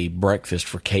had a breakfast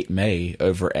for Kate May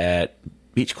over at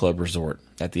Beach Club Resort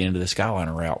at the end of the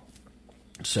Skyliner route.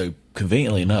 So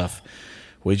conveniently enough,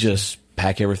 we just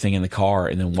pack everything in the car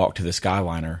and then walk to the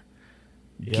Skyliner,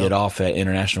 get off at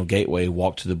International Gateway,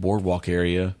 walk to the boardwalk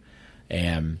area,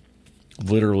 and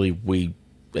literally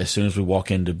as soon as we walk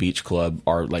into Beach Club,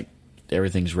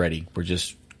 everything's ready. We're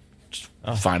just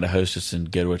find a hostess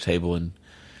and go to a table and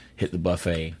hit the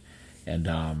buffet.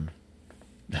 And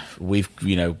we've,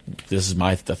 this is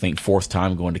my, I think, 4th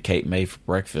time going to Cape May for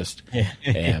breakfast.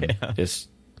 And it's,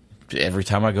 every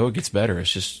time I go, it gets better.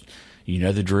 It's just,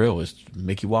 the drill. It's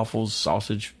Mickey waffles,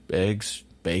 sausage, eggs,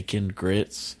 bacon,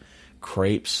 grits,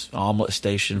 crepes, omelet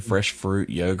station, fresh fruit,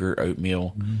 yogurt,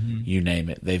 oatmeal, you name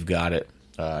it. They've got it.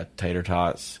 Tater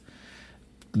tots,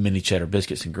 mini cheddar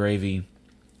biscuits and gravy.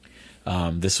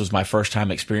 This was my first time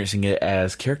experiencing it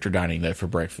as character dining, though, for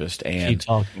breakfast. And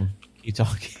Keep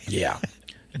talking. Yeah.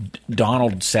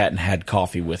 Donald sat and had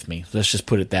coffee with me. Let's just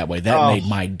put it that way. That made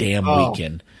my damn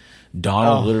weekend.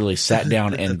 Donald literally sat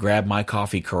down and grabbed my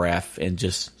coffee carafe and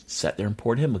just sat there and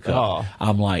poured him a cup.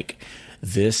 I'm like,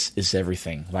 this is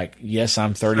everything. Like, yes,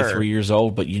 I'm 33 years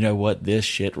old, but you know what? This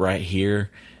shit right here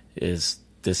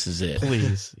this is it.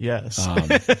 Please, yes.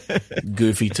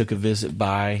 Goofy took a visit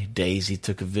by. Daisy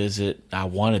took a visit. I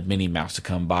wanted Minnie Mouse to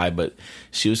come by, but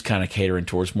she was kind of catering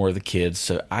towards more of the kids,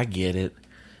 so I get it.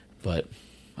 But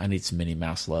I need some Minnie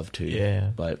Mouse love too.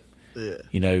 Yeah. But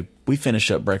Yeah. We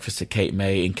finish up breakfast at Cape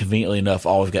May, and conveniently enough,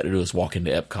 all we've got to do is walk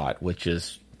into Epcot, which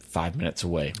is 5 minutes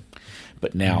away.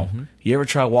 But now, you ever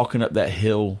try walking up that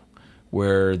hill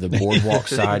where the boardwalk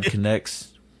side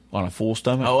connects on a full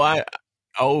stomach?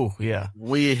 Oh, yeah.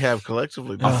 We have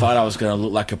collectively done. I thought I was going to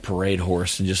look like a parade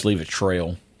horse and just leave a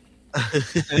trail.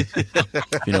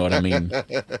 If you know what I mean.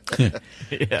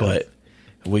 Yeah. But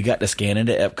we got to scan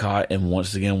into Epcot and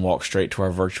once again walk straight to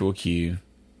our virtual queue.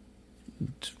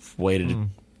 Waited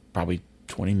probably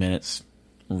 20 minutes.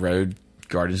 Rode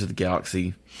Guardians of the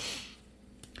Galaxy.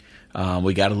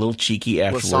 We got a little cheeky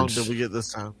afterwards. What song did we get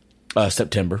this time?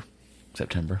 September.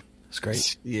 It's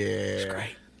great. Yeah. It's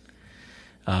great.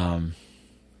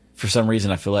 For some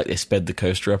reason, I feel like they sped the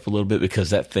coaster up a little bit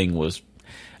because that thing was...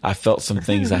 I felt some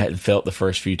things I hadn't felt the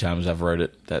first few times I've rode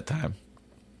it that time.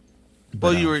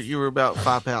 But, well, you were about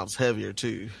 5 pounds heavier,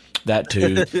 too. That,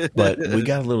 too. But we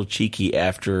got a little cheeky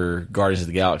after Guardians of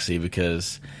the Galaxy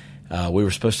because we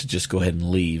were supposed to just go ahead and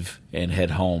leave and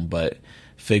head home, but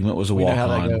Figment was a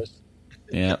walk-on.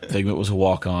 Yeah, Figment was a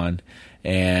walk-on,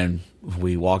 and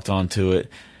we walked onto it,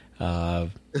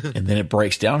 and then it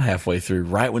breaks down halfway through.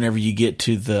 Right whenever you get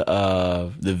to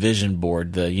the vision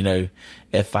board, the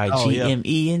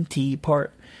FIGMENT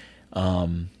part,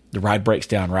 the ride breaks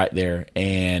down right there,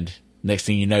 and next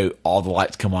thing you know, all the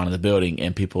lights come on in the building,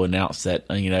 and people announce that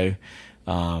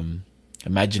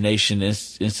Imagination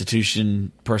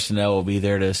Institution personnel will be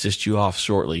there to assist you off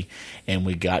shortly. And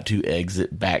we got to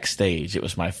exit backstage. It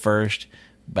was my first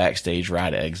backstage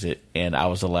ride exit, and I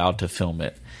was allowed to film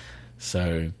it.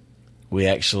 So we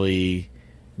actually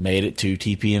made it to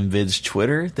TPM Vid's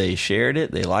Twitter. They shared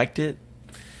it. They liked it.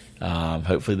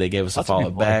 Hopefully they gave us a follow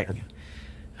back.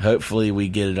 Hopefully we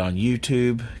get it on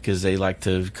YouTube because they like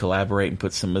to collaborate and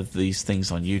put some of these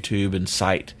things on YouTube and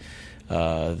cite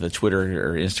the Twitter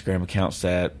or Instagram accounts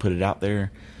that put it out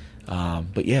there.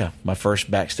 But yeah, my first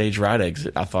backstage ride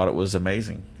exit. I thought it was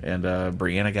amazing. And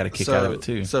Brianna got a kick out of it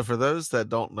too. So for those that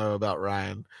don't know about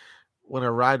Ryan, when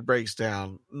a ride breaks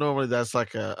down, normally that's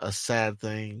like a sad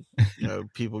thing.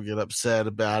 People get upset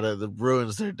about it. It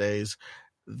ruins their days.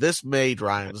 This made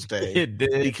Ryan's day. It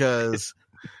did. Because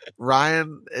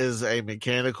Ryan is a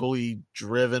mechanically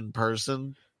driven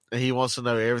person. And he wants to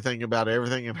know everything about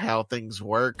everything and how things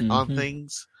work on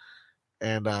things.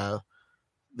 And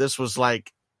this was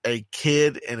like a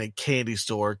kid in a candy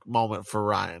store moment for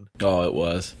Ryan. Oh, it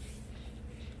was.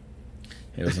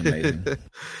 It was amazing.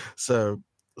 So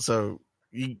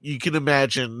you can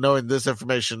imagine, knowing this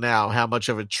information now, how much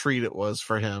of a treat it was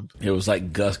for him. It was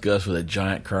like Gus with a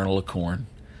giant kernel of corn.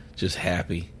 Just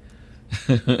happy.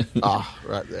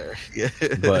 Right there. Yeah.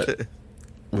 But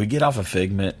we get off of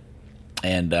Figment,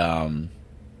 and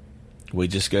we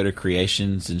just go to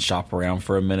Creations and shop around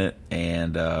for a minute,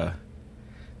 and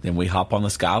then we hop on the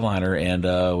Skyliner,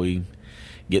 and we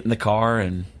get in the car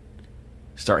and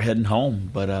start heading home.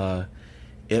 But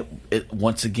it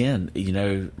once again,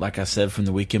 like I said from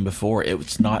the weekend before, it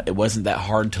wasn't that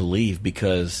hard to leave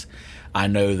because I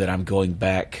know that I'm going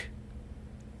back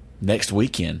next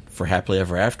weekend for Happily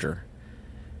Ever After,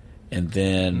 and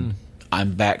then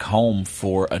I'm back home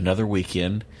for another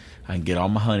weekend. I can get all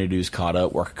my honeydews caught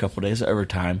up, work a couple days of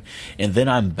overtime, and then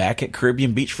I'm back at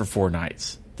Caribbean Beach for 4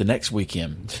 nights the next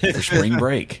weekend for spring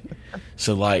break.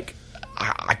 So, like,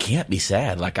 I can't be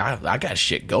sad. Like, I got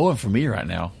shit going for me right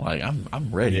now. Like, I'm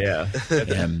ready. Yeah.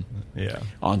 And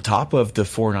on top of the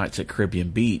 4 nights at Caribbean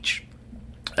Beach,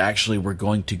 actually, we're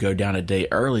going to go down a day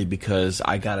early because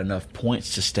I got enough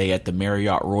points to stay at the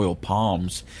Marriott Royal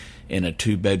Palms in a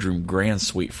 2-bedroom grand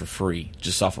suite for free,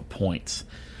 just off of points.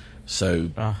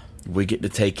 So we get to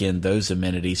take in those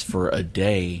amenities for a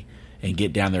day and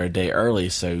get down there a day early.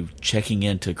 So checking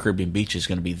into Caribbean Beach is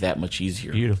going to be that much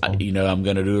easier. Beautiful. I'm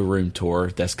going to do a room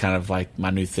tour. That's kind of like my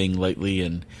new thing lately.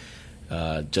 And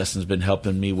Justin's been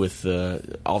helping me with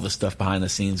all the stuff behind the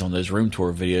scenes on those room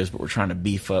tour videos. But we're trying to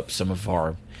beef up some of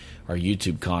our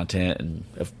YouTube content and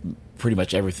pretty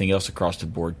much everything else across the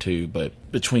board too.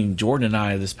 But between Jordan and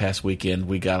I this past weekend,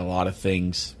 we got a lot of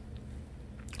things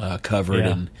covered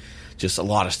and just a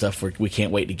lot of stuff we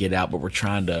can't wait to get out. But we're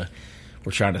trying to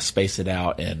space it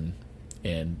out and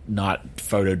not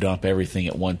photo dump everything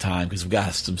at one time because we've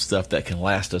got some stuff that can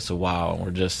last us a while,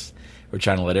 and we're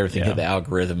trying to let everything hit the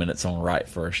algorithm in its own right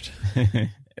first.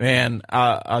 Man,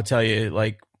 I'll tell you,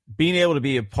 like, being able to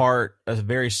be a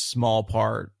very small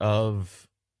part of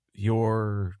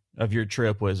your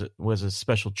trip was a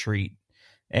special treat.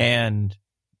 And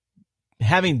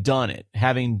having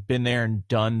been there and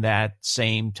done that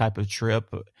same type of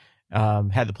trip,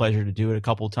 had the pleasure to do it a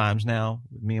couple of times now,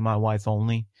 me and my wife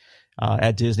only.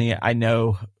 at Disney. I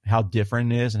know how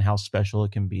different it is and how special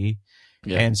it can be.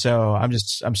 Yeah. And so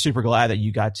I'm super glad that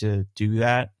you got to do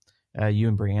that. You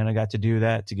and Brianna got to do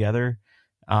that together.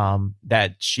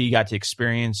 That she got to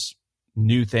experience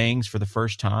new things for the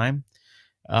first time.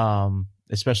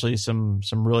 Especially some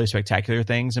really spectacular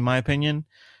things, in my opinion.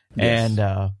 Yes.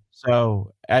 And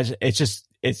so as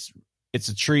it's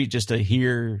a treat just to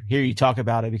hear you talk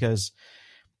about it, because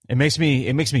it makes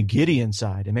me giddy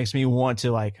inside. It makes me want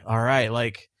to, like, all right,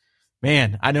 like,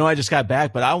 man, I know I just got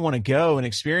back, but I want to go and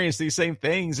experience these same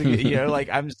things. And, like,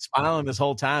 I'm smiling this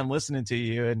whole time listening to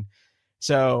you. And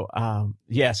so,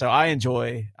 so I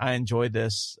enjoyed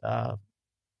this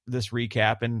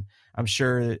recap, and I'm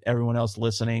sure that everyone else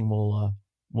listening will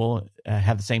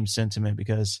have the same sentiment,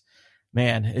 because,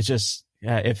 man, it's just,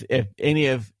 if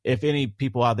any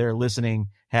people out there listening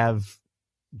have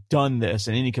done this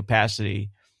in any capacity,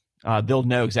 they'll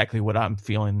know exactly what I'm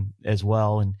feeling as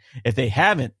well. And if they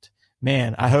haven't,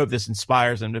 man, I hope this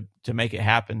inspires them to make it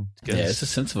happen. Yeah, it's a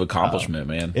sense of accomplishment,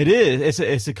 man. It is.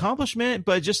 It's accomplishment,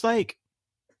 but just like,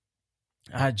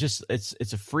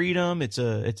 it's a freedom. It's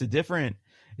a different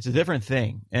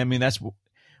thing. I mean,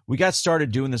 we got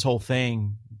started doing this whole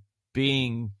thing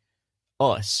being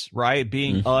us, right?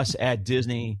 Being us at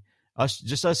Disney,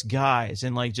 us guys,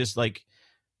 and just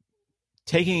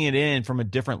taking it in from a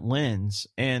different lens.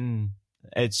 And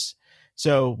it's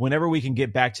so whenever we can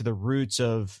get back to the roots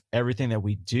of everything that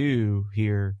we do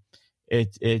here,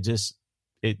 it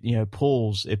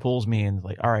pulls me in,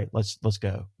 like, all right, let's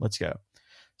go.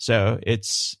 So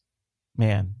it's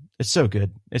so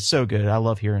good. It's so good. I've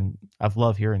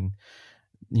loved hearing,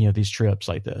 these trips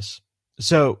like this.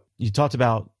 So you talked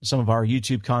about some of our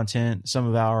YouTube content, some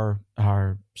of our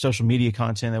social media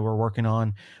content that we're working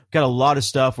on. We've got a lot of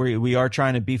stuff where we are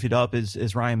trying to beef it up,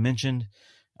 as Ryan mentioned.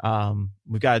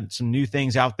 We've got some new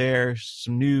things out there.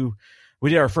 We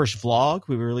did our first vlog.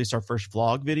 We released our first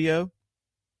vlog video,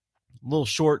 a little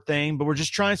short thing, but we're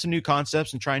just trying some new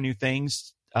concepts and trying new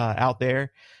things out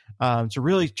there to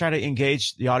really try to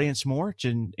engage the audience more,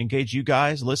 to engage you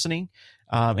guys listening,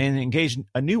 and engage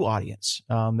a new audience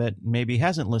that maybe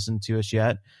hasn't listened to us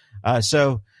yet.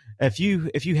 So if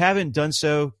you haven't done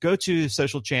so, go to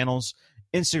social channels,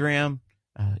 Instagram,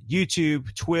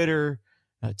 YouTube, Twitter,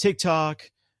 TikTok,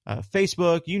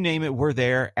 Facebook, you name it, we're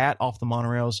there at Off the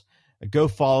Monorails. Go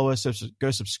follow us,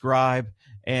 go subscribe,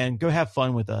 and go have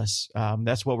fun with us.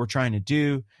 That's what we're trying to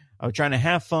do. We're trying to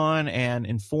have fun and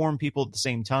inform people at the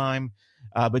same time,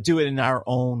 but do it in our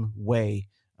own way.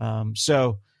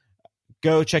 So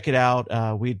go check it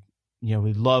out. We'd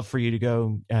love for you to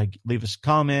go leave us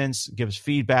comments, give us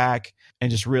feedback,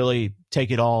 and just really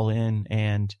take it all in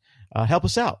and help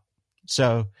us out.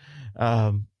 So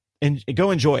and go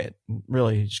enjoy it.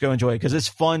 Really, just go enjoy it, because it's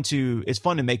fun to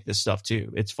make this stuff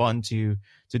too. It's fun to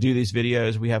do these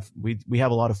videos. We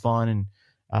have a lot of fun, and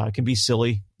it can be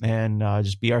silly and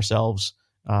just be ourselves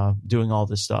doing all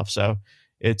this stuff. So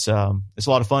it's a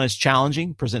lot of fun. It's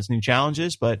challenging, presents new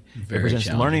challenges, but it presents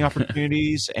learning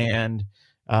opportunities and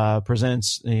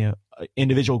presents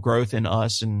individual growth in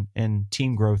us and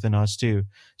team growth in us too.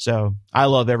 So I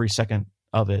love every second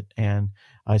of it, and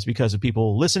it's because of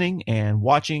people listening and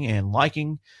watching and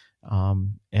liking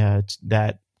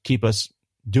that keep us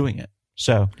doing it.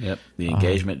 So yep, the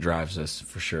engagement drives us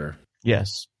for sure.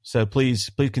 Yes. So please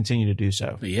continue to do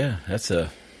so. But yeah, that's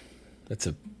a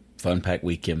fun packed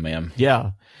weekend, man.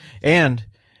 Yeah. And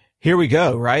here we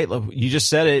go, right? You just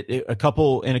said it, in a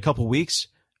couple weeks,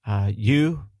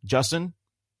 you, Justin,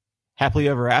 Happily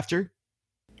Ever After,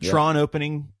 yep. TRON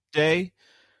opening day.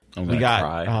 We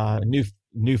got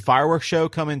new fireworks show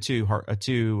coming to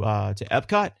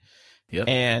Epcot. Yep.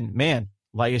 And man,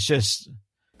 it's just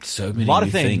so many lot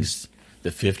of things. The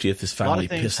 50th is finally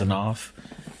pissing off.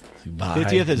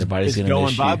 50th is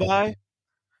going bye-bye.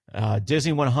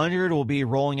 Disney 100 will be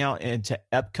rolling out into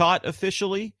Epcot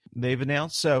officially, they've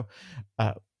announced. So,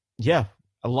 a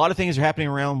lot of things are happening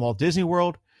around Walt Disney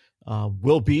World.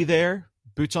 We'll be there,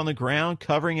 boots on the ground,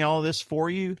 covering all of this for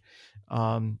you.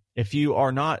 If you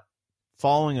are not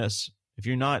following us, if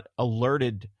you're not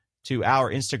alerted to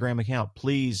our Instagram account,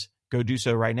 please go do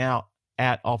so right now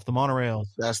at Off the Monorails.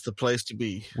 That's the place to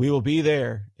be. We will be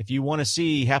there. If you want to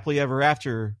see Happily Ever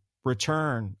After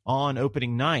return on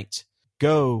opening night,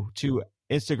 go to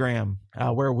Instagram,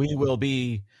 where we will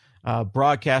be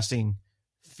broadcasting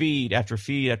feed after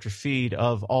feed after feed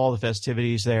of all the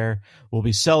festivities there. We'll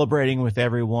be celebrating with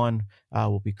everyone.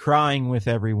 We'll be crying with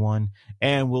everyone,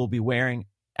 and we'll be wearing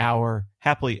our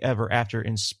Happily Ever After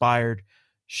inspired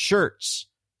shirts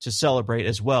to celebrate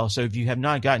as well. So if you have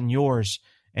not gotten yours,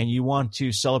 and you want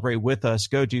to celebrate with us,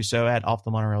 go do so at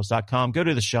offthemonorails.com. Go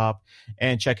to the shop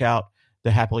and check out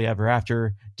the Happily Ever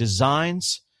After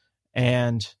designs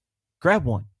and grab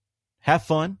one. Have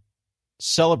fun.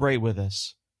 Celebrate with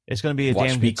us. It's going to be a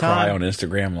damn good time. Watch me cry on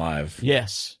Instagram Live.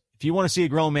 Yes. If you want to see a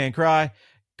grown man cry,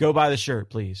 go buy the shirt,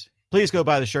 please. Please go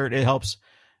buy the shirt. It helps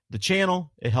the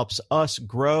channel. It helps us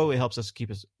grow. It helps us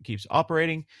keeps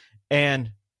operating,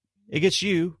 and it gets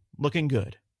you looking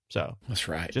good. So that's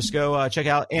right. Just go check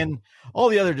out and all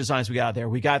the other designs we got out there.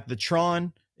 We got the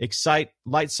TRON Excite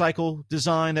light cycle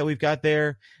design that we've got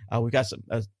there. We've got some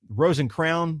Rose and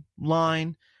Crown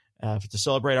line to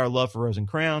celebrate our love for Rose and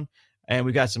Crown, and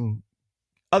we got some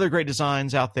other great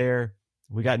designs out there.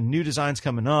 We got new designs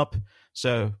coming up,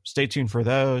 so stay tuned for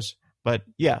those. But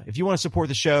yeah, if you want to support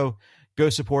the show, go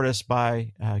support us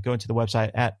by going to the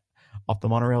website at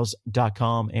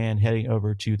offthemonorails.com and heading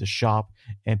over to the shop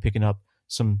and picking up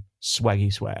some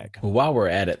swaggy swag. Well, while we're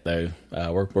at it, though,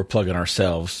 we're plugging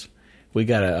ourselves. We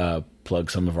got to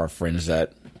plug some of our friends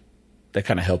that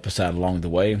kind of help us out along the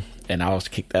way. And I'll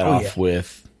kick that off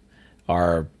with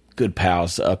our good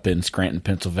pals up in Scranton,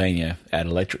 Pennsylvania at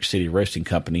Electric City Roasting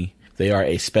Company. They are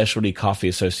a specialty coffee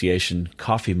association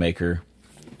coffee maker,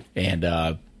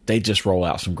 and they just roll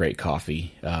out some great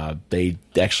coffee. They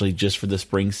actually, just for the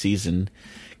spring season,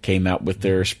 came out with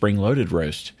their spring loaded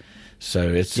roast. So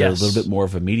it's a little bit more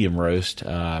of a medium roast.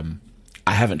 I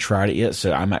haven't tried it yet,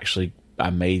 so I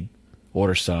may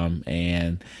order some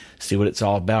and see what it's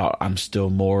all about. I'm still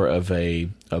more of a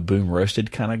boom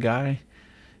roasted kind of guy,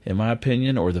 in my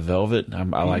opinion, or the velvet. I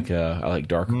like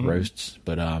dark roasts,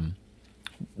 but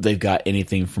they've got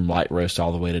anything from light roast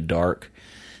all the way to dark.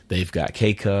 They've got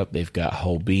K-Cup, they've got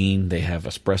whole bean, they have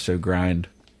espresso grind.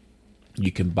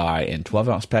 You can buy in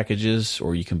 12-ounce packages,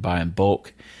 or you can buy in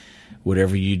bulk.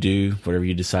 Whatever you do, whatever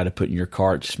you decide to put in your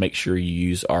cart, just make sure you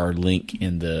use our link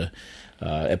in the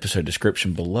episode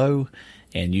description below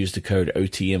and use the code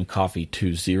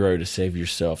OTMCoffee20 to save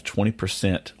yourself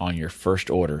 20% on your first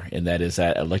order, and that is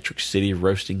at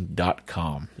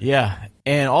electricityroasting.com. Yeah,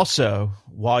 and also,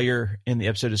 while you're in the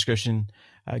episode description,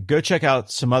 go check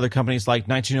out some other companies like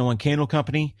 1901 Candle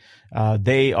Company.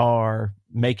 They are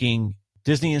making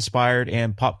Disney-inspired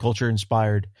and pop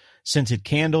culture-inspired scented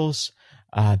candles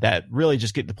that really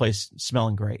just get the place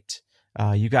smelling great.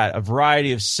 You got a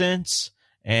variety of scents,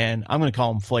 and I'm going to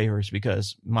call them flavors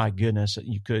because, my goodness,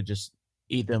 you could just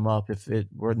eat them up if it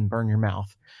wouldn't burn your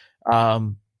mouth.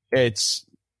 It's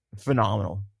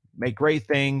phenomenal. Make great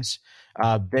things.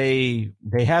 They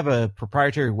have a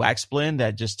proprietary wax blend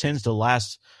that just tends to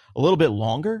last a little bit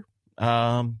longer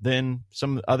than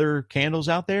some other candles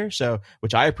out there. So,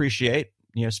 which I appreciate,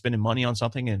 spending money on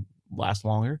something and last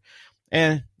longer.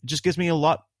 And it just gives me a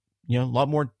lot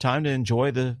more time to enjoy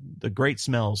the great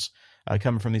smells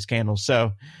coming from these candles.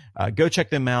 So go check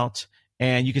them out,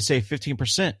 and you can save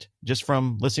 15% just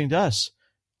from listening to us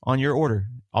on your order.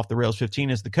 Off the Rails 15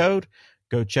 is the code.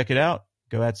 Go check it out.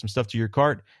 Go add some stuff to your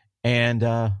cart, and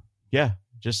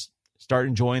just start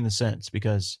enjoying the scents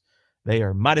because they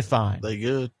are mighty fine. They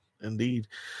good indeed.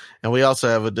 And we also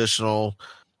have additional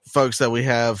folks that we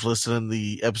have listed in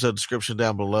the episode description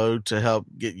down below to help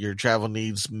get your travel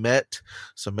needs met.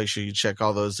 So make sure you check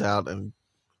all those out. And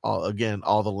all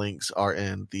the links are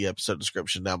in the episode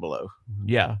description down below.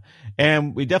 Yeah.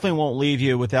 And we definitely won't leave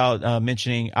you without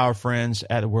mentioning our friends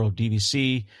at the World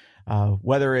DVC,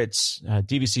 whether it's a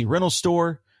DVC rental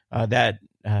store that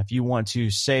if you want to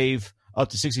save up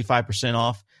to 65%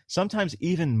 off, sometimes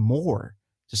even more,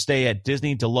 to stay at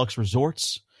Disney Deluxe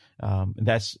Resorts.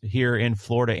 That's here in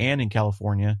Florida and in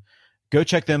California. Go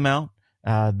check them out.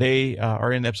 They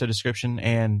are in the episode description,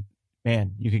 and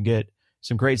man, you can get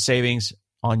some great savings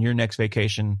on your next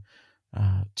vacation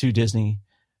to Disney,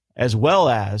 as well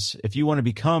as if you want to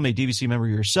become a DVC member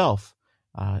yourself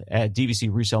at DVC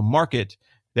Resale Market,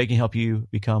 they can help you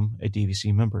become a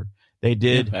DVC member. They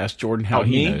did. Ask Jordan how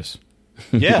he knows.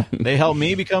 Yeah, they helped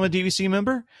me become a DVC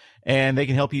member, and they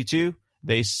can help you too.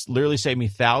 They literally saved me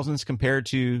thousands compared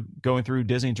to going through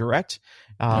Disney Direct.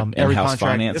 Every contract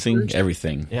financing, differs.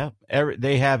 Everything. Yeah,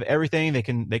 they have everything. They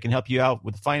can help you out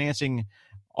with financing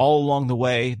all along the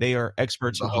way. They are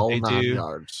experts in what they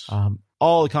do.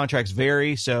 All the contracts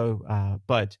vary,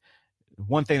 but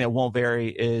one thing that won't vary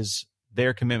is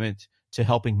their commitment to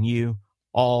helping you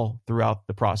all throughout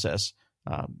the process.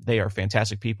 They are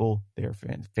fantastic people. They're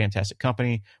a fantastic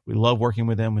company. We love working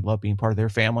with them. We love being part of their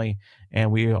family,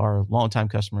 and we are longtime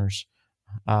customers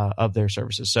of their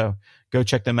services. So go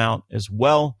check them out as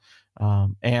well.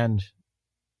 And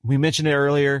we mentioned it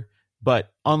earlier,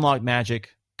 but unlock magic.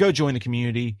 Go join the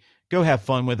community. go have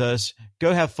fun with us.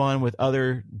 Go have fun with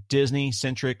other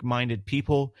Disney-centric minded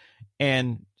people,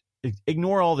 and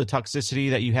ignore all the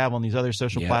toxicity that you have on these other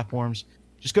social platforms.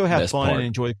 Just go have fun and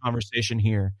enjoy the conversation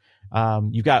here.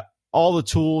 You've got all the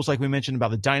tools, like we mentioned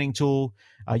about the dining tool.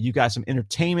 You got some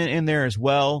entertainment in there as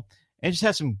well, and just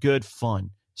have some good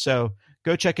fun. So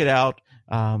go check it out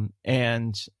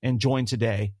and join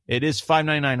today. It is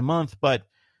 $5.99 a month, but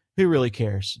who really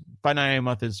cares? $5.99 a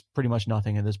month is pretty much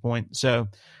nothing at this point. So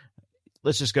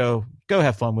let's just go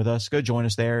have fun with us. Go join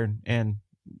us there, and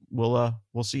we'll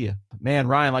see you. Man,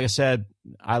 Ryan, like I said,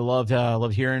 I loved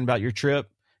hearing about your trip.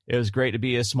 It was great to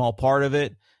be a small part of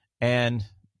it. And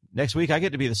next week I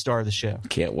get to be the star of the show.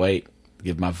 Can't wait.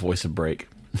 Give my voice a break.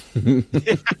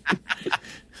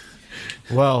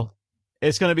 Well,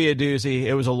 it's going to be a doozy.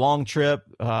 It was a long trip,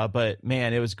 but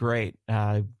man, it was great.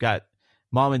 Got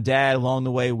mom and dad along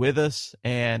the way with us,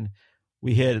 and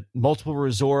we hit multiple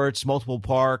resorts, multiple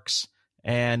parks,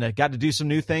 and got to do some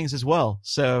new things as well.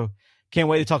 So can't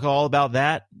wait to talk all about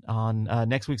that on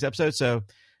next week's episode. So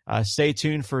stay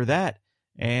tuned for that,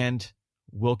 and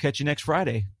we'll catch you next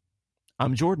Friday.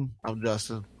 I'm Jordan. I'm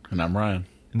Justin. And I'm Ryan.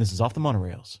 And this is Off the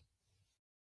Monorails.